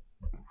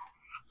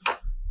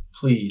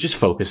 Please. Just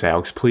focus,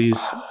 Alex,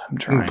 please. I'm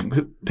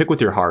trying. Pick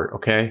with your heart,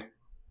 okay?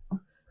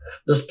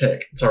 This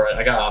pick. It's all right.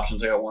 I got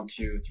options. I got 1,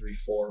 2, 3,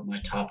 4. My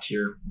top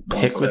tier.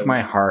 Pick with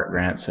my heart,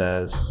 Grant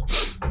says.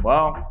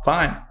 Well,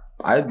 fine.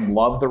 I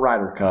love the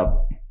Ryder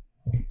Cup.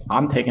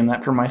 I'm taking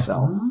that for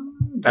myself.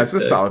 That's a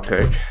solid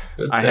pick.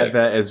 I had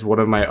that as one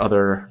of my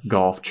other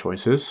golf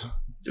choices.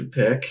 Good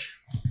pick.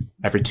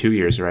 Every 2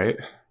 years, right?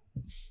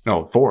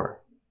 No, 4.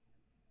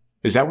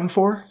 Is that one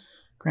 4?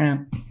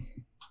 Grant.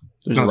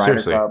 There's a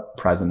Ryder Cup,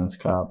 President's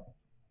Cup.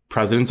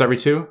 Presidents every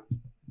 2?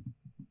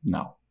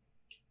 No.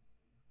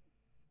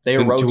 They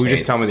rotate. Can we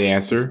just tell me the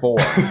answer? It's 4.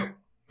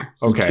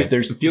 Okay.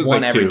 There's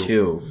one every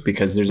 2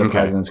 because there's a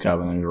President's Cup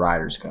and there's a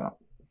Ryder's Cup.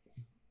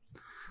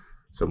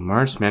 So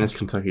March Madness,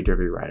 Kentucky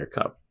Derby, Ryder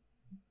Cup.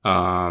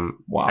 Wow,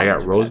 I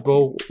got Rose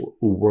Bowl,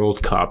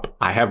 World Cup.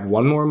 I have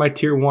one more in my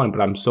tier 1, but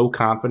I'm so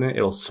confident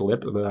it'll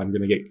slip that I'm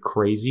going to get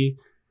crazy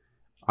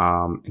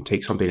and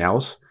take something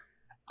else.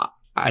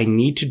 I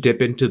need to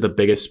dip into the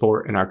biggest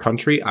sport in our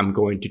country. I'm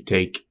going to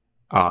take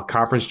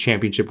Conference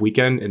Championship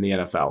Weekend in the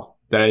NFL.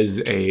 That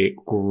is a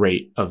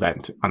great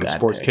event on the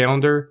sports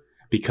calendar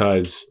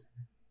because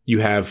you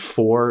have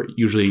 4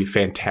 usually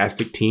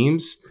fantastic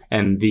teams,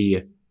 and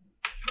the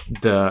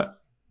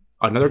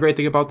another great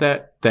thing about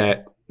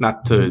that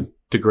not to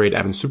degrade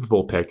Evan's Super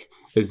Bowl pick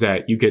is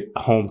that you get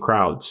home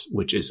crowds,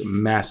 which is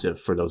massive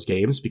for those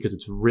games because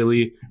it's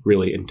really,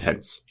 really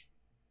intense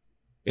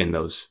in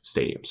those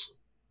stadiums.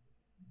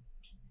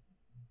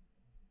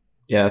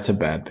 Yeah, that's a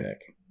bad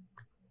pick.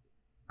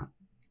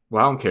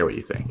 Well, I don't care what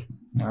you think.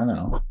 I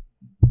know.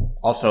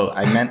 Also,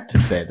 I meant to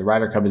say the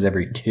Ryder Cup is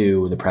every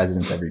 2, the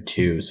President's every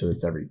 2, so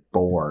it's every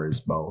 4 is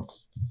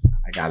both.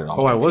 I got it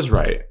all. Oh, I was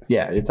right.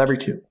 Yeah, it's every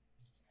 2.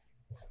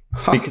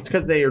 Huh. It's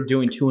because they are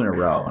doing 2 in a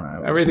row.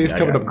 And everything's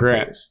coming up,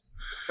 Grant.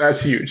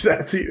 That's huge.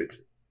 That's huge.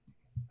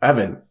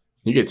 Evan,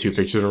 you get 2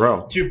 picks in a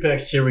row. 2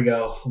 picks. Here we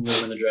go.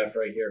 We're in the draft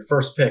right here.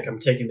 First pick, I'm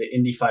taking the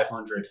Indy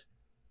 500.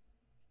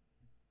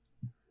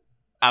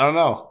 I don't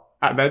know.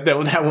 That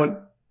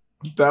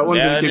one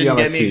didn't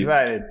get me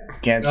excited.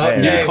 Can't say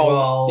you that. need to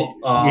call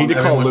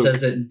everyone Luke.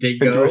 says that they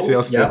Do go. a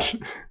sales pitch.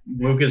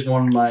 Luke is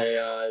one of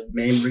my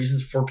main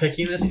reasons for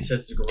picking this. He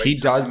says it's a great. He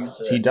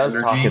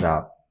does talk it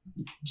up.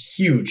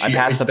 Huge. I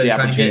passed up the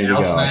opportunity to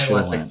go. Tonight,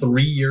 last like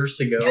 3 years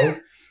to go.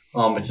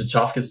 It's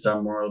tough because it's on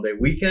Memorial Day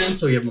weekend,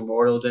 so you have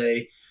Memorial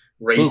Day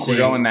racing, Luke, we're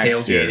going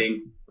next tailgating.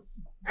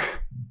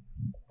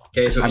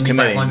 Okay, so I'm Indy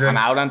committing. 500. I'm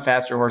out on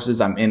faster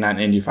horses. I'm in on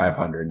Indy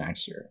 500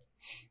 next year.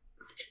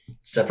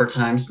 Separate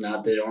times,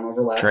 they don't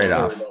overlap. Trade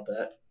off. About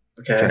that.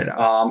 Okay.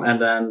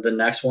 And then the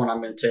next one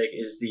I'm going to take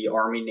is the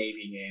Army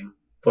Navy game.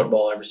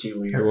 Football every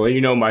single year. Well, you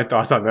know my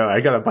thoughts on that.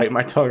 I gotta bite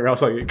my tongue, or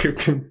else I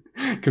can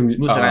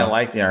Listen, I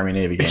like the Army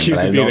Navy game.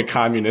 Accused of being a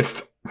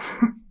communist.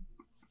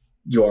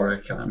 You are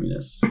a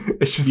communist.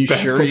 It's just you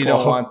sure football. you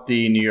don't want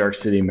the New York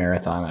City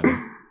Marathon,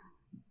 Evan?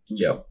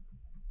 Yep.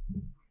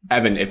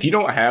 Evan, if you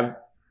don't have,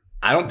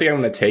 I don't think I'm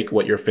going to take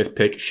what your 5th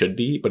pick should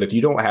be, but if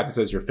you don't have this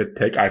as your 5th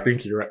pick, I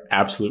think you're an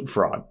absolute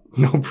fraud.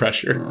 No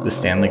pressure. The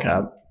Stanley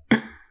Cup.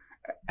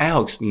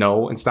 Alex,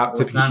 no, and stop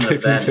it's not an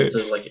event. picks.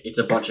 It's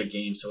a bunch of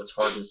games, so it's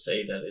hard to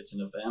say that it's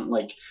an event.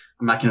 Like,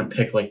 I'm not going to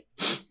pick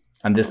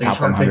on this top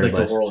 100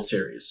 list. The World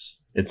Series.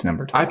 It's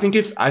number 2. I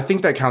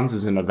think that counts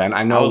as an event.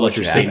 I know what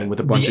you're saying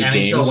with a bunch of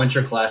games. The NHL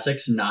Winter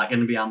Classic's not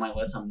going to be on my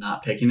list. I'm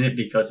not picking it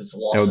because it's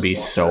lost. That would be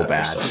so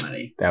bad. So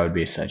many. That would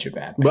be such a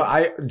bad pick.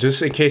 But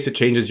just in case it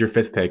changes your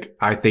 5th pick,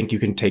 I think you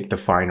can take the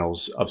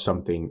finals of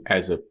something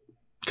because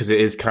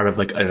it is kind of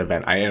like an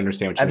event. I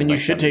understand what you mean. Evan, you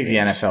should take the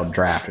NFL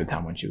draft with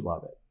how much you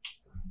love it.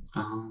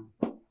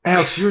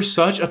 Alex, you're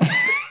such a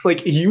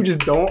you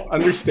just don't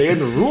understand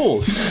the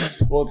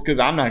rules. Well, it's because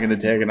I'm not going to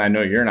take it, and I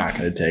know you're not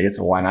going to take it,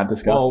 so why not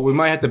discuss? Well, we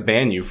might have to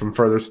ban you from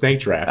further snake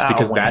drafts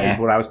because that is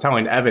what I was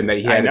telling Evan that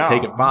he had to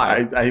take at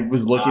 5. I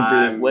was looking through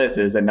this list.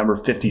 It was at number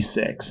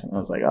 56, and I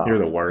was like, "Oh, you're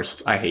the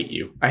worst. I hate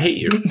you. I hate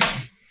you.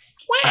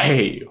 I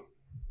hate you."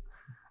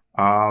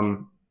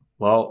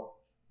 Well,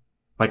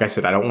 like I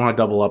said, I don't want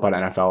to double up on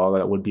NFL. Although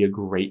that would be a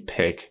great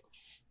pick.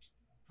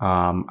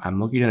 I'm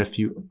looking at a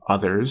few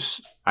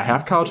others. I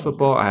have college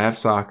football. I have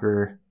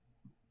soccer.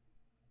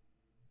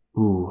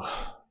 Ooh.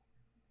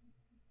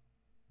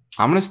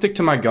 I'm going to stick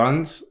to my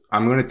guns.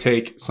 I'm going to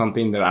take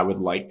something that I would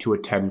like to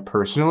attend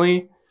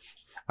personally.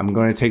 I'm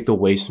going to take the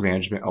Waste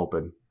Management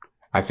Open.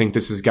 I think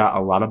this has got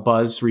a lot of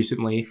buzz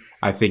recently.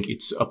 I think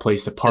it's a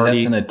place to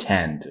party. That's an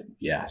attend,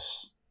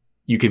 yes.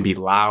 You can be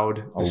loud.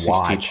 The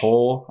 16th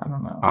hole. I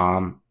don't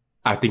know.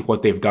 I think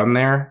what they've done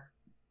there,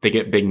 they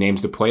get big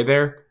names to play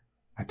there.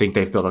 I think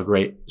they've built a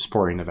great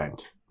sporting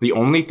event. The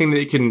only thing that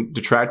you can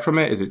detract from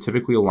it is it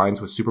typically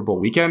aligns with Super Bowl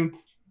weekend,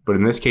 but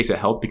in this case it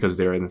helped because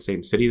they're in the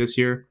same city this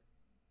year.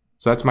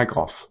 So that's my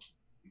golf.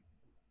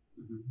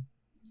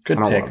 Good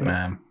pick,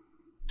 man.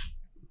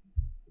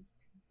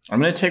 I'm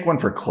going to take one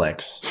for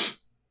clicks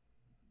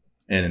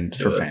and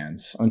for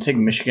fans. I'm going to take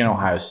Michigan,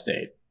 Ohio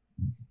State.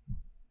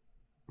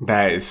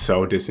 That is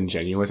so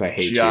disingenuous. I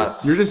hate you.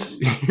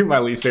 You're my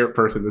least favorite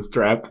person in this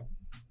draft.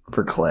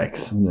 For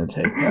clicks, I'm going to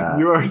take that.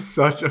 You are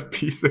such a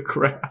piece of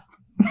crap.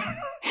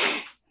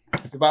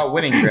 It's about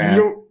winning,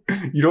 Grant.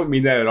 You don't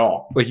mean that at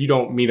all. You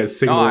don't mean a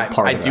single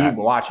part of that. I do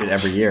watch it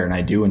every year, and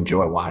I do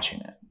enjoy watching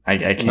it. I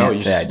can't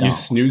say I don't. You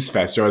snooze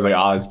fest. You're always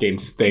like, this game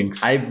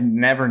stinks. I've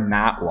never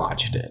not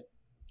watched it.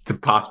 It's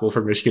impossible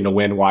for Michigan to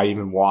win. Why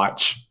even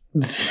watch?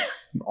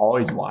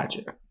 Always watch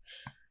it.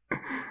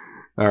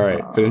 All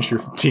right, finish your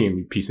team,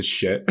 you piece of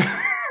shit.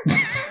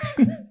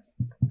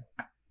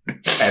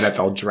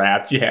 NFL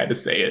draft, you had to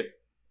say it.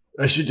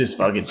 I should just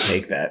fucking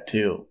take that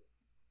too.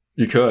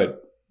 You could.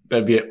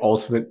 That'd be an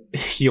ultimate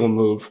heel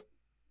move.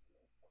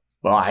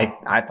 Well,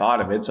 I thought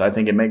of it, so I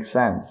think it makes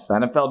sense.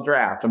 NFL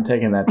draft, I'm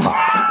taking that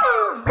top.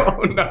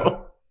 Oh,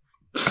 no.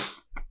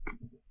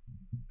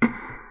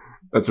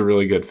 That's a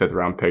really good 5th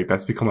round pick.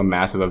 That's become a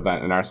massive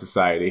event in our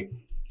society.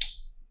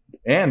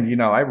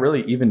 And, I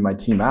really evened my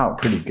team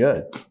out pretty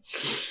good.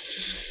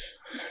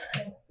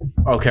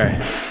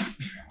 Okay.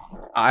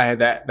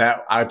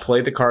 I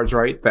played the cards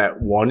right.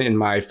 That one in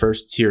my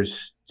first tier is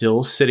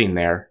still sitting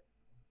there.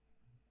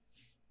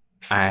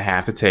 I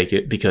have to take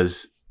it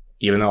because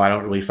even though I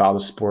don't really follow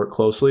the sport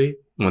closely,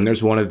 when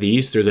there's one of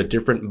these, there's a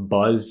different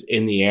buzz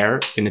in the air,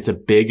 and it's a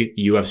big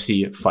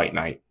UFC fight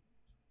night.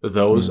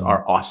 Those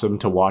are awesome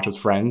to watch with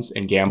friends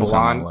and gamble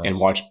on and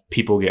watch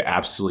people get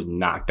absolutely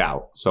knocked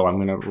out. So I'm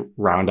going to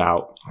round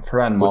out. I've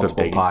heard on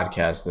multiple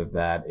podcasts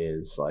that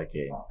is like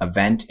an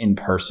event in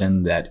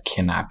person that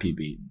cannot be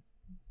beaten,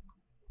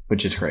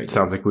 which is great.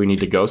 Sounds like we need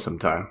to go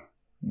sometime.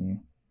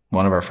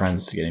 One of our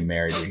friends is getting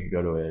married. We could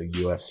go to a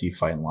UFC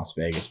fight in Las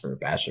Vegas for a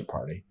bachelor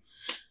party.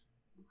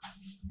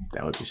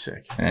 That would be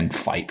sick. And then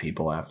fight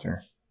people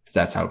after. Because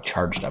that's how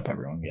charged up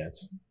everyone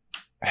gets.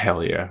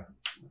 Hell yeah.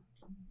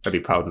 That'd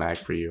be problematic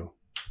for you.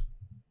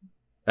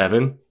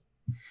 Evan,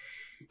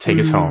 take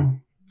us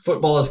home.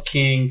 football is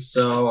king,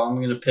 so I'm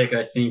going to pick,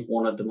 I think,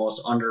 one of the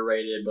most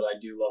underrated, but I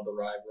do love the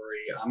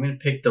rivalry. I'm going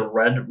to pick the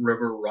Red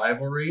River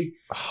rivalry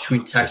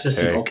between Texas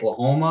and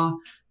Oklahoma.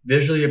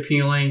 Visually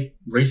appealing.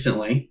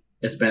 Recently,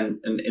 it's been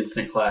an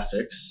instant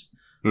classics.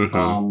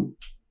 Mm-hmm.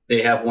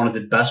 They have one of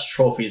the best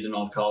trophies in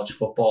all of college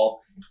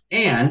football.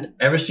 And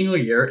every single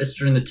year, it's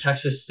during the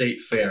Texas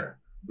State Fair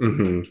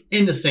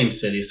in the same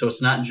city. So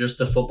it's not just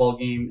the football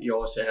game. You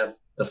also have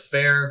the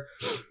fair.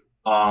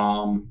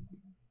 I'm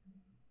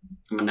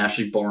a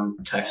naturally born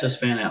Texas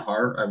fan at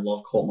heart. I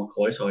love Colt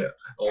McCoy, so I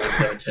always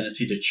have a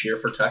tendency to cheer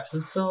for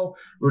Texas. So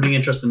rooting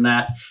interest in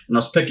that. And I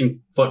was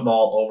picking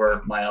football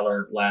over my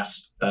other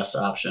last best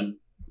option.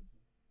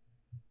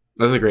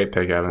 That's a great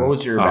pick, Evan. What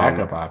was your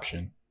backup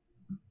option?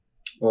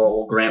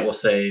 Well, Grant will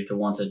say the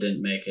ones that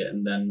didn't make it,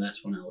 and then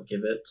that's when I will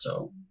give it.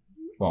 So,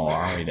 well,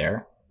 aren't we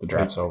there? The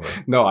draft's over.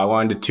 No, I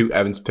wanted to toot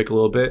Evan's pick a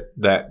little bit.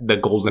 That the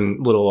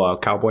golden little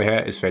cowboy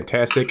hat is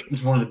fantastic.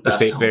 It's one of the best.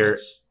 The State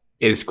helmets.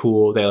 Fair is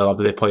cool. They love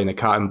that they play in the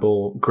Cotton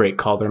Bowl. Great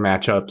color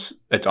matchups.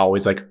 It's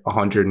always like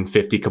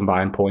 150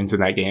 combined points in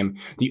that game.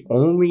 The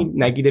only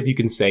negative you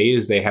can say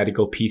is they had to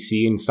go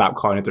PC and stop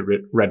calling it the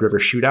Red River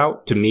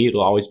Shootout. To me,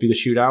 it'll always be the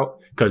shootout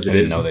because it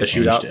is a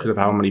shootout because of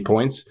how many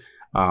points.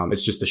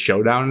 It's just a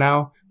showdown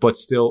now, but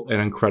still an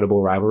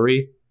incredible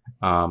rivalry.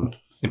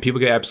 And people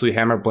get absolutely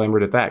hammered,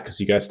 blamed at that because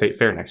you got a State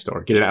Fair next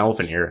door. Get an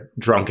elephant here,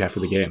 drunk after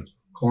the game.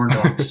 Corn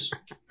dogs.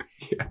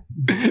 Yeah.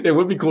 It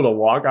would be cool to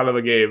walk out of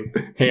the game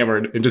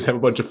hammered and just have a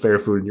bunch of fair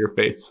food in your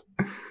face.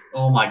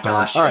 Oh my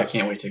gosh. All right. I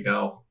can't wait to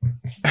go.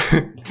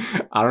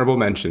 Honorable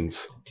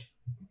mentions.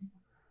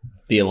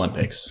 The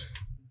Olympics.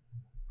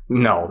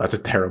 No, that's a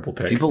terrible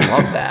pick. People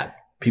love that.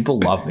 People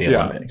love the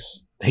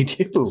Olympics. They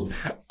do.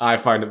 I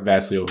find it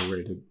vastly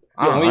overrated.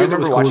 I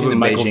remember watching the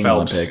Beijing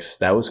Olympics.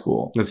 That was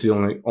cool. That's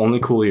the only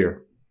cool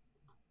year.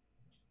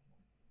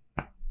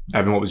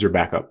 Evan, what was your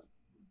backup?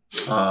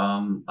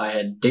 I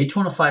had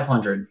Daytona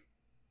 500.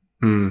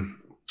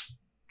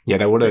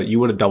 Yeah, you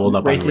would have doubled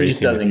up racing on racing.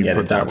 Just doesn't get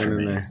it done for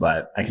me,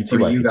 but I can see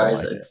for why you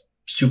guys. Like it's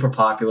super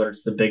popular.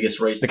 It's the biggest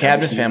race. The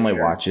Cadmus family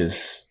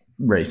watches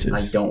races.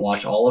 I don't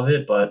watch all of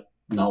it, but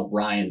no,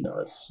 Ryan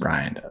does.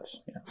 Ryan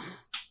does.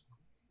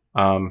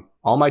 Yeah.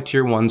 All my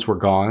tier 1s were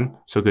gone,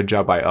 so good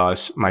job by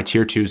us. My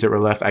tier 2s that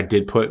were left, I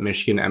did put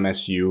Michigan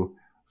MSU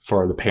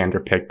for the pander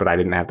pick, but I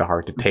didn't have the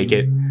heart to take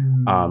it.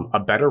 A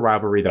better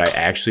rivalry that I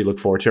actually look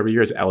forward to every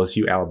year is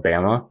LSU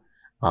Alabama.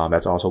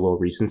 That's also a little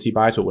recency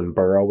bias, but when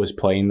Burrow was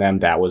playing them,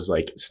 that was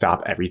like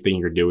stop everything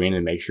you're doing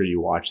and make sure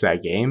you watch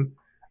that game.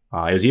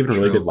 It was even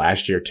really good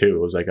last year too.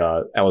 It was like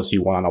a LSU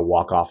won on a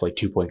walk-off like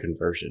 2-point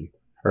conversion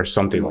or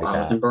something like that. I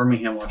was in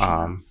Birmingham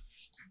watching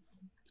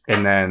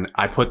and then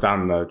I put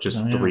down the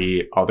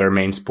three other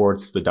main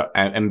sports: the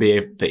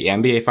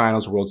NBA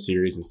Finals, World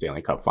Series, and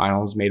Stanley Cup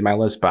Finals made my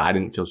list, but I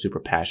didn't feel super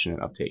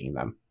passionate of taking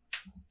them.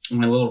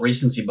 My little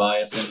recency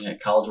bias in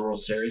College World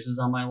Series is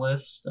on my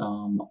list.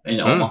 In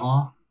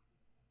Omaha,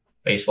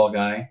 baseball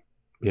guy,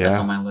 that's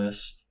on my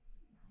list.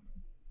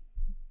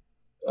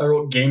 I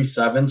wrote Game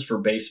 7s for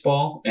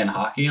baseball and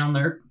hockey on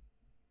there,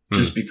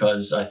 just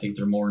because I think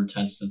they're more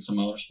intense than some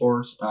other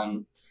sports.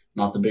 I'm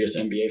not the biggest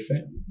NBA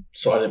fan,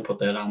 so I didn't put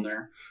that on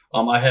there.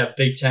 I have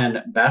Big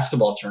Ten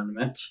basketball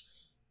tournament.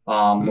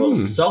 A little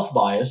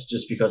self-biased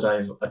just because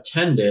I've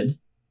attended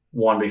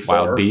one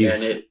before, and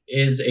it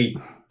is a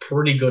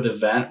pretty good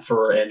event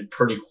for a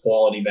pretty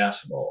quality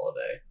basketball all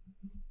day.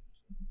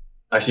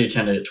 I actually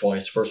attended it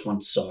twice. First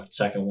one sucked.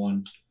 Second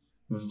one,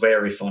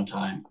 very fun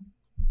time.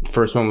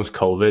 First one was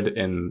COVID,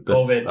 and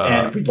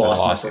and we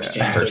lost my first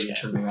game, so you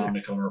turn around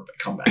and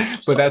come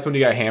back. But that's when you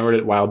got hammered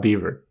at Wild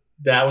Beaver.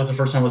 That was the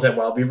first time I was at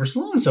Wild Beaver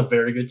Saloon. It's a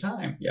very good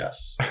time.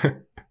 Yes.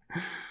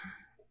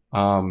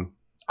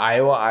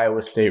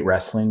 Iowa State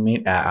wrestling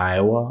meet at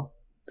Iowa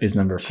is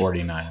number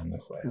 49 on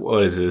this list.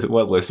 What is this?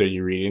 What list are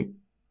you reading?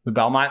 The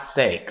Belmont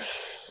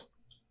Stakes.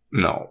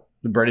 No.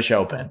 The British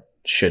Open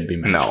should be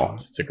mentioned. No.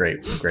 It's a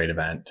great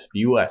event. The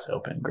U.S.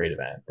 Open, great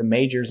event. The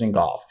majors in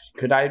golf.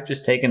 Could I have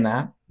just taken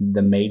that?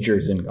 The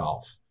majors in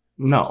golf.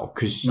 No,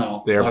 because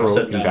they're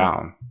broken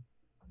down.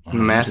 The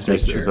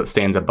Masters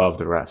stands above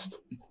the rest.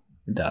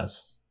 It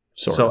does.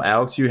 So,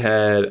 Alex, you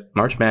had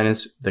March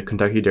Madness, the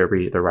Kentucky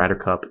Derby, the Ryder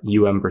Cup,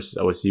 versus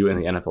OSU, and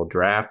the NFL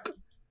Draft.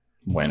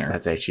 Winner.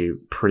 That's actually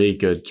a pretty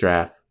good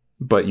draft,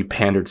 but you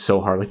pandered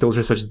so hard. Like, those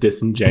are such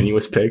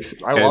disingenuous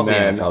picks. I love the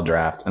NFL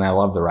Draft, and I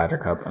love the Ryder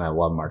Cup, and I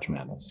love March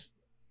Madness.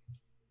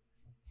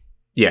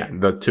 Yeah,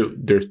 there's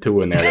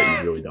two in there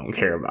that you really don't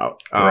care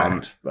about.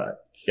 Correct, but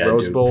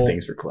Rose Bowl,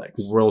 things for clicks.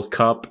 World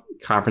Cup,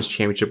 Conference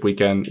Championship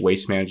Weekend,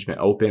 Waste Management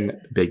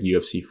Open, big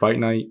UFC Fight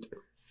Night.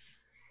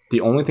 The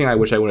only thing I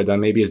wish I would have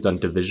done maybe is done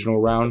divisional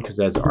round, because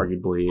that's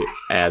arguably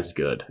as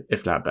good,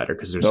 if not better,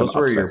 because there's those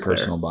some upsets were your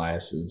personal there.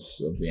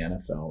 biases of the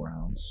NFL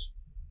rounds.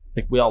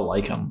 Like, we all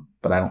like them,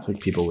 but I don't think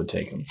people would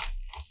take them.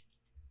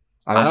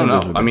 I don't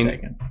know. I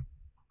mean,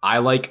 I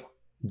like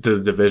the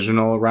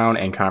divisional round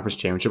and conference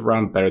championship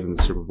round better than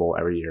the Super Bowl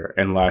every year,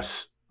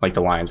 unless like the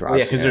Lions were.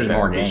 Yeah, because there's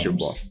more games. Super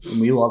Bowl.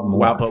 We love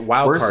more. But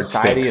wild card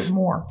society stinks. is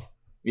more.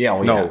 Yeah.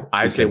 Well,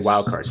 I say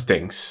wild card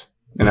stinks.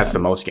 And that's the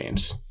most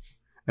games.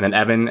 And then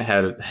Evan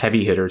had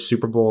heavy hitters,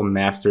 Super Bowl,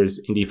 Masters,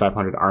 Indy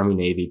 500, Army,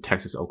 Navy,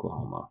 Texas,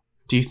 Oklahoma.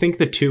 Do you think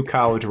the two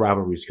college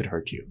rivalries could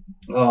hurt you?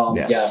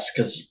 Yes,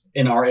 because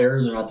in our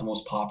areas they're not the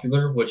most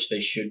popular, which they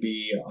should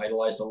be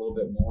idolized a little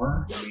bit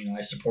more. I mean,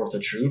 I support the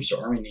troops.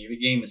 So Army Navy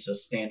game is a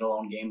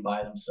standalone game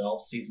by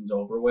themselves. Season's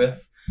over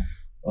with.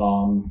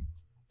 And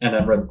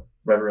then Red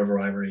River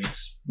rivalry.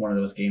 It's one of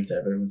those games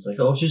that everyone's like,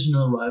 oh, it's just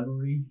another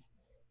rivalry.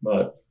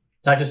 But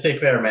Texas State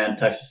Fair, man.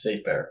 Texas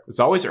State Fair. It's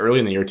always early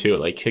in the year too. It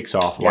like kicks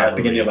off. Yeah, at the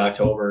beginning of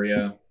October.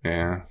 Yeah.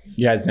 Yeah.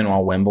 You guys didn't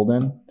want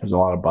Wimbledon? There's a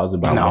lot of buzz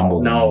about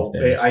Wimbledon. No, these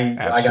days.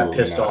 I got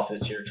pissed off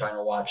this year trying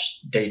to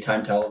watch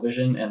daytime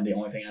television, and the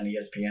only thing on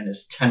ESPN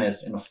is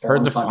tennis in a foreign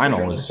Heard the country final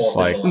during was the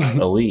 4th of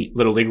July. elite.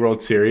 Little League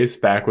World Series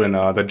back when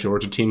the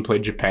Georgia team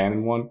played Japan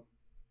and won.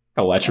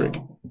 Electric.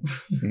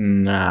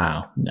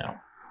 No.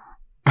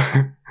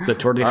 The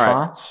Tour de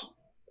France?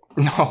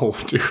 No,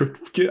 dude.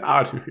 Get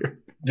out of here.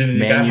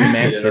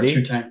 Man City?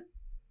 2-time.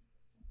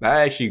 That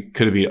actually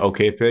could be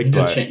okay pick, You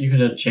but could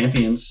have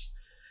Champions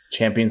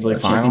Champions League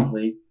final? Champions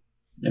League.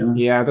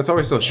 yeah, that's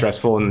always so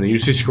stressful, and the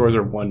usually scores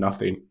are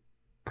 1-0.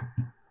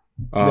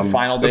 The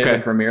final day of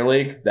the Premier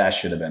League? That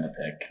should have been a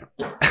pick.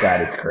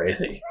 That is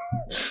crazy.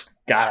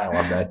 God, I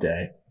love that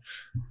day.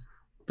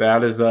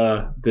 That is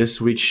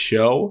this week's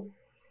show.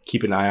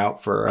 Keep an eye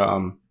out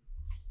for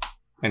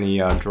any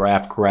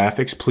draft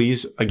graphics.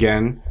 Please,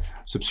 again,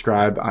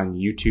 subscribe on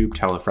YouTube.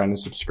 Tell a friend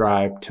to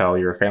subscribe. Tell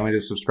your family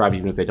to subscribe,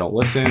 even if they don't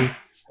listen.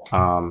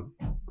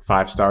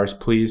 5 stars,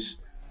 please.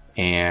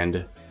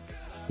 And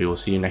we will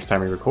see you next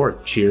time we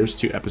record. Cheers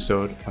to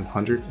episode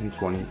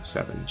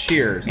 127.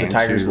 Cheers. The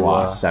Tigers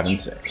lost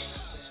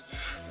 7-6.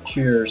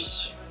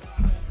 Cheers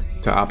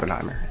to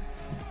Oppenheimer.